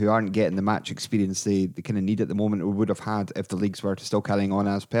like that who aren't getting the match experience they kind of need at the moment or would have had if the leagues were still carrying on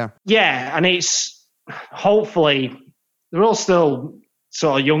as per. Yeah, and it's hopefully they're all still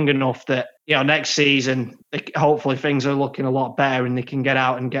sort of young enough that, you know, next season, hopefully things are looking a lot better and they can get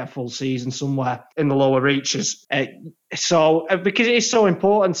out and get a full season somewhere in the lower reaches. Because it is so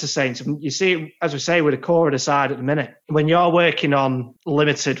important to Saints, you see, as we say, with the core of the side at the minute, when you're working on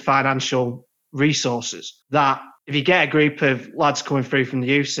limited financial resources, that if you get a group of lads coming through from the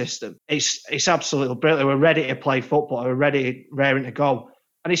youth system, it's absolutely brilliant. We're ready to play football. We're raring to go.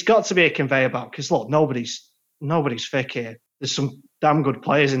 And it's got to be a conveyor belt because, look, nobody's thick here. There's some damn good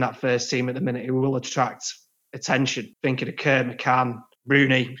players in that first team at the minute who will attract attention. Thinking of Kurt McCann,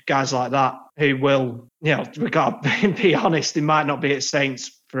 Rooney, guys like that, who will, you know, we got to be honest, they might not be at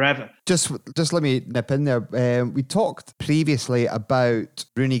Saints forever. Just let me nip in there. We talked previously about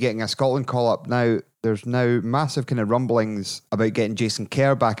Rooney getting a Scotland call-up. Now, there's now massive kind of rumblings about getting Jason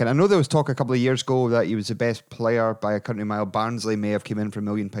Kerr back. And I know there was talk a couple of years ago that he was the best player by a country mile. Barnsley may have come in for £1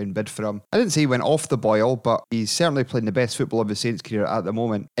 million bid for him. I didn't say he went off the boil, but he's certainly playing the best football of his Saints career at the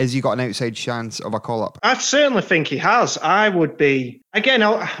moment. Has he got an outside chance of a call-up? I certainly think he has. I would be... Again,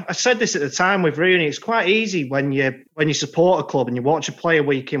 I said this at the time with Rooney. It's quite easy when you support a club and you watch a player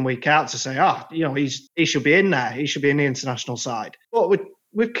week in, week out to say, you know, he should be in there. He should be in the international side. But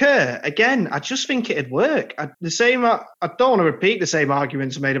with Kerr, again, I just think it'd work. I don't want to repeat the same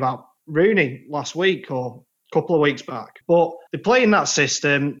arguments I made about Rooney last week or a couple of weeks back. But they play in that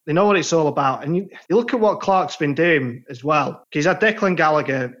system. They know what it's all about. And you look at what Clark's been doing as well. He's had Declan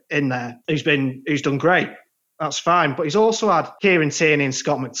Gallagher in there who's done great. That's fine. But he's also had Kieran Tierney and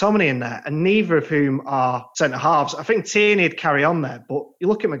Scott McTominay in there, and neither of whom are centre-halves. I think Tierney would carry on there, but you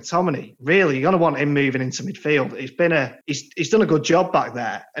look at McTominay, really, you're going to want him moving into midfield. He's done a good job back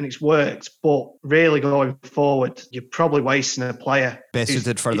there, and it's worked. But really going forward, you're probably wasting a player. Best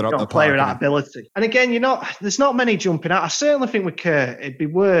suited further up the park. Player of that ability. And again, there's not many jumping out. I certainly think with Kerr, it'd be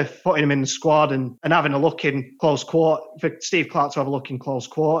worth putting him in the squad and having a look in close quarter, for Steve Clark to have a look in close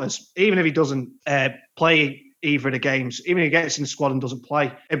quarters, even if he doesn't play either of the games, even if he gets in the squad and doesn't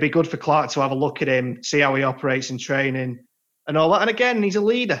play, it'd be good for Clark to have a look at him, see how he operates in training and all that. And again, he's a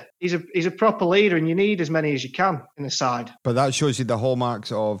leader. He's a proper leader, and you need as many as you can in the side. But that shows you the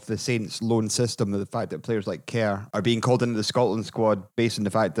hallmarks of the Saints' loan system, the fact that players like Kerr are being called into the Scotland squad based on the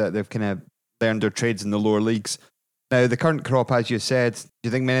fact that they've kind of learned their trades in the lower leagues. Now, the current crop, as you said, do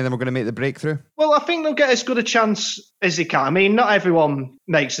you think many of them are going to make the breakthrough? Well, I think they'll get as good a chance as they can. I mean, not everyone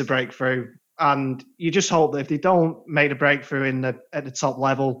makes the breakthrough. And you just hope that if they don't make the breakthrough at the top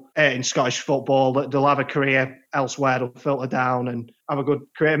level in Scottish football, that they'll have a career elsewhere, they'll filter down and have a good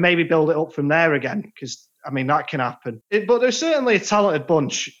career, maybe build it up from there again, because, I mean, that can happen. But they're certainly a talented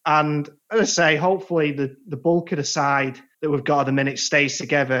bunch. And as I say, hopefully the bulk of the side that we've got at the minute stays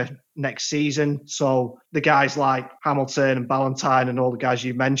together next season. So the guys like Hamilton and Ballantyne and all the guys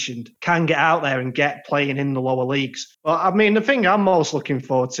you mentioned can get out there and get playing in the lower leagues. But I mean, the thing I'm most looking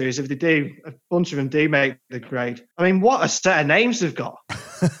forward to is if a bunch of them do make the grade. I mean, what a set of names they've got.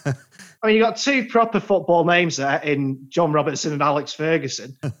 I mean, you got two proper football names there in John Robertson and Alex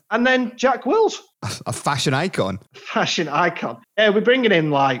Ferguson, and then Jack Wills. A fashion icon. Fashion icon. Yeah, we're bringing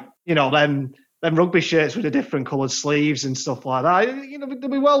in them rugby shirts with the different coloured sleeves and stuff like that. You know, they'll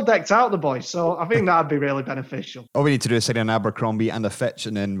be well decked out, the boys. So I think that'd be really beneficial. All we need to do is sign an Abercrombie and a Fitch,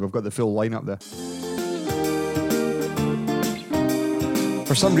 and then we've got the full lineup there.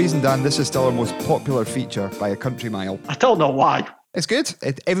 For some reason, Dan, this is still our most popular feature by a country mile. I don't know why. It's good.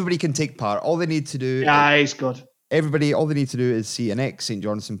 Everybody can take part. All they need to do... Yeah, it's good. everybody, all they need to do is see an ex-St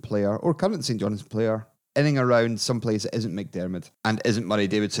Johnstone player or current St Johnstone player inning around someplace that isn't McDermott and isn't Murray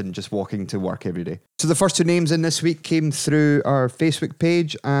Davidson just walking to work every day. So the first two names in this week came through our Facebook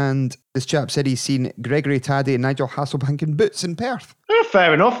page, and this chap said he's seen Gregory Taddy and Nigel Hasselbank in boots in Perth.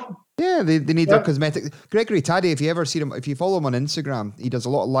 Fair enough. Yeah, they need their cosmetics. Gregory Taddy, if you ever see him, if you follow him on Instagram, he does a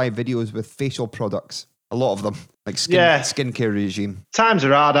lot of live videos with facial products. A lot of them, like skincare regime. Times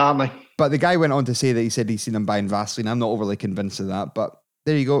are hard, aren't they? But the guy went on to say that he said he's seen him buying Vaseline. I'm not overly convinced of that, but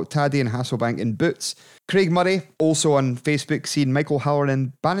there you go. Taddy and Hasselbank in boots. Craig Murray, also on Facebook, seen Michael Halloran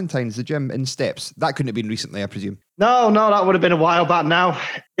in Ballantyne's, the gym, in steps. That couldn't have been recently, I presume. No, that would have been a while back now.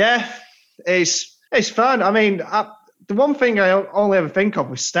 Yeah, it's fun. I mean, the one thing I only ever think of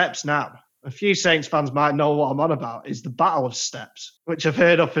with steps now, a few Saints fans might know what I'm on about, is the Battle of Steps, which I've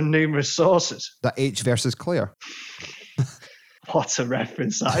heard of from numerous sources. That H versus Clare. What a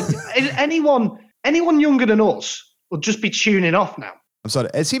reference. Anyone younger than us will just be tuning off now. I'm sorry.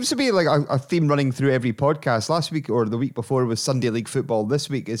 It seems to be like a theme running through every podcast. Last week or the week before was Sunday League football. This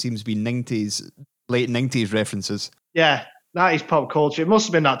week it seems to be late 90s references. Yeah, 90s pop culture. It must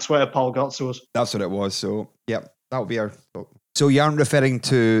have been that Twitter poll got to us. That's what it was. So, yeah, that'll be our... So you aren't referring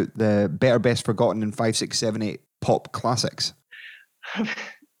to the better, best forgotten in 5, 6, 7, 8 pop classics?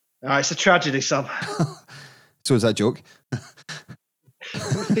 It's a tragedy, Sam. So is that a joke?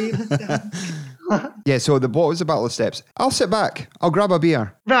 Yeah, so what was the Battle of Steps? I'll sit back. I'll grab a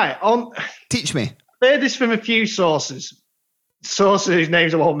beer. Right. Teach me. I heard this from a few sources whose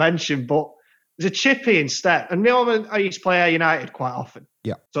names I won't mention, but there's a chippy in step. And I used to play Ayr United quite often.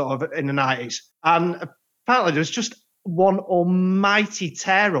 Yeah. Sort of in the 90s. And apparently there was just one almighty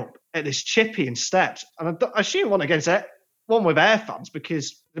tear up at this chippy in steps. And I assume one against it, one with Ayr fans,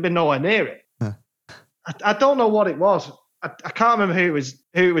 because they've been nowhere near it. Huh. I don't know what it was. I can't remember who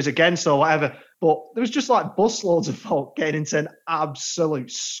it was against or whatever, but there was just like busloads of folk getting into an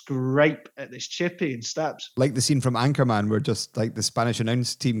absolute scrape at this chippy in steps. Like the scene from Anchorman where just like the Spanish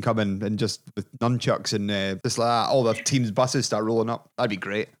announce team come in and just with nunchucks and just like that, all the team's buses start rolling up. That'd be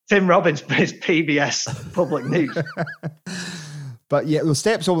great. Tim Robbins plays PBS Public News. But yeah, those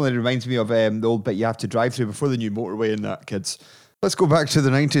steps only reminds me of the old bit you have to drive through before the new motorway and that, kids. Let's go back to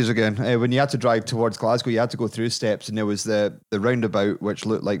the 90s again. When you had to drive towards Glasgow, you had to go through steps, and there was the roundabout which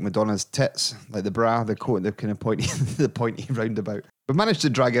looked like Madonna's tits, like the bra, the coat, the kind of pointy, the pointy roundabout. We managed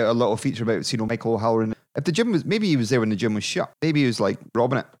to drag out a little feature about Michael Halloran. If the gym was, maybe he was there when the gym was shut. Maybe he was like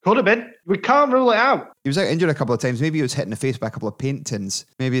robbing it. Could have been. We can't rule it out. He was out injured a couple of times. Maybe he was hit in the face by a couple of paint tins.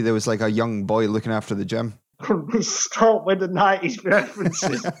 Maybe there was like a young boy looking after the gym. Stop with the 90s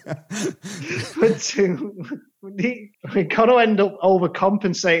references. We're going to end up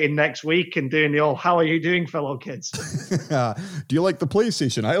overcompensating next week and doing the old, how are you doing, fellow kids? Do you like the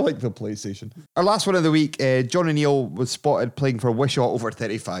PlayStation? I like the PlayStation. Our last one of the week, John O'Neill was spotted playing for Wishaw over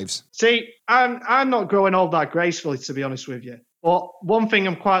 35s. See, I'm not growing old that gracefully, to be honest with you. But one thing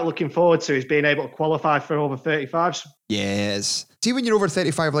I'm quite looking forward to is being able to qualify for over 35s. Yes. See, when you're over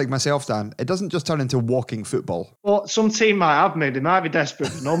 35 like myself, Dan, it doesn't just turn into walking football. Well, some team might have me. They might be desperate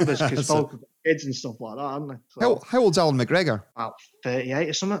for numbers because folk have got kids and stuff like that, haven't they? So, how old's Alan McGregor? About 38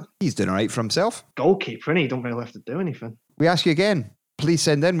 or something. He's doing all right for himself. Goalkeeper, and he don't really have to do anything. We ask you again, please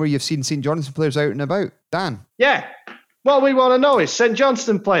send in where you've seen St Johnstone players out and about. Dan? Yeah. What we want to know is St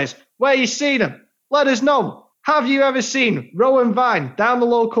Johnstone players, where you seen them? Let us know. Have you ever seen Rowan Vine down the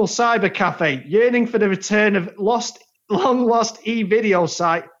local cyber cafe yearning for the return of long lost e-video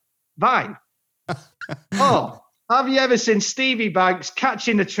site Vine? Oh, have you ever seen Stevie Banks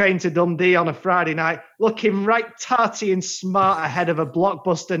catching the train to Dundee on a Friday night looking right tatty and smart ahead of a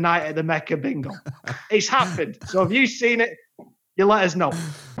blockbuster night at the Mecca Bingo? It's happened. So have you seen it? You let us know.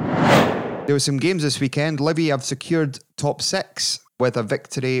 There were some games this weekend. Livy have secured top 6 with a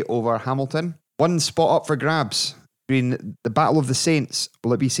victory over Hamilton. One spot up for grabs during the Battle of the Saints.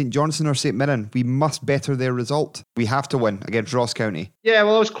 Will it be St Johnstone or St Mirren? We must better their result. We have to win against Ross County. Yeah,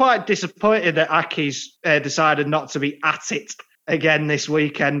 well, I was quite disappointed that Aki's decided not to be at it again this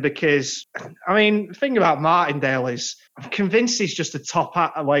weekend because, I mean, the thing about Martindale is I'm convinced he's just a top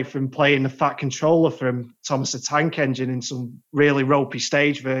hat away from playing the Fat Controller from Thomas the Tank Engine in some really ropey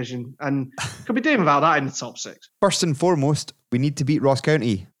stage version, and could be doing without that in the top 6. First and foremost, we need to beat Ross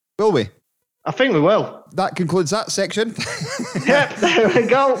County. Will we? I think we will. That concludes that section. Yep, there we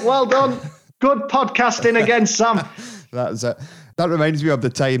go. Well done. Good podcasting again, Sam. That's it. That reminds me of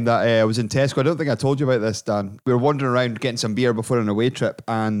the time that I was in Tesco. I don't think I told you about this, Dan. We were wandering around getting some beer before an away trip,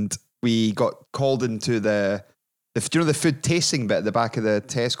 and we got called into the food tasting bit at the back of the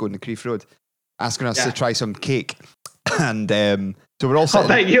Tesco in the Creef Road, asking us to try some cake. And So we're all Oh, sitting.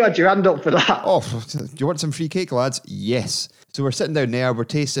 mate, you had your hand up for that. Oh, do you want some free cake, lads? Yes. So we're sitting down there, we're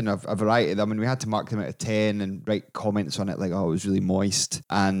tasting a variety of them, and we had to mark them out of 10 and write comments on it like, oh, it was really moist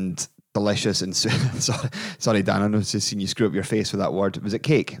and delicious. And sorry, Dan, I know I've just seen you screw up your face with that word. Was it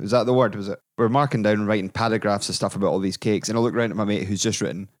cake? Was that the word? Was it? We're marking down and writing paragraphs of stuff about all these cakes, and I look around at my mate who's just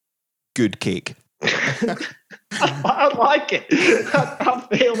written, good cake. I like it. I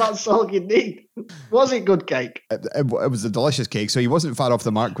feel that's all you need. Was it good cake? It was a delicious cake, so he wasn't far off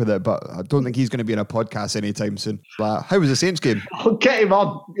the mark with it, but I don't think he's going to be in a podcast anytime soon. How was the Saints game? I'll get him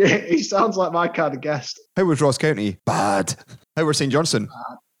on. He sounds like my kind of guest. How was Ross County? Bad. How was St Johnstone?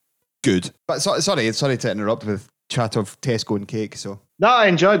 Good. But sorry to interrupt with chat of Tesco and cake. So No, I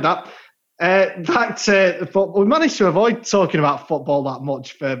enjoyed that. Back to football. We managed to avoid talking about football that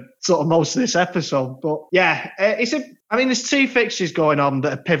much for sort of most of this episode. But yeah, there's two fixtures going on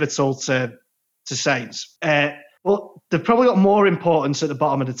that are pivotal to Saints. Well, they've probably got more importance at the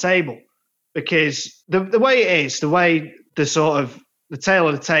bottom of the table because the way it is, the way the sort of the tail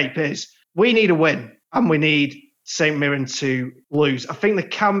of the tape is, we need a win and we need St Mirren to lose. I think there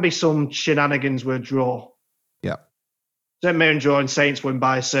can be some shenanigans with a draw. Yeah. St Mirren draw and Saints win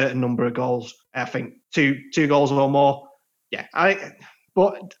by a certain number of goals. I think two goals or more. Yeah.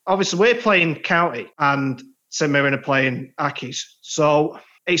 But obviously we're playing County and St Mirren are playing Accies. So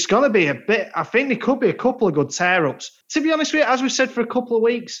it's going to be a bit, I think there could be a couple of good tear-ups. To be honest with you, as we've said for a couple of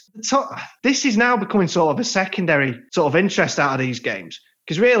weeks, this is now becoming sort of a secondary sort of interest out of these games.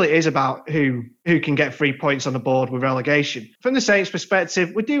 Because really it is about who can get 3 points on the board with relegation. From the Saints'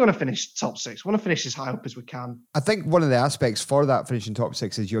 perspective, we do want to finish top 6. We want to finish as high up as we can. I think one of the aspects for that finishing top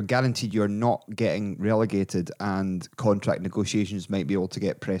 6 is you're guaranteed you're not getting relegated and contract negotiations might be able to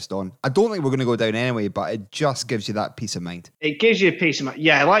get pressed on. I don't think we're going to go down anyway, but it just gives you that peace of mind. It gives you a peace of mind.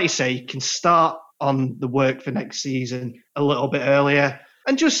 Yeah, like you say, you can start on the work for next season a little bit earlier.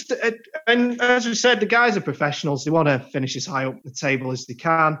 And and as we said, the guys are professionals. They want to finish as high up the table as they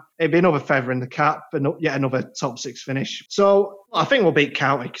can. It'd be another feather in the cap, and yet another top 6 finish. So I think we'll beat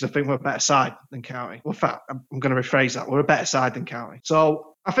County because I think we're a better side than County. Well, in fact, I'm going to rephrase that. We're a better side than County.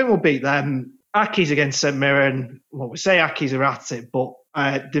 So I think we'll beat them. Accies against St Mirren. Well, we say Accies are at it, but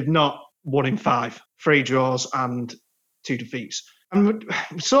they've not won in 5. 3 draws and 2 defeats. I'm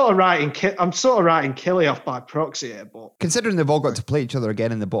sort of writing Killy off by proxy here, but considering they've all got to play each other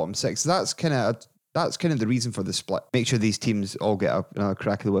again in the bottom 6, that's kind of the reason for the split. Make sure these teams all get a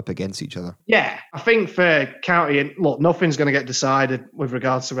crack of the whip against each other. Yeah, I think for County, and look, nothing's going to get decided with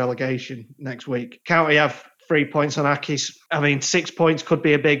regards to relegation next week. County have 3 points on Accies. 6 points could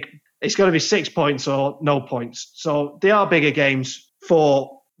be it's going to be 6 points or no points. So they are bigger games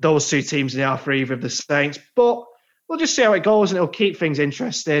for those two teams than they are for either of the Saints, but we'll just see how it goes and it'll keep things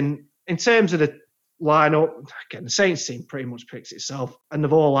interesting. In terms of the lineup, again, the Saints team pretty much picks itself and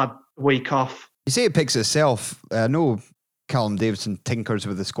they've all had a week off. You say it picks itself. I know Callum Davidson tinkers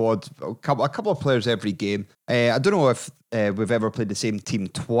with the squad, a couple of players every game. I don't know if we've ever played the same team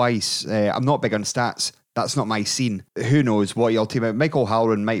twice. I'm not big on stats. That's not my scene. Who knows what you'll team out. Michael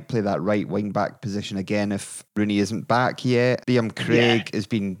Halloran might play that right wing back position again if Rooney isn't back yet. Liam Craig has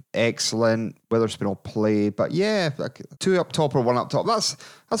been excellent. Witherspoon will play, but yeah, 2 up top or 1 up top.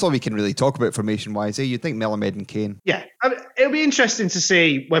 That's all we can really talk about formation wise. You'd think Melamed and Kane. Yeah, it'll be interesting to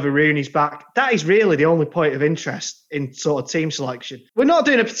see whether Rooney's back. That is really the only point of interest in sort of team selection. We're not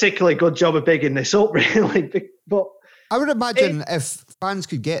doing a particularly good job of bigging this up, really, but I would imagine if fans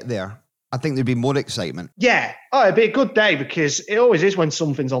could get there, I think there'd be more excitement. Yeah. Oh, it'd be a good day because it always is when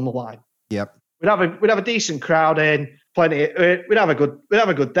something's on the line. Yep. We'd have a decent crowd in, we'd have a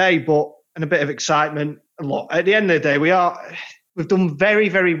good day, and a bit of excitement. And look, at the end of the day, we've done very,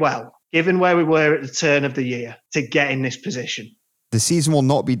 very well, given where we were at the turn of the year, to get in this position. The season will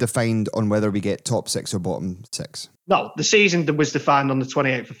not be defined on whether we get top 6 or bottom 6. No, the season was defined on the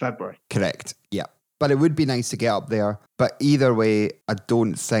 28th of February. Correct. Yeah. But it would be nice to get up there. But either way, I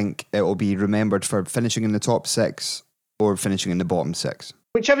don't think it will be remembered for finishing in the top 6 or finishing in the bottom 6.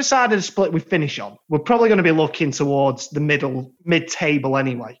 Whichever side of the split we finish on, we're probably going to be looking towards the mid-table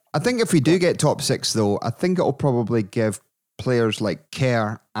anyway. I think if we do get top 6, though, I think it'll probably give players like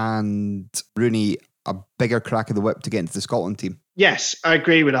Kerr and Rooney a bigger crack of the whip to get into the Scotland team. Yes, I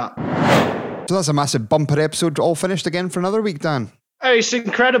agree with that. So that's a massive bumper episode, all finished again for another week, Dan. Oh, it's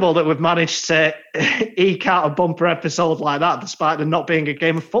incredible that we've managed to eke out a bumper episode like that, despite there not being a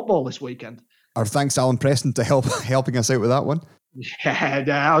game of football this weekend. Our thanks to Alan Preston to helping us out with that one. Yeah,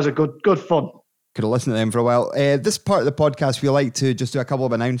 that was a good fun. could have listened to them for a while. This part of the podcast, we like to just do a couple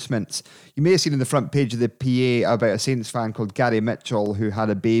of announcements. You may have seen in the front page of the PA about a Saints fan called Gary Mitchell who had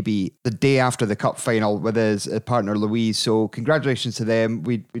a baby the day after the cup final with his partner Louise. So congratulations to them.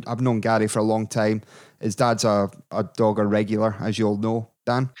 I've known Gary for a long time. His dad's a Dogger regular, as you all know.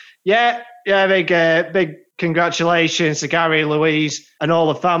 Dan? Yeah, big congratulations to Gary, Louise, and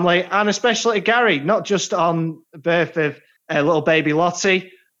all the family, and especially to Gary, not just on the birth of little baby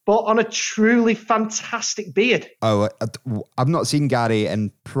Lottie, but on a truly fantastic beard. Oh, I've not seen Gary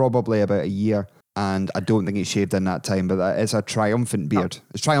in probably about a year, and I don't think he's shaved in that time, but it's a triumphant beard.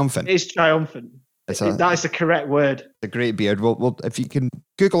 It's triumphant. It is triumphant. That is the correct word. It's a great beard. Well, if you can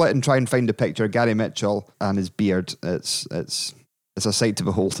Google it and try and find a picture of Gary Mitchell and his beard, it's a sight to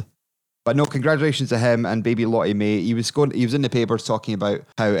behold. But no, congratulations to him and baby Lottie May. He was in the papers talking about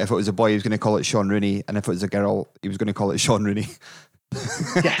how if it was a boy, he was going to call it Sean Rooney, and if it was a girl, he was going to call it Sean Rooney.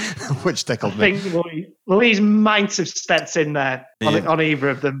 Yeah. Which tickled me. I think Louise might have stepped in there on either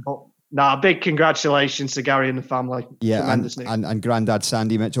of them, but big congratulations to Gary and the family. Yeah, and Grandad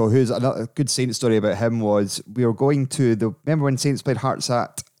Sandy Mitchell, who's another good Saints story about him was we were going to remember when Saints played Hearts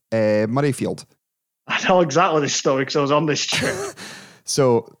at Murrayfield? I know exactly this story because I was on this trip.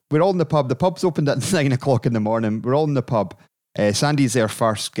 So we're all in the pub. The pub's opened at 9 o'clock in the morning. We're all in the pub. Sandy's there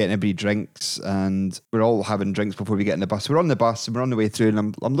first, getting everybody drinks, and we're all having drinks before we get in the bus. We're on the bus and we're on the way through,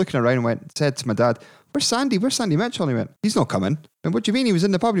 and I'm looking around and said to my dad, "Where's Sandy? Where's Sandy Mitchell?" And he went, "He's not coming." And what do you mean? He was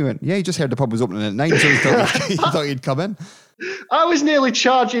in the pub. And he went, "Yeah, he just heard the pub was opening at 9, so he thought he'd come in." I was nearly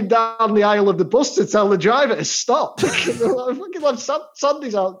charging down the aisle of the bus to tell the driver to stop. Fucking left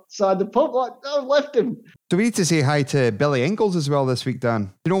Sandy's outside the pub. I've left him. So we need to say hi to Billy Ingles as well this week,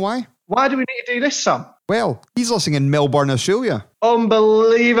 Dan. Do you know why? Why do we need to do this, Sam? Well, he's listening in Melbourne, Australia.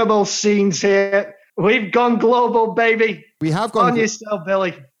 Unbelievable scenes here. We've gone global, baby. We have gone on yourself,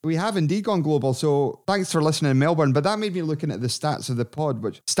 Billy. We have indeed gone global. So thanks for listening in Melbourne. But that made me looking at the stats of the pod,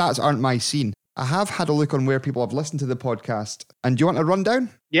 which stats aren't my scene. I have had a look on where people have listened to the podcast. And do you want a rundown?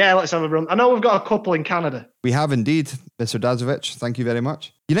 Yeah, let's have a run. I know we've got a couple in Canada. We have indeed, Mr. Dazovic. Thank you very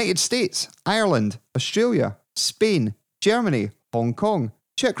much. United States, Ireland, Australia, Spain, Germany, Hong Kong,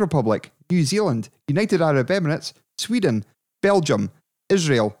 Czech Republic, New Zealand, United Arab Emirates, Sweden, Belgium,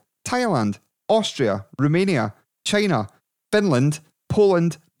 Israel, Thailand, Austria, Romania, China, Finland,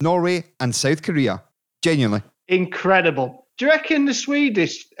 Poland, Norway, and South Korea. Genuinely. Incredible. Do you reckon the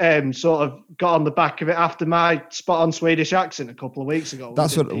Swedish sort of got on the back of it after my spot-on Swedish accent a couple of weeks ago?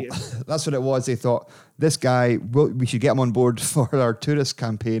 That's what it was. They thought, this guy, we should get him on board for our tourist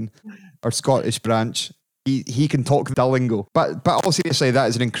campaign, our Scottish branch. He can talk the lingo. But all seriously, that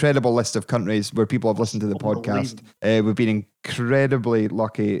is an incredible list of countries where people have listened to the podcast. We've been incredibly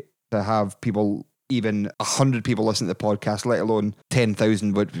lucky to have people, even 100 people listen to the podcast, let alone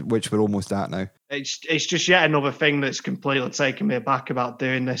 10,000, which we're almost at now. It's just yet another thing that's completely taken me aback about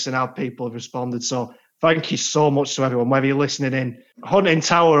doing this and how people have responded. So thank you so much to everyone, whether you're listening in Hunting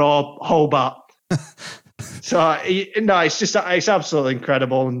Tower or Hobart. So, it's absolutely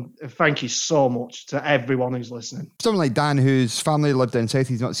incredible. And thank you so much to everyone who's listening. Someone like Dan, whose family lived down south,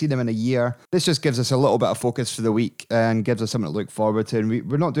 he's not seen them in a year. This just gives us a little bit of focus for the week and gives us something to look forward to. And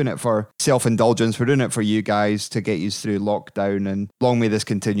we're not doing it for self-indulgence. We're doing it for you guys to get you through lockdown. And long may this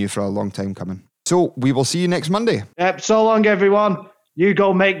continue for a long time coming. So we will see you next Monday. Yep. So long, everyone. You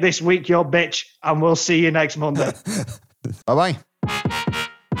go make this week your bitch, and we'll see you next Monday. Bye-bye.